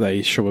and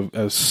they show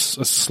a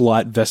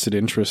slight vested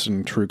interest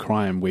in true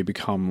crime, we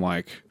become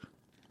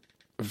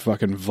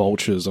fucking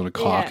vultures on a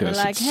carcass.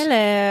 Yeah,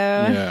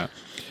 hello. Yeah.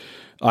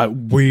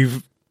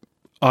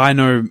 I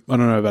don't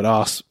know about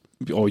us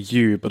or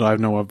you, but I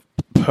know I've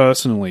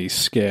personally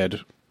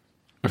scared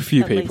a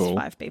few people. At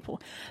least 5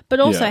 people. But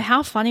also,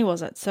 how funny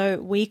was it? So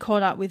we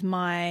caught up with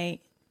my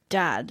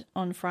dad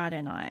on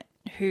Friday night,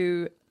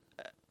 who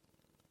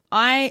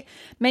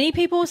many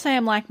people say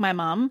I'm like my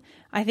mum.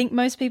 I think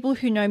most people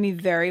who know me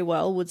very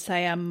well would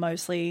say I'm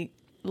mostly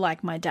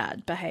like my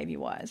dad,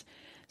 behavior-wise.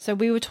 So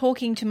we were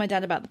talking to my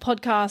dad about the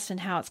podcast and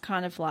how it's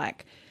kind of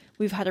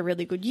we've had a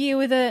really good year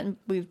with it and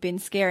we've been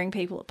scaring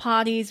people at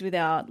parties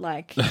without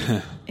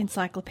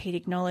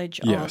encyclopedic knowledge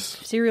of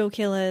serial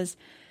killers.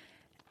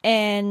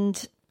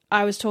 And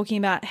I was talking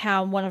about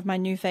how one of my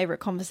new favorite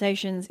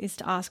conversations is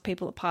to ask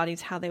people at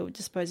parties how they would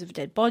dispose of a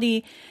dead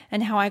body,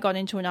 and how I got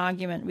into an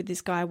argument with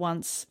this guy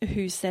once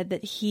who said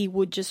that he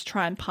would just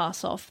try and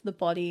pass off the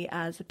body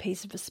as a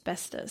piece of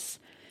asbestos.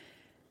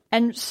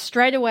 And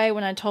straight away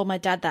when I told my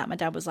dad that, my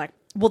dad was like,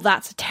 well,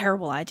 that's a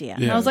terrible idea.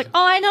 And I was like,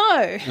 oh, I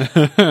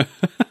know.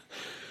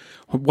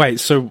 Wait,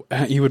 so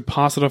you would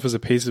pass it off as a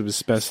piece of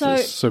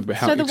asbestos? So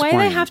the way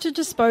they have to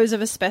dispose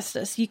of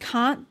asbestos, you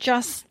can't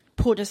just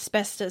put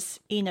asbestos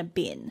in a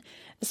bin.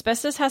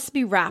 Asbestos has to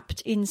be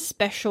wrapped in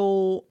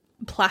special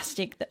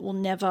plastic that will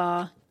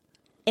never,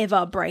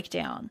 ever break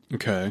down.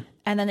 Okay.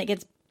 And then it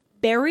gets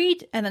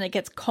buried and then it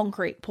gets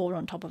concrete poured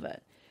on top of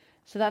it.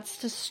 So that's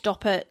to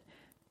stop it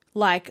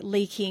like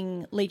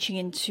leaching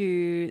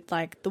into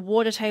like the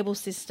water table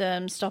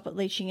system, stop it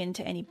leaching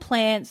into any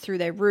plants through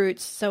their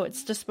roots. So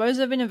it's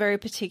disposed of in a very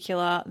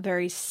particular,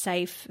 very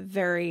safe,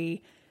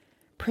 very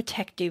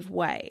protective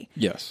way.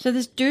 Yes. So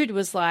this dude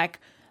was like,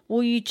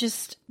 well,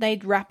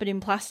 they'd wrap it in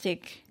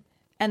plastic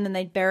and then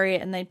they'd bury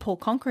it and they'd pour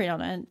concrete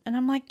on it. And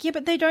I'm like, yeah,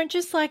 but they don't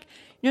just like,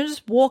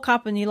 just walk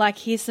up and you're like,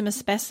 here's some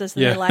asbestos.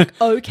 And they're like,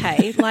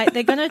 okay. Like,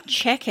 they're going to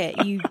check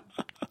it, you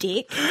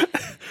dick.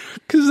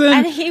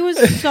 And he was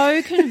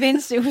so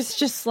convinced it was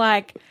just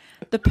like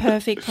the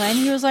perfect plan.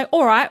 He was like,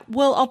 all right,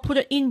 well, I'll put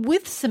it in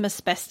with some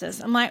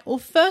asbestos. I'm like, well,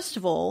 first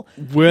of all,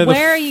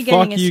 where are you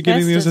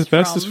getting this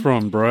asbestos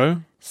from, bro?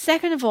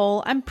 Second of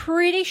all, I'm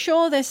pretty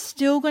sure they're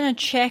still going to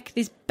check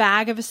this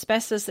bag of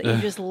asbestos that you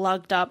just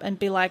lugged up and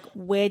be like,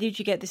 where did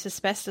you get this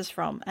asbestos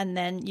from? And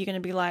then you're going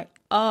to be like,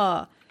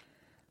 oh,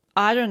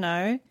 I don't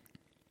know.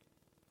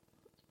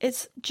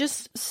 It's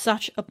just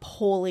such a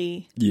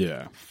poorly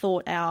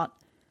thought out.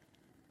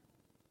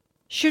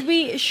 Should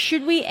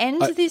we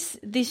end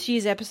this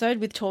year's episode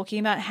with talking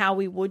about how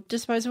we would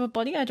dispose of a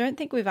body? I don't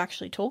think we've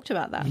actually talked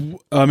about that.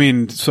 I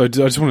mean, so I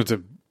just wanted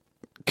to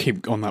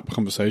keep on that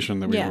conversation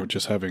that we were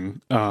just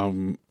having.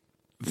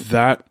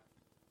 That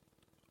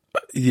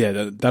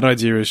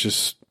idea is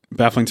just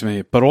baffling to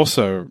me. But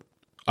also,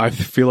 I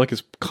feel like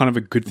it's kind of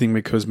a good thing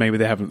because maybe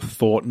they haven't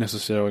thought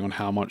necessarily on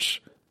how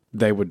much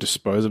they would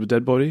dispose of a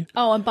dead body.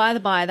 Oh, and by the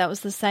by, that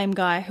was the same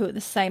guy who at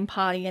the same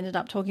party ended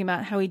up talking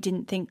about how he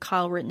didn't think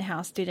Kyle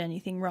Rittenhouse did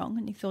anything wrong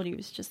and he thought he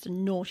was just a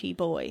naughty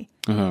boy.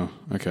 Oh,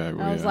 okay.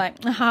 Well, I was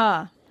like,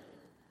 aha.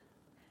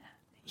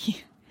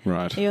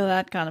 Right. You're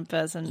that kind of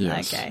person.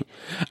 Yes. Okay.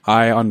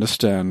 I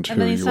understand who you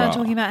are. And then he started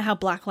talking about how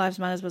Black Lives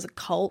Matter was a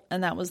cult,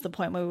 and that was the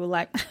point where we were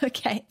like,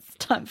 okay, it's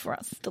time for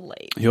us to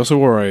leave. He also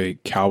wore a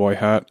cowboy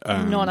hat.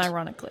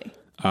 Non-ironically.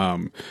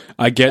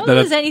 I get Not that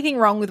there's anything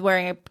wrong with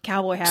wearing a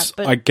cowboy hat,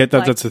 but I get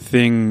that that's a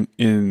thing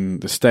in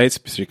the States,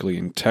 particularly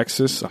in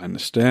Texas. I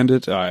understand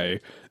it.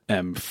 I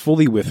am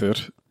fully with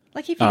it.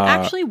 Like, if you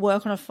actually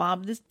work on a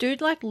farm, this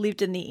dude, like,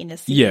 lived in the inner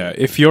city. Yeah,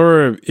 if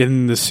you're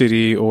in the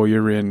city or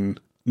you're in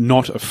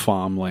not a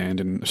farmland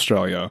in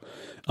Australia,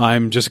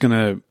 I'm just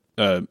going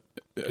to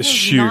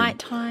assume...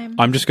 nighttime.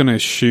 I'm just going to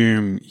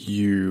assume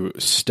you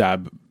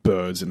stab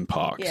birds in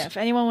parks. Yeah, if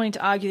anyone wanted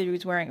to argue that he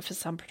was wearing it for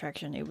sun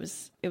protection, it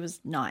was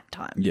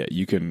nighttime. Yeah,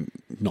 you can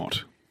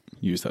not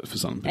use that for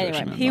sun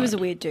protection. Anyway, he was a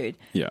weird dude.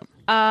 Yeah.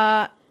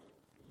 I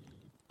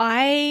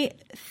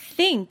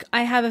think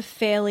I have a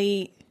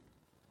fairly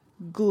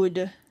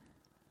good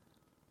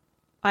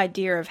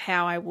idea of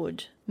how I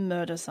would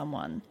murder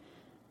someone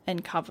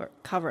and cover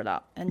it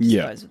up and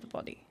dispose of the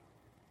body.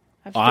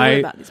 I've thought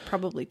about this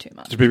probably too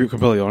much. To be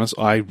completely honest,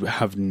 I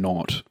have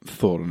not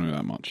thought on it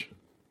that much.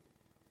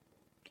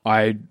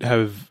 I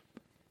have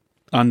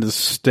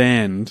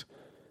understand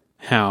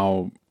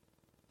how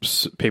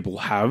people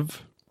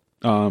have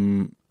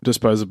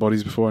disposed of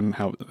bodies before and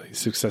how they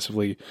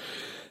successfully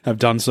have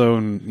done so.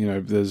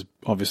 And, there's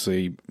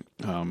obviously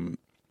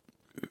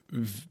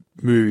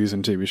movies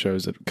and TV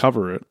shows that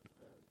cover it.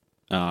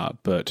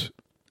 But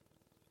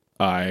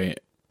I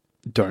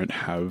don't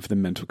have the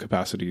mental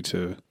capacity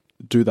to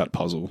do that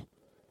puzzle.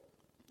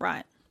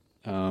 Right.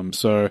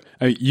 So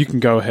you can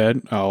go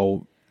ahead.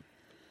 I'll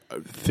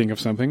think of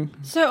something.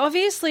 So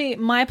obviously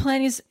my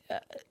plan is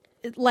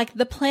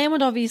the plan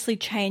would obviously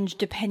change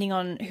depending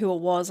on who it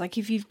was. Like,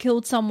 if you've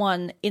killed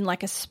someone in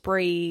like a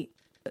spree,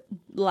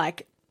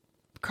 like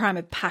crime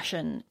of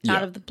passion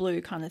out of the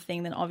blue kind of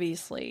thing, then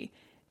obviously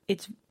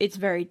it's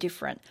very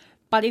different.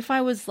 But if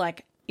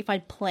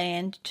I'd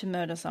planned to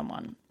murder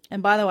someone,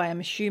 and by the way, I'm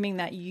assuming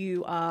that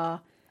you are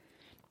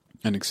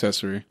an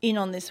accessory in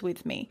on this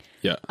with me.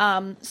 Yeah.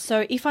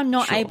 So if I'm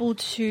not able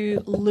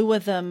to lure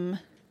them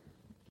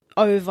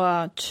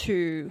over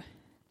to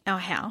our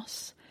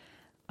house,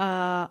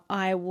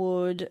 I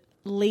would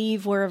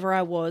leave wherever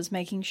I was,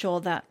 making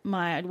sure that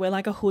I'd wear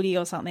like a hoodie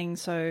or something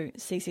so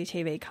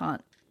CCTV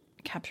can't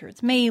capture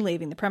it's me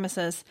leaving the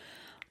premises.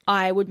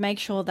 I would make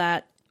sure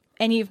that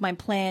any of my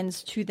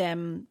plans to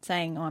them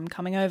saying, I'm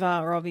coming over,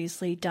 are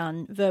obviously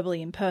done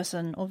verbally in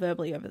person or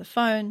verbally over the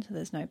phone. So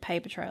there's no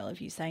paper trail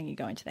of you saying you're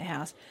going to the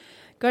house.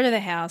 Go to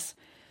the house,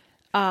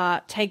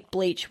 take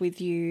bleach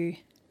with you,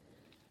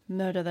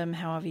 murder them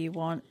however you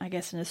want. I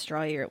guess in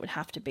Australia it would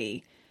have to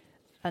be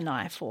a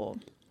knife or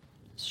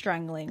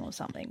strangling or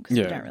something because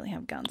we don't really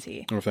have guns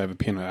here. Or if they have a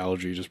peanut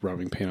allergy, just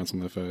rubbing peanuts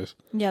on their face.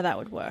 Yeah, that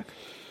would work.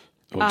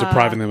 Or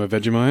depriving them of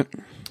Vegemite.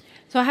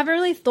 So I haven't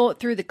really thought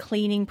through the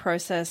cleaning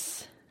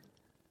process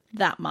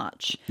that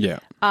much. Yeah.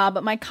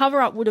 But my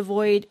cover-up would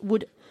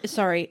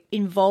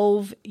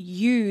involve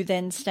you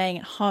then staying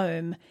at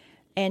home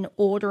and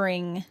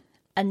ordering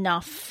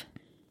enough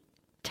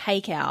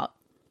takeout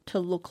to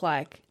look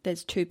like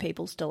there's two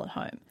people still at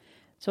home.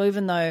 So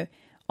even though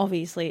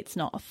obviously it's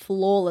not a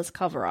flawless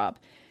cover-up,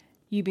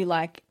 you'd be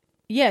like,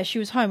 yeah, she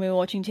was home, we were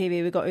watching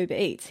TV, we got Uber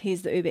Eats.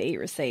 Here's the Uber Eat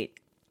receipt.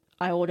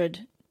 I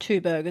ordered 2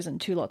 burgers and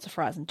 2 lots of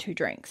fries and 2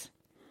 drinks.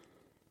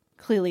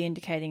 Clearly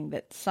indicating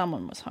that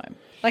someone was home.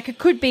 Like, it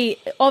could be,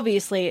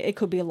 obviously, it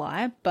could be a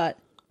lie, but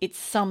it's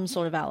some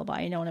sort of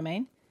alibi. You know what I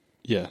mean?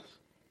 Yeah.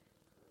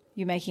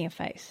 You're making a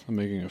face. I'm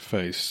making a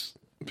face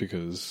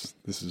because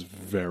this is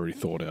very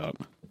thought out.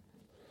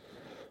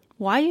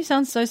 Why do you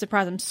sound so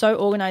surprised? I'm so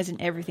organized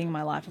in everything in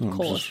my life, of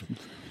course.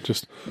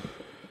 Just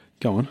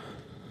go on.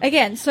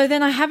 Again, so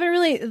then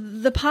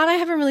the part I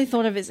haven't really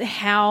thought of is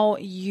how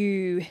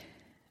you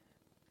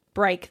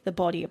break the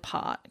body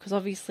apart. Because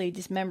obviously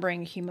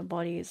dismembering a human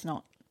body is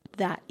not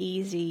that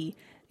easy.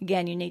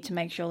 Again, you need to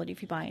make sure that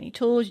if you buy any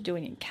tools, you're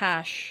doing it in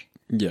cash.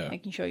 Yeah.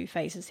 Making sure your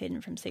face is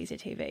hidden from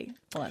CCTV,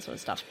 all that sort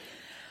of stuff.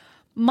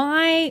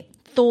 My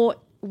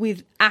thought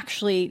with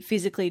actually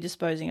physically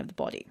disposing of the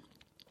body.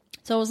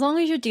 So as long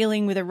as you're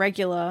dealing with a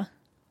regular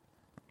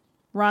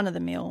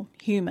run-of-the-mill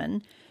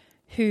human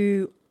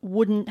who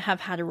wouldn't have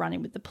had a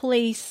run-in with the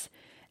police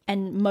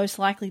and most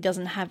likely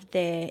doesn't have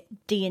their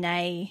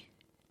DNA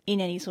in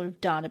any sort of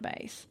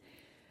database,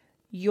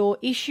 your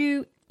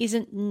issue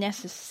isn't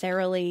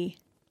necessarily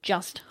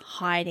just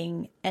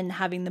hiding and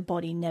having the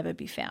body never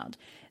be found.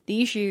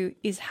 The issue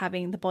is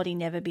having the body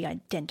never be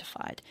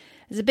identified.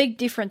 There's a big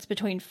difference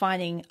between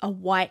finding a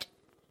white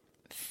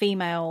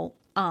female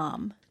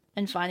arm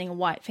and finding a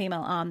white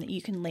female arm that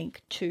you can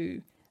link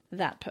to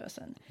that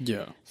person.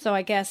 Yeah. So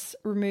I guess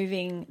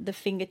removing the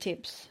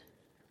fingertips,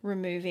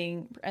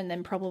 and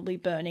then probably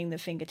burning the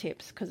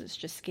fingertips because it's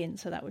just skin,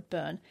 so that would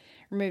burn.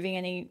 Removing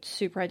any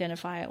super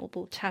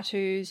identifiable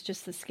tattoos,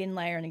 just the skin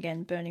layer, and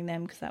again, burning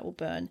them because that will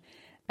burn.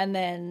 And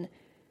then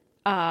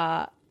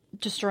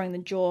destroying the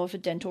jaw for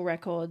dental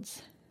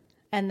records.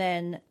 And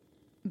then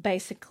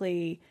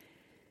basically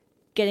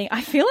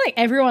I feel like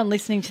everyone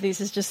listening to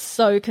this is just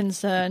so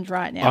concerned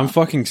right now. I'm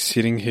fucking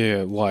sitting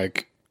here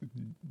like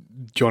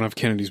John F.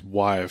 Kennedy's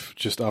wife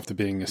just after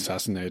being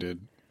assassinated.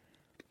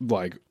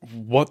 Like,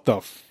 what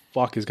the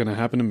fuck is going to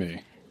happen to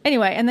me?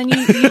 Anyway, and then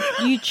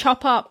you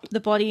chop up the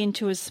body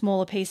into as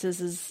smaller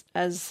pieces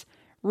as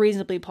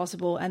reasonably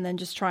possible and then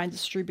just try and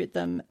distribute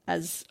them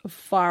as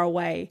far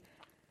away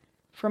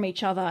from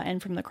each other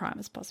and from the crime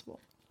as possible.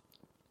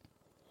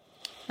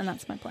 And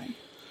that's my plan.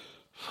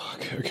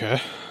 Fuck,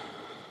 okay.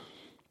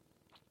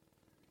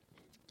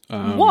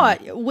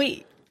 What?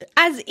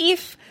 As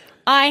if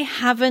I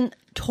haven't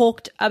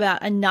talked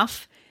about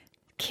enough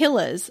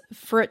killers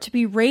for it to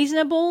be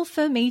reasonable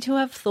for me to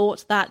have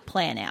thought that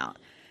plan out.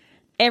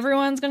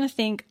 Everyone's going to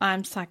think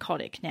I'm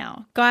psychotic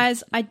now.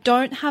 Guys, I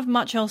don't have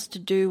much else to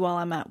do while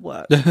I'm at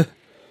work.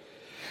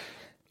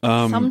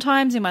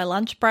 Sometimes in my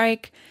lunch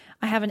break,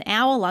 I have an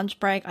hour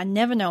lunch break. I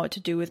never know what to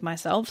do with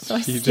myself. So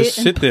you just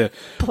sit there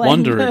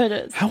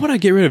wondering, how would I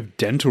get rid of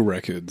dental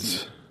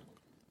records?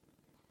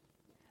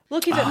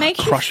 Look, if it makes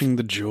crushing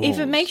the jaw. If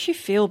it makes you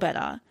feel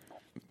better,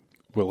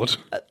 will it?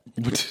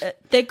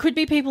 There could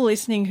be people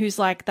listening who's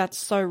like, "That's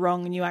so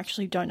wrong," and you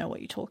actually don't know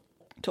what you're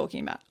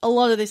talking about. A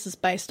lot of this is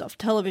based off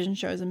television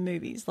shows and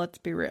movies. Let's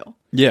be real.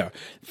 Yeah,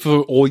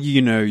 for all you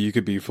know, you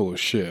could be full of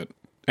shit,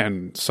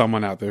 and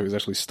someone out there who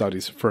actually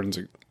studies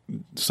forensic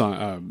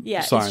science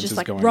it's just is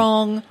like going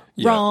wrong.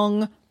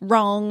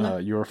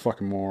 You're a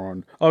fucking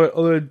moron.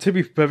 Although, to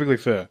be perfectly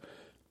fair,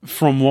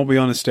 from what we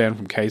understand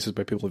from cases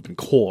where people have been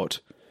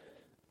caught,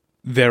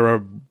 there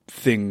are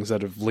things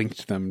that have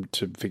linked them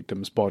to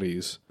victims'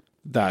 bodies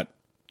that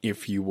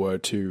if you were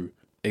to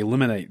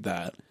eliminate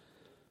that,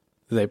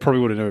 they probably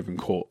would have never been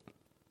caught.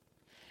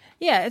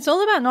 Yeah, it's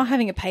all about not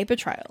having a paper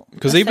trail.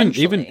 Because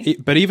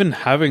even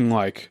having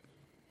like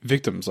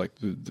victims, like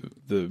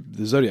the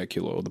Zodiac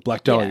killer or the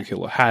Black Dahlia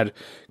killer, had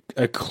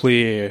a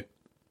clear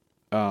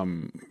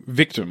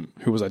victim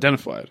who was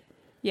identified.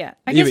 Yeah,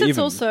 I guess it's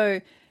also,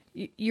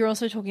 you're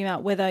also talking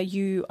about whether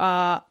you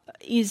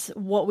is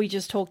what we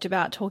just talked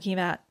about, talking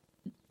about,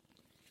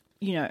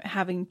 you know,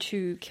 having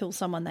to kill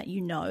someone that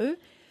you know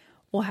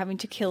or having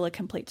to kill a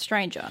complete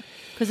stranger.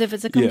 Because if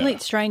it's a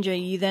complete stranger,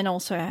 you then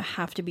also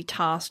have to be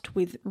tasked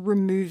with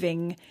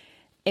removing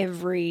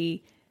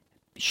every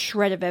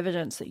shred of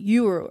evidence that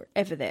you were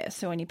ever there.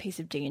 So any piece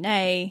of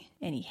DNA,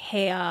 any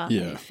hair,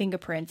 any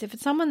fingerprints. If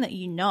it's someone that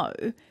you know,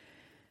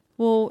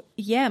 well,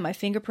 yeah, my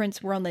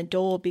fingerprints were on their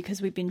door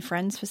because we've been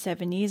friends for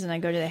 7 years and I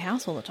go to their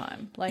house all the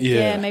time. Like,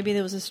 maybe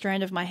there was a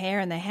strand of my hair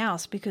in their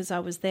house because I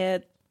was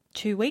there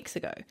 2 weeks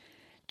ago.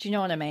 Do you know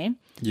what I mean?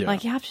 Yeah.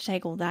 Like, you have to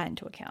take all that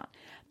into account.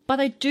 But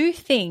I do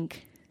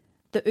think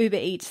the Uber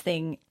Eats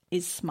thing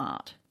is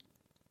smart.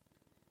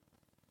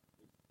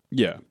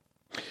 Yeah.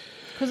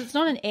 Because it's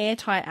not an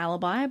airtight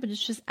alibi, but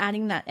it's just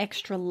adding that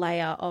extra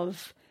layer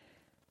of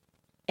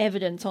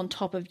evidence on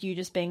top of you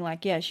just being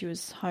like, yeah, she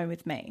was home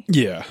with me.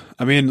 Yeah.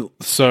 I mean,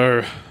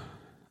 so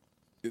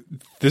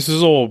this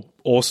is all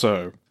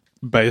also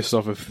based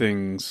off of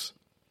things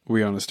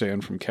we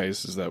understand from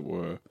cases that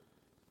were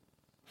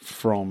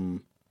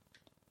from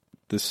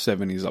the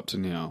 70s up to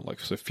now. Like,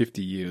 so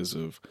 50 years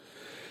of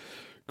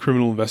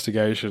criminal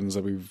investigations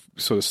that we've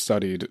sort of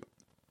studied.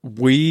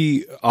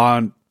 We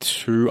aren't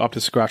too up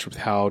to scratch with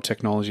how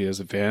technology has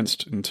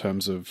advanced in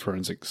terms of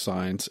forensic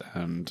science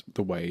and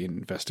the way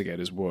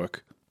investigators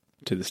work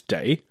to this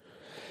day.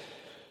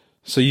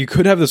 So you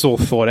could have this all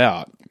thought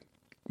out,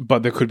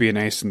 but there could be an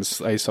ace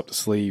up the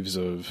sleeves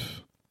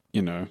of,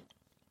 you know,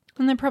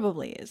 And there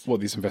probably is. what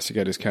these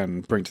investigators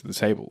can bring to the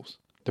tables.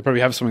 They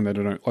probably have something they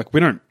don't like. We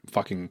don't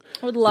fucking.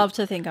 I would love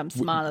to think I'm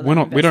smarter we're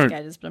than not- we don't-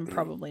 investigators, but I'm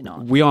probably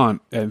not. We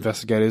aren't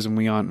investigators and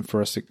we aren't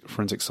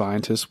forensic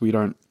scientists. We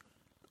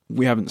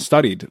haven't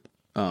studied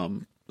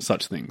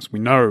such things. We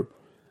know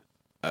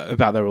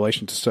about their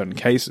relation to certain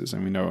cases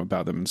and we know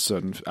about them in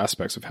certain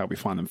aspects of how we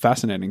find them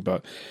fascinating,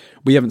 but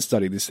we haven't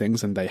studied these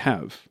things and they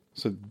have.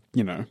 So,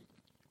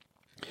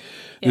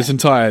 this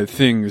entire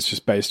thing is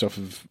just based off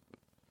of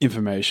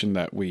information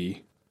that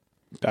we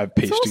have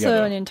pieced It's also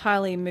together. an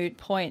entirely moot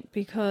point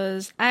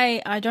because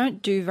I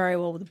don't do very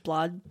well with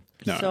blood,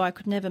 No. so I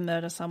could never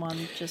murder someone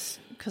just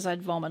because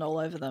I'd vomit all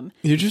over them.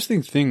 The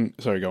interesting thing...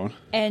 Sorry, go on.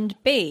 And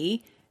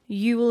B,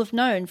 you will have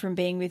known from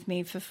being with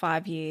me for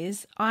 5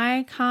 years,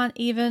 I can't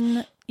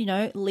even,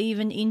 leave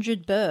an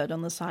injured bird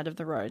on the side of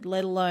the road,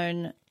 let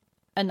alone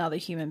another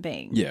human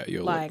being. Yeah,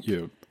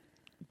 you're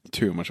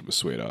too much of a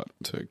sweetheart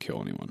to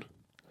kill anyone.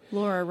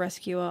 Laura,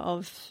 rescuer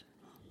of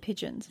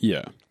pigeons.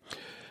 Yeah.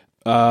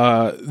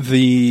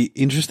 The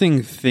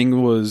interesting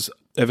thing was,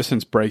 ever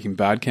since Breaking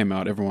Bad came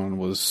out, everyone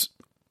was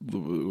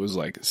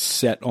like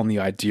set on the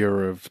idea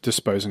of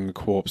disposing a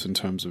corpse in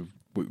terms of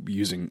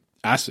using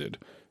acid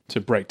to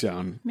break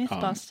down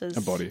Mythbusters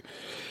a body.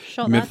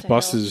 Shot that to hell.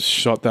 Mythbusters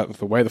shot that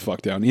the way the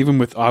fuck down. Even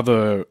with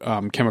other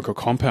chemical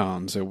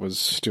compounds, it was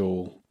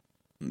still,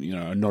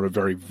 not a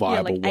very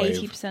viable like way.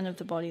 80% of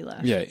the body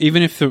left. Yeah,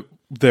 even if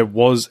there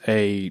was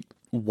a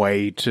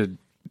way to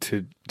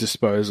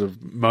dispose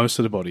of most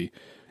of the body,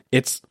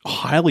 it's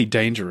highly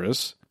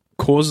dangerous,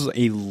 causes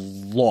a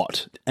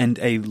lot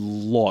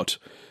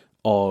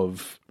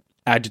of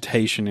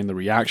agitation in the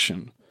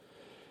reaction.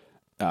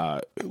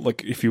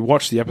 Like, if you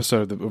watch the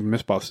episode of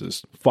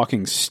Mythbusters,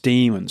 fucking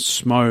steam and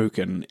smoke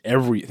and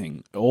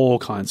everything, all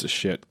kinds of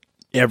shit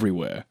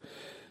everywhere.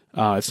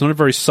 It's not a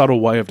very subtle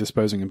way of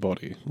disposing a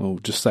body. We'll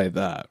just say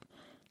that.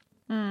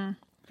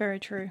 Very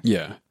true.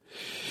 Yeah.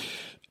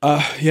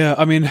 Yeah,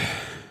 I mean,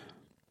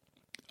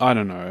 I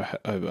don't know.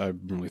 I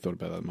haven't really thought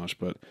about that much,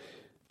 but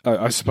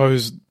I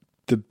suppose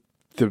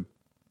the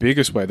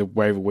biggest way, the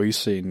way we've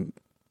seen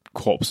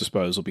corpse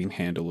disposal being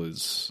handled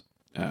is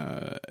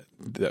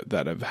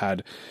that have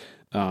had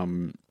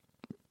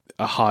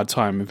a hard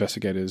time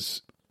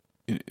investigators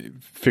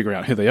figuring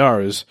out who they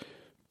are is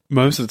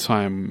most of the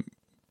time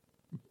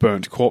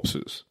burnt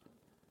corpses.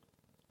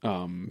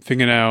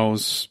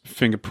 Fingernails,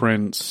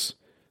 fingerprints,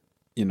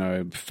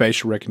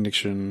 facial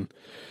recognition,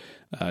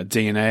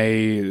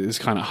 DNA is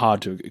kind of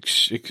hard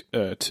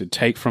to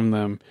take from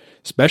them,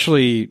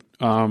 especially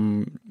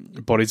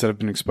bodies that have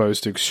been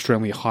exposed to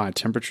extremely high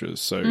temperatures.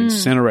 So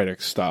incinerator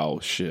style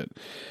shit.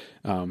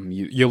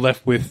 You're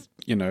left with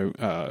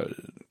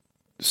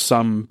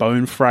some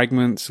bone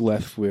fragments,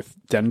 left with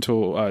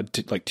dental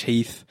like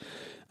teeth,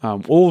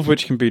 all of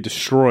which can be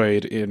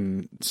destroyed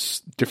in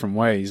different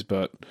ways.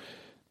 But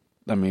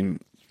I mean,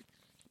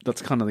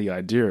 that's kind of the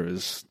idea,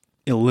 is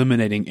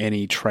eliminating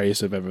any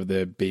trace of ever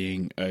there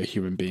being a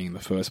human being in the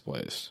first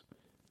place.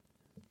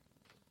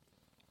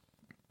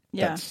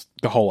 Yeah. That's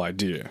the whole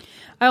idea.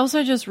 I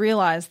also just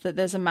realized that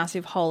there's a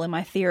massive hole in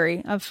my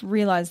theory. I've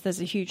realized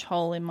there's a huge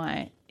hole in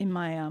my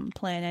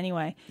plan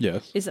anyway.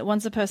 Yes. Is that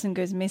once a person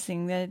goes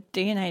missing, their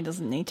DNA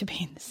doesn't need to be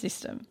in the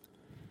system.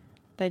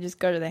 They just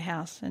go to their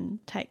house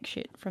and take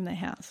shit from their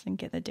house and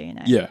get the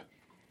DNA. Yeah.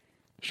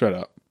 Straight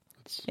up.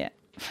 Yeah.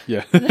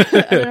 Yeah. I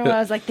don't know why I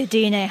was like, the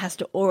DNA has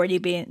to already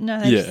be in. No,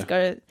 they Yeah. just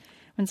go to,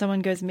 when someone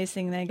goes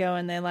missing, they go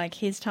and they're like,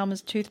 here's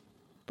Thelma's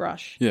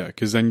toothbrush. Yeah,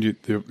 because then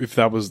if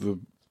that was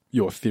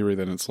your theory,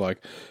 then it's like,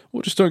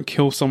 well, just don't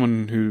kill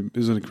someone who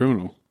isn't a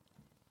criminal.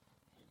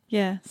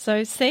 Yeah.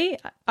 So see,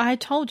 I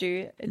told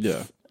you.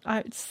 Yeah.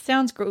 It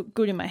sounds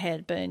good in my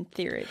head, but in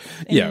theory,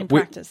 Yeah, in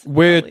practice,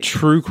 we're probably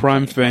true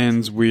crime fucking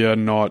fans. We are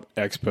not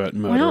expert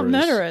murderers. We're not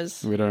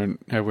murderers. We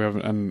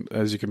haven't, and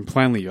as you can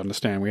plainly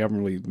understand, we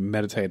haven't really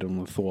meditated on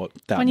the thought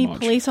that 20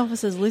 much. police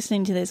officers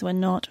listening to this, we're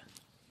not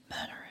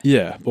murderers.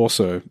 Yeah.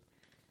 Also,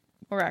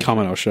 We're actually, come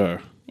on our show.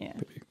 yeah.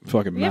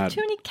 Fucking We mad. have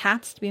too many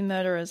cats to be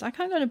murderers. I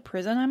can't go to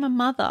prison. I'm a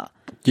mother.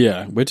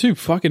 Yeah, we're too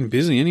fucking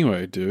busy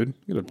anyway, dude.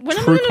 We got a When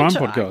am I true gonna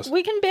crime podcast.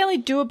 We can barely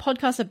do a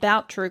podcast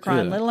about true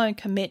crime, Yeah. let alone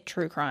commit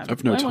true crime.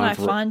 I've no when will time I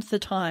for it. find the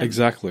time?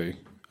 Exactly.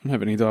 I don't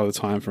have any other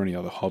time for any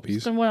other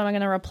hobbies. So what, am I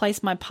going to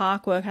replace my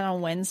park workout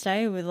on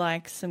Wednesday with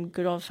like some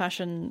good old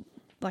fashioned,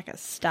 like a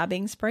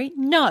stabbing spree?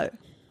 No.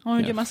 I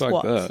want to do my fuck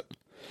squats. that.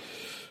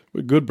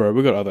 We're good, bro.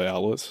 We've got other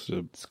outlets.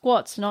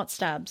 Squats, not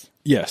stabs.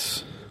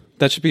 Yes.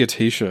 That should be a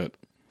t-shirt.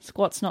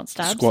 Squats, not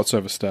stabs. Squats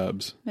over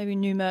stabs. Maybe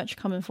new merch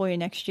coming for you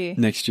next year.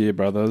 Next year,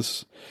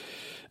 brothers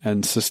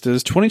and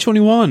sisters.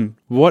 2021.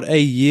 What a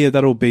year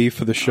that'll be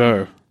for the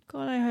show.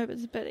 God, I hope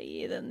it's a better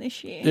year than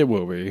this year. It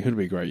will be. It'll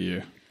be a great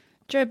year.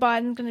 Joe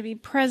Biden's going to be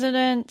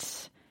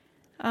president.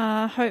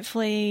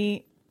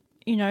 Hopefully,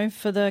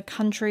 for the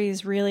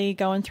countries really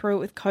going through it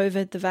with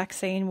COVID, the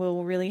vaccine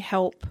will really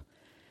help,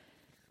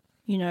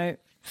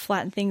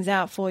 flatten things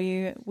out for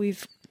you. We're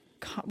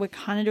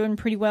kind of doing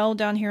pretty well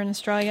down here in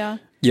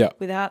Australia. Yeah.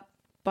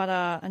 But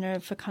I know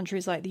for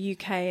countries like the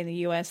UK and the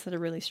US that are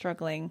really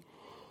struggling,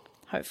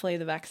 hopefully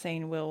the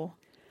vaccine will,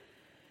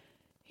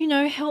 you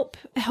know, help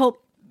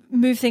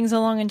move things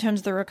along in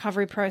terms of the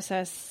recovery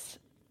process.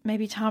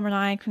 Maybe Tama and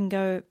I can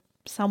go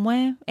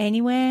somewhere,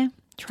 anywhere,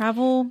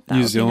 travel. That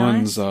New would be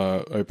Zealand's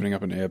nice. opening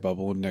up an air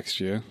bubble next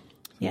year.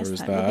 Yes, There is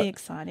that would be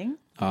exciting.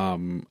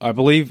 I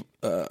believe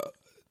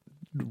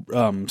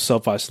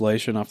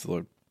self-isolation after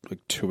like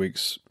 2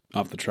 weeks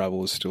after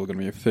travel is still going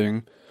to be a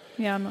thing.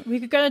 Yeah, we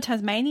could go to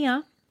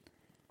Tasmania.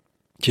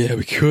 Yeah,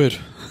 we could.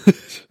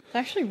 It's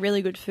actually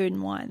really good food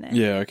and wine there.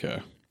 Yeah,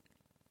 okay.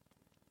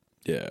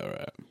 Yeah, all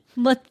right.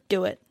 Let's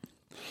do it.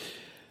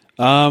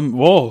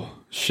 Whoa,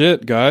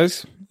 shit,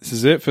 guys. This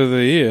is it for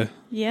the year.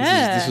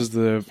 Yeah. This is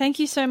the... Thank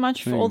you so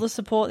much for all the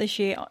support this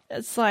year.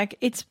 It's like,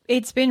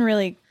 it's been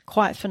really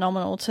quite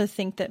phenomenal to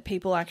think that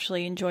people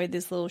actually enjoyed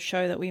this little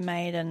show that we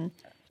made, and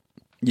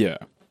Yeah.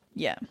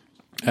 yeah.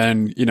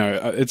 And, you know,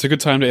 it's a good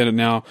time to end it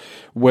now.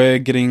 We're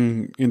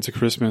getting into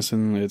Christmas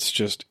and it's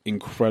just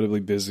incredibly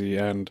busy.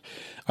 And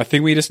I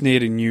think we just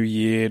need a new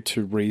year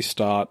to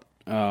restart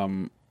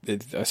a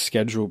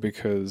schedule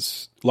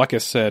because, like I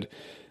said,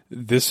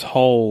 this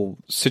whole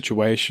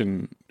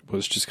situation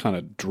was just kind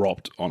of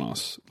dropped on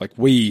us. Like,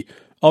 we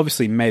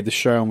obviously made the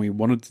show and we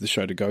wanted the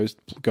show to go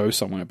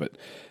somewhere, but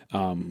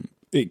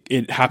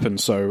it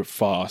happened so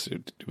fast.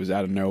 It was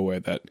out of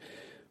nowhere that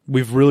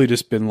we've really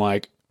just been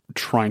like,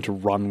 trying to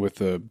run with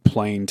the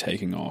plane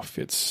taking off.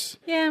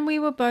 Yeah, and we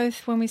were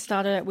both, when we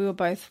started it, we were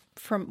both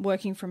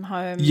working from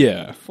home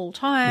full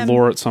time.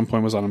 Laura at some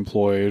point was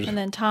unemployed. And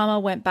then Tama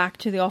went back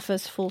to the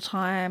office full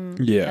time.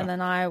 Yeah. And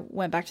then I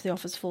went back to the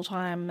office full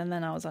time, and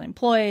then I was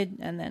unemployed,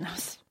 and then I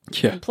was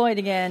employed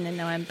again, and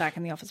now I'm back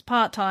in the office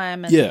part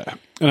time. Yeah.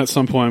 And at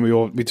some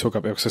point we took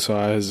up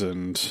exercise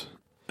and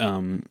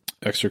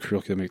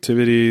extracurricular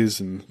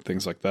activities and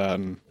things like that.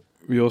 And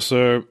we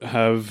also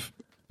have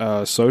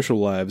social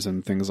lives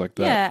and things like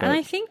that. Yeah, and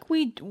I think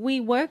we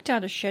worked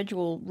out a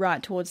schedule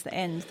right towards the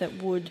end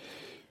that will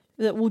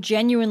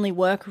genuinely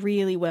work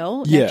really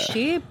well next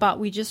year, but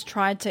we just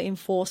tried to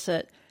enforce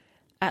it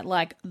at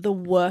like the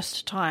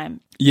worst time.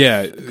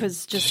 Yeah,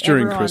 because just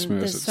during everyone, Christmas,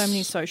 there's so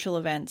many social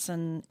events,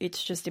 and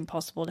it's just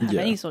impossible to have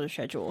any sort of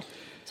schedule.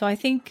 So I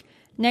think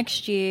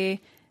next year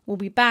we'll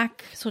be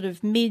back sort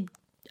of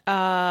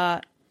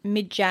mid-Jan.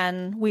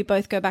 We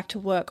both go back to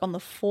work on the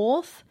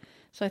 4th.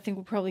 So I think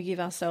we'll probably give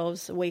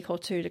ourselves a week or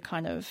two to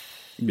kind of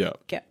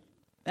get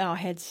our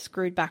heads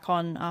screwed back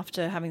on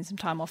after having some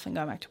time off and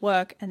going back to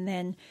work. And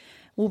then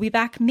we'll be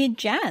back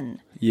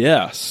mid-Jan.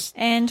 Yes.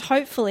 And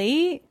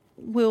hopefully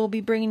we'll be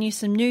bringing you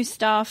some new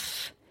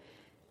stuff,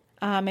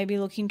 maybe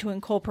looking to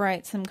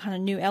incorporate some kind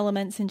of new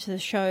elements into the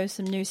show,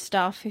 some new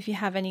stuff. If you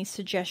have any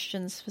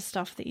suggestions for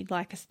stuff that you'd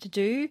like us to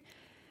do,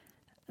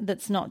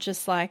 that's not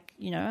just like,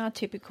 you know, our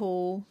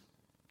typical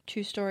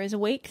 2 stories a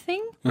week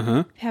thing. If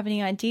you have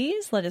any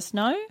ideas, let us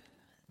know.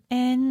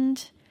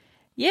 And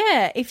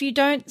yeah, if you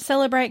don't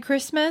celebrate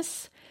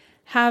Christmas,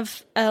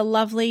 have a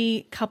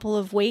lovely couple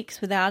of weeks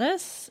without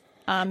us.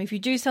 If you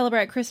do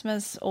celebrate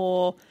Christmas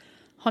or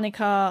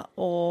Hanukkah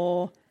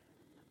or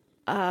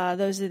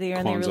those are the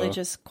only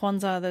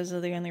Kwanzaa, those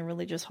are the only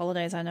religious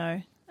holidays I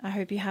know. I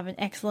hope you have an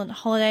excellent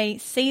holiday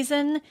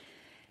season.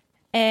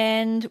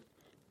 And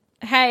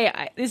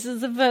hey, this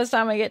is the first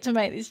time I get to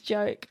make this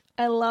joke.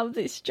 I love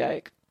this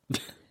joke.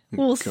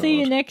 We'll see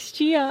you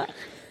next year.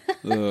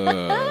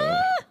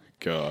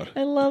 God.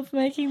 I love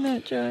making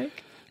that joke.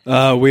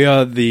 We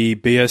are the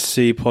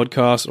BSC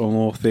podcast on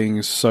all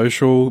things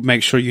social.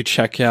 Make sure you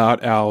check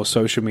out our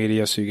social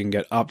media so you can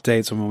get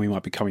updates on when we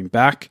might be coming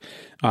back.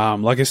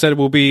 Like I said,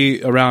 we'll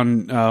be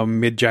around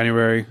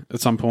mid-January at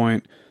some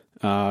point.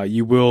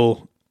 You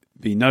will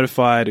be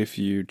notified if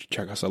you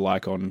check us a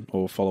like on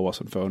or follow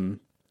us on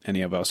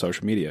any of our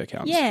social media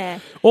accounts. Yeah.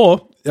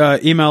 Or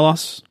email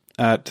us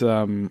at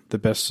the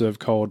Best Served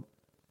Cold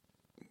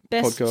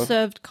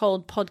Served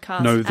Cold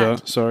Podcast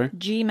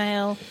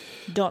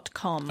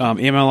gmail.com.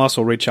 Email us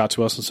or reach out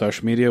to us on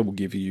social media. We'll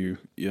give you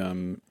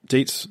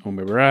deets on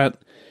where we're at.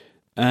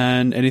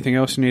 And anything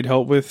else you need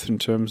help with in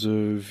terms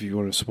of you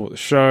want to support the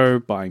show,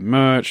 buying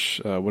merch,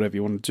 whatever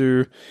you want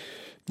to do.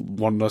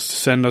 Want us to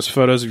send us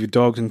photos of your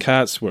dogs and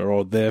cats, we're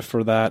all there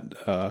for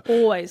that.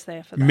 Always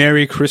there for that.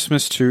 Merry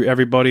Christmas to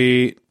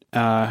everybody.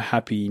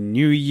 Happy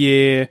New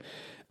Year.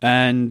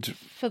 And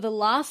for the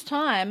last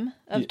time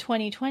of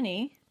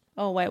 2020...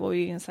 Oh, wait, what were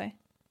you going to say?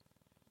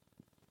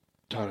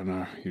 I don't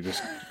know. You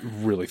just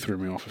really threw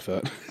me off with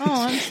that.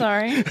 Oh, I'm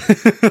sorry.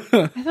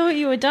 I thought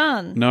you were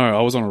done. No,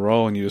 I was on a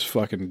roll and you just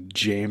fucking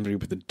jammed me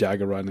with the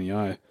dagger right in the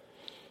eye.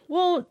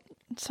 Well,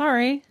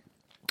 sorry.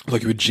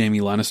 Like you were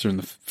Jaime Lannister in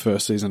the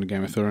first season of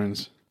Game of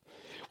Thrones.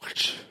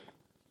 Which...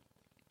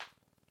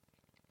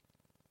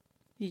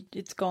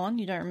 It's gone?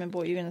 You don't remember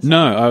what you were going to say?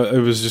 No, it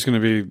was just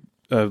going to be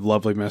a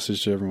lovely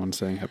message to everyone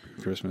saying Happy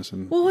Christmas.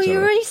 And well, you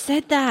already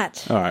said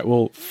that. All right,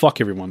 well, fuck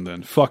everyone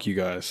then. Fuck you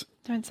guys.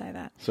 Don't say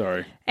that.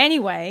 Sorry.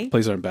 Anyway.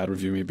 Please don't bad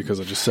review me because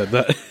I just said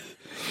that.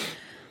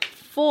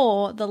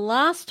 For the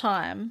last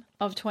time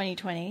of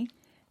 2020,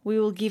 we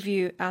will give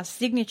you our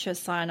signature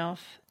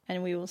sign-off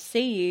and we will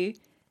see you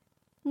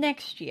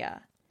next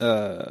year.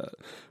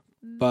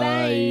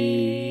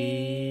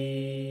 Bye.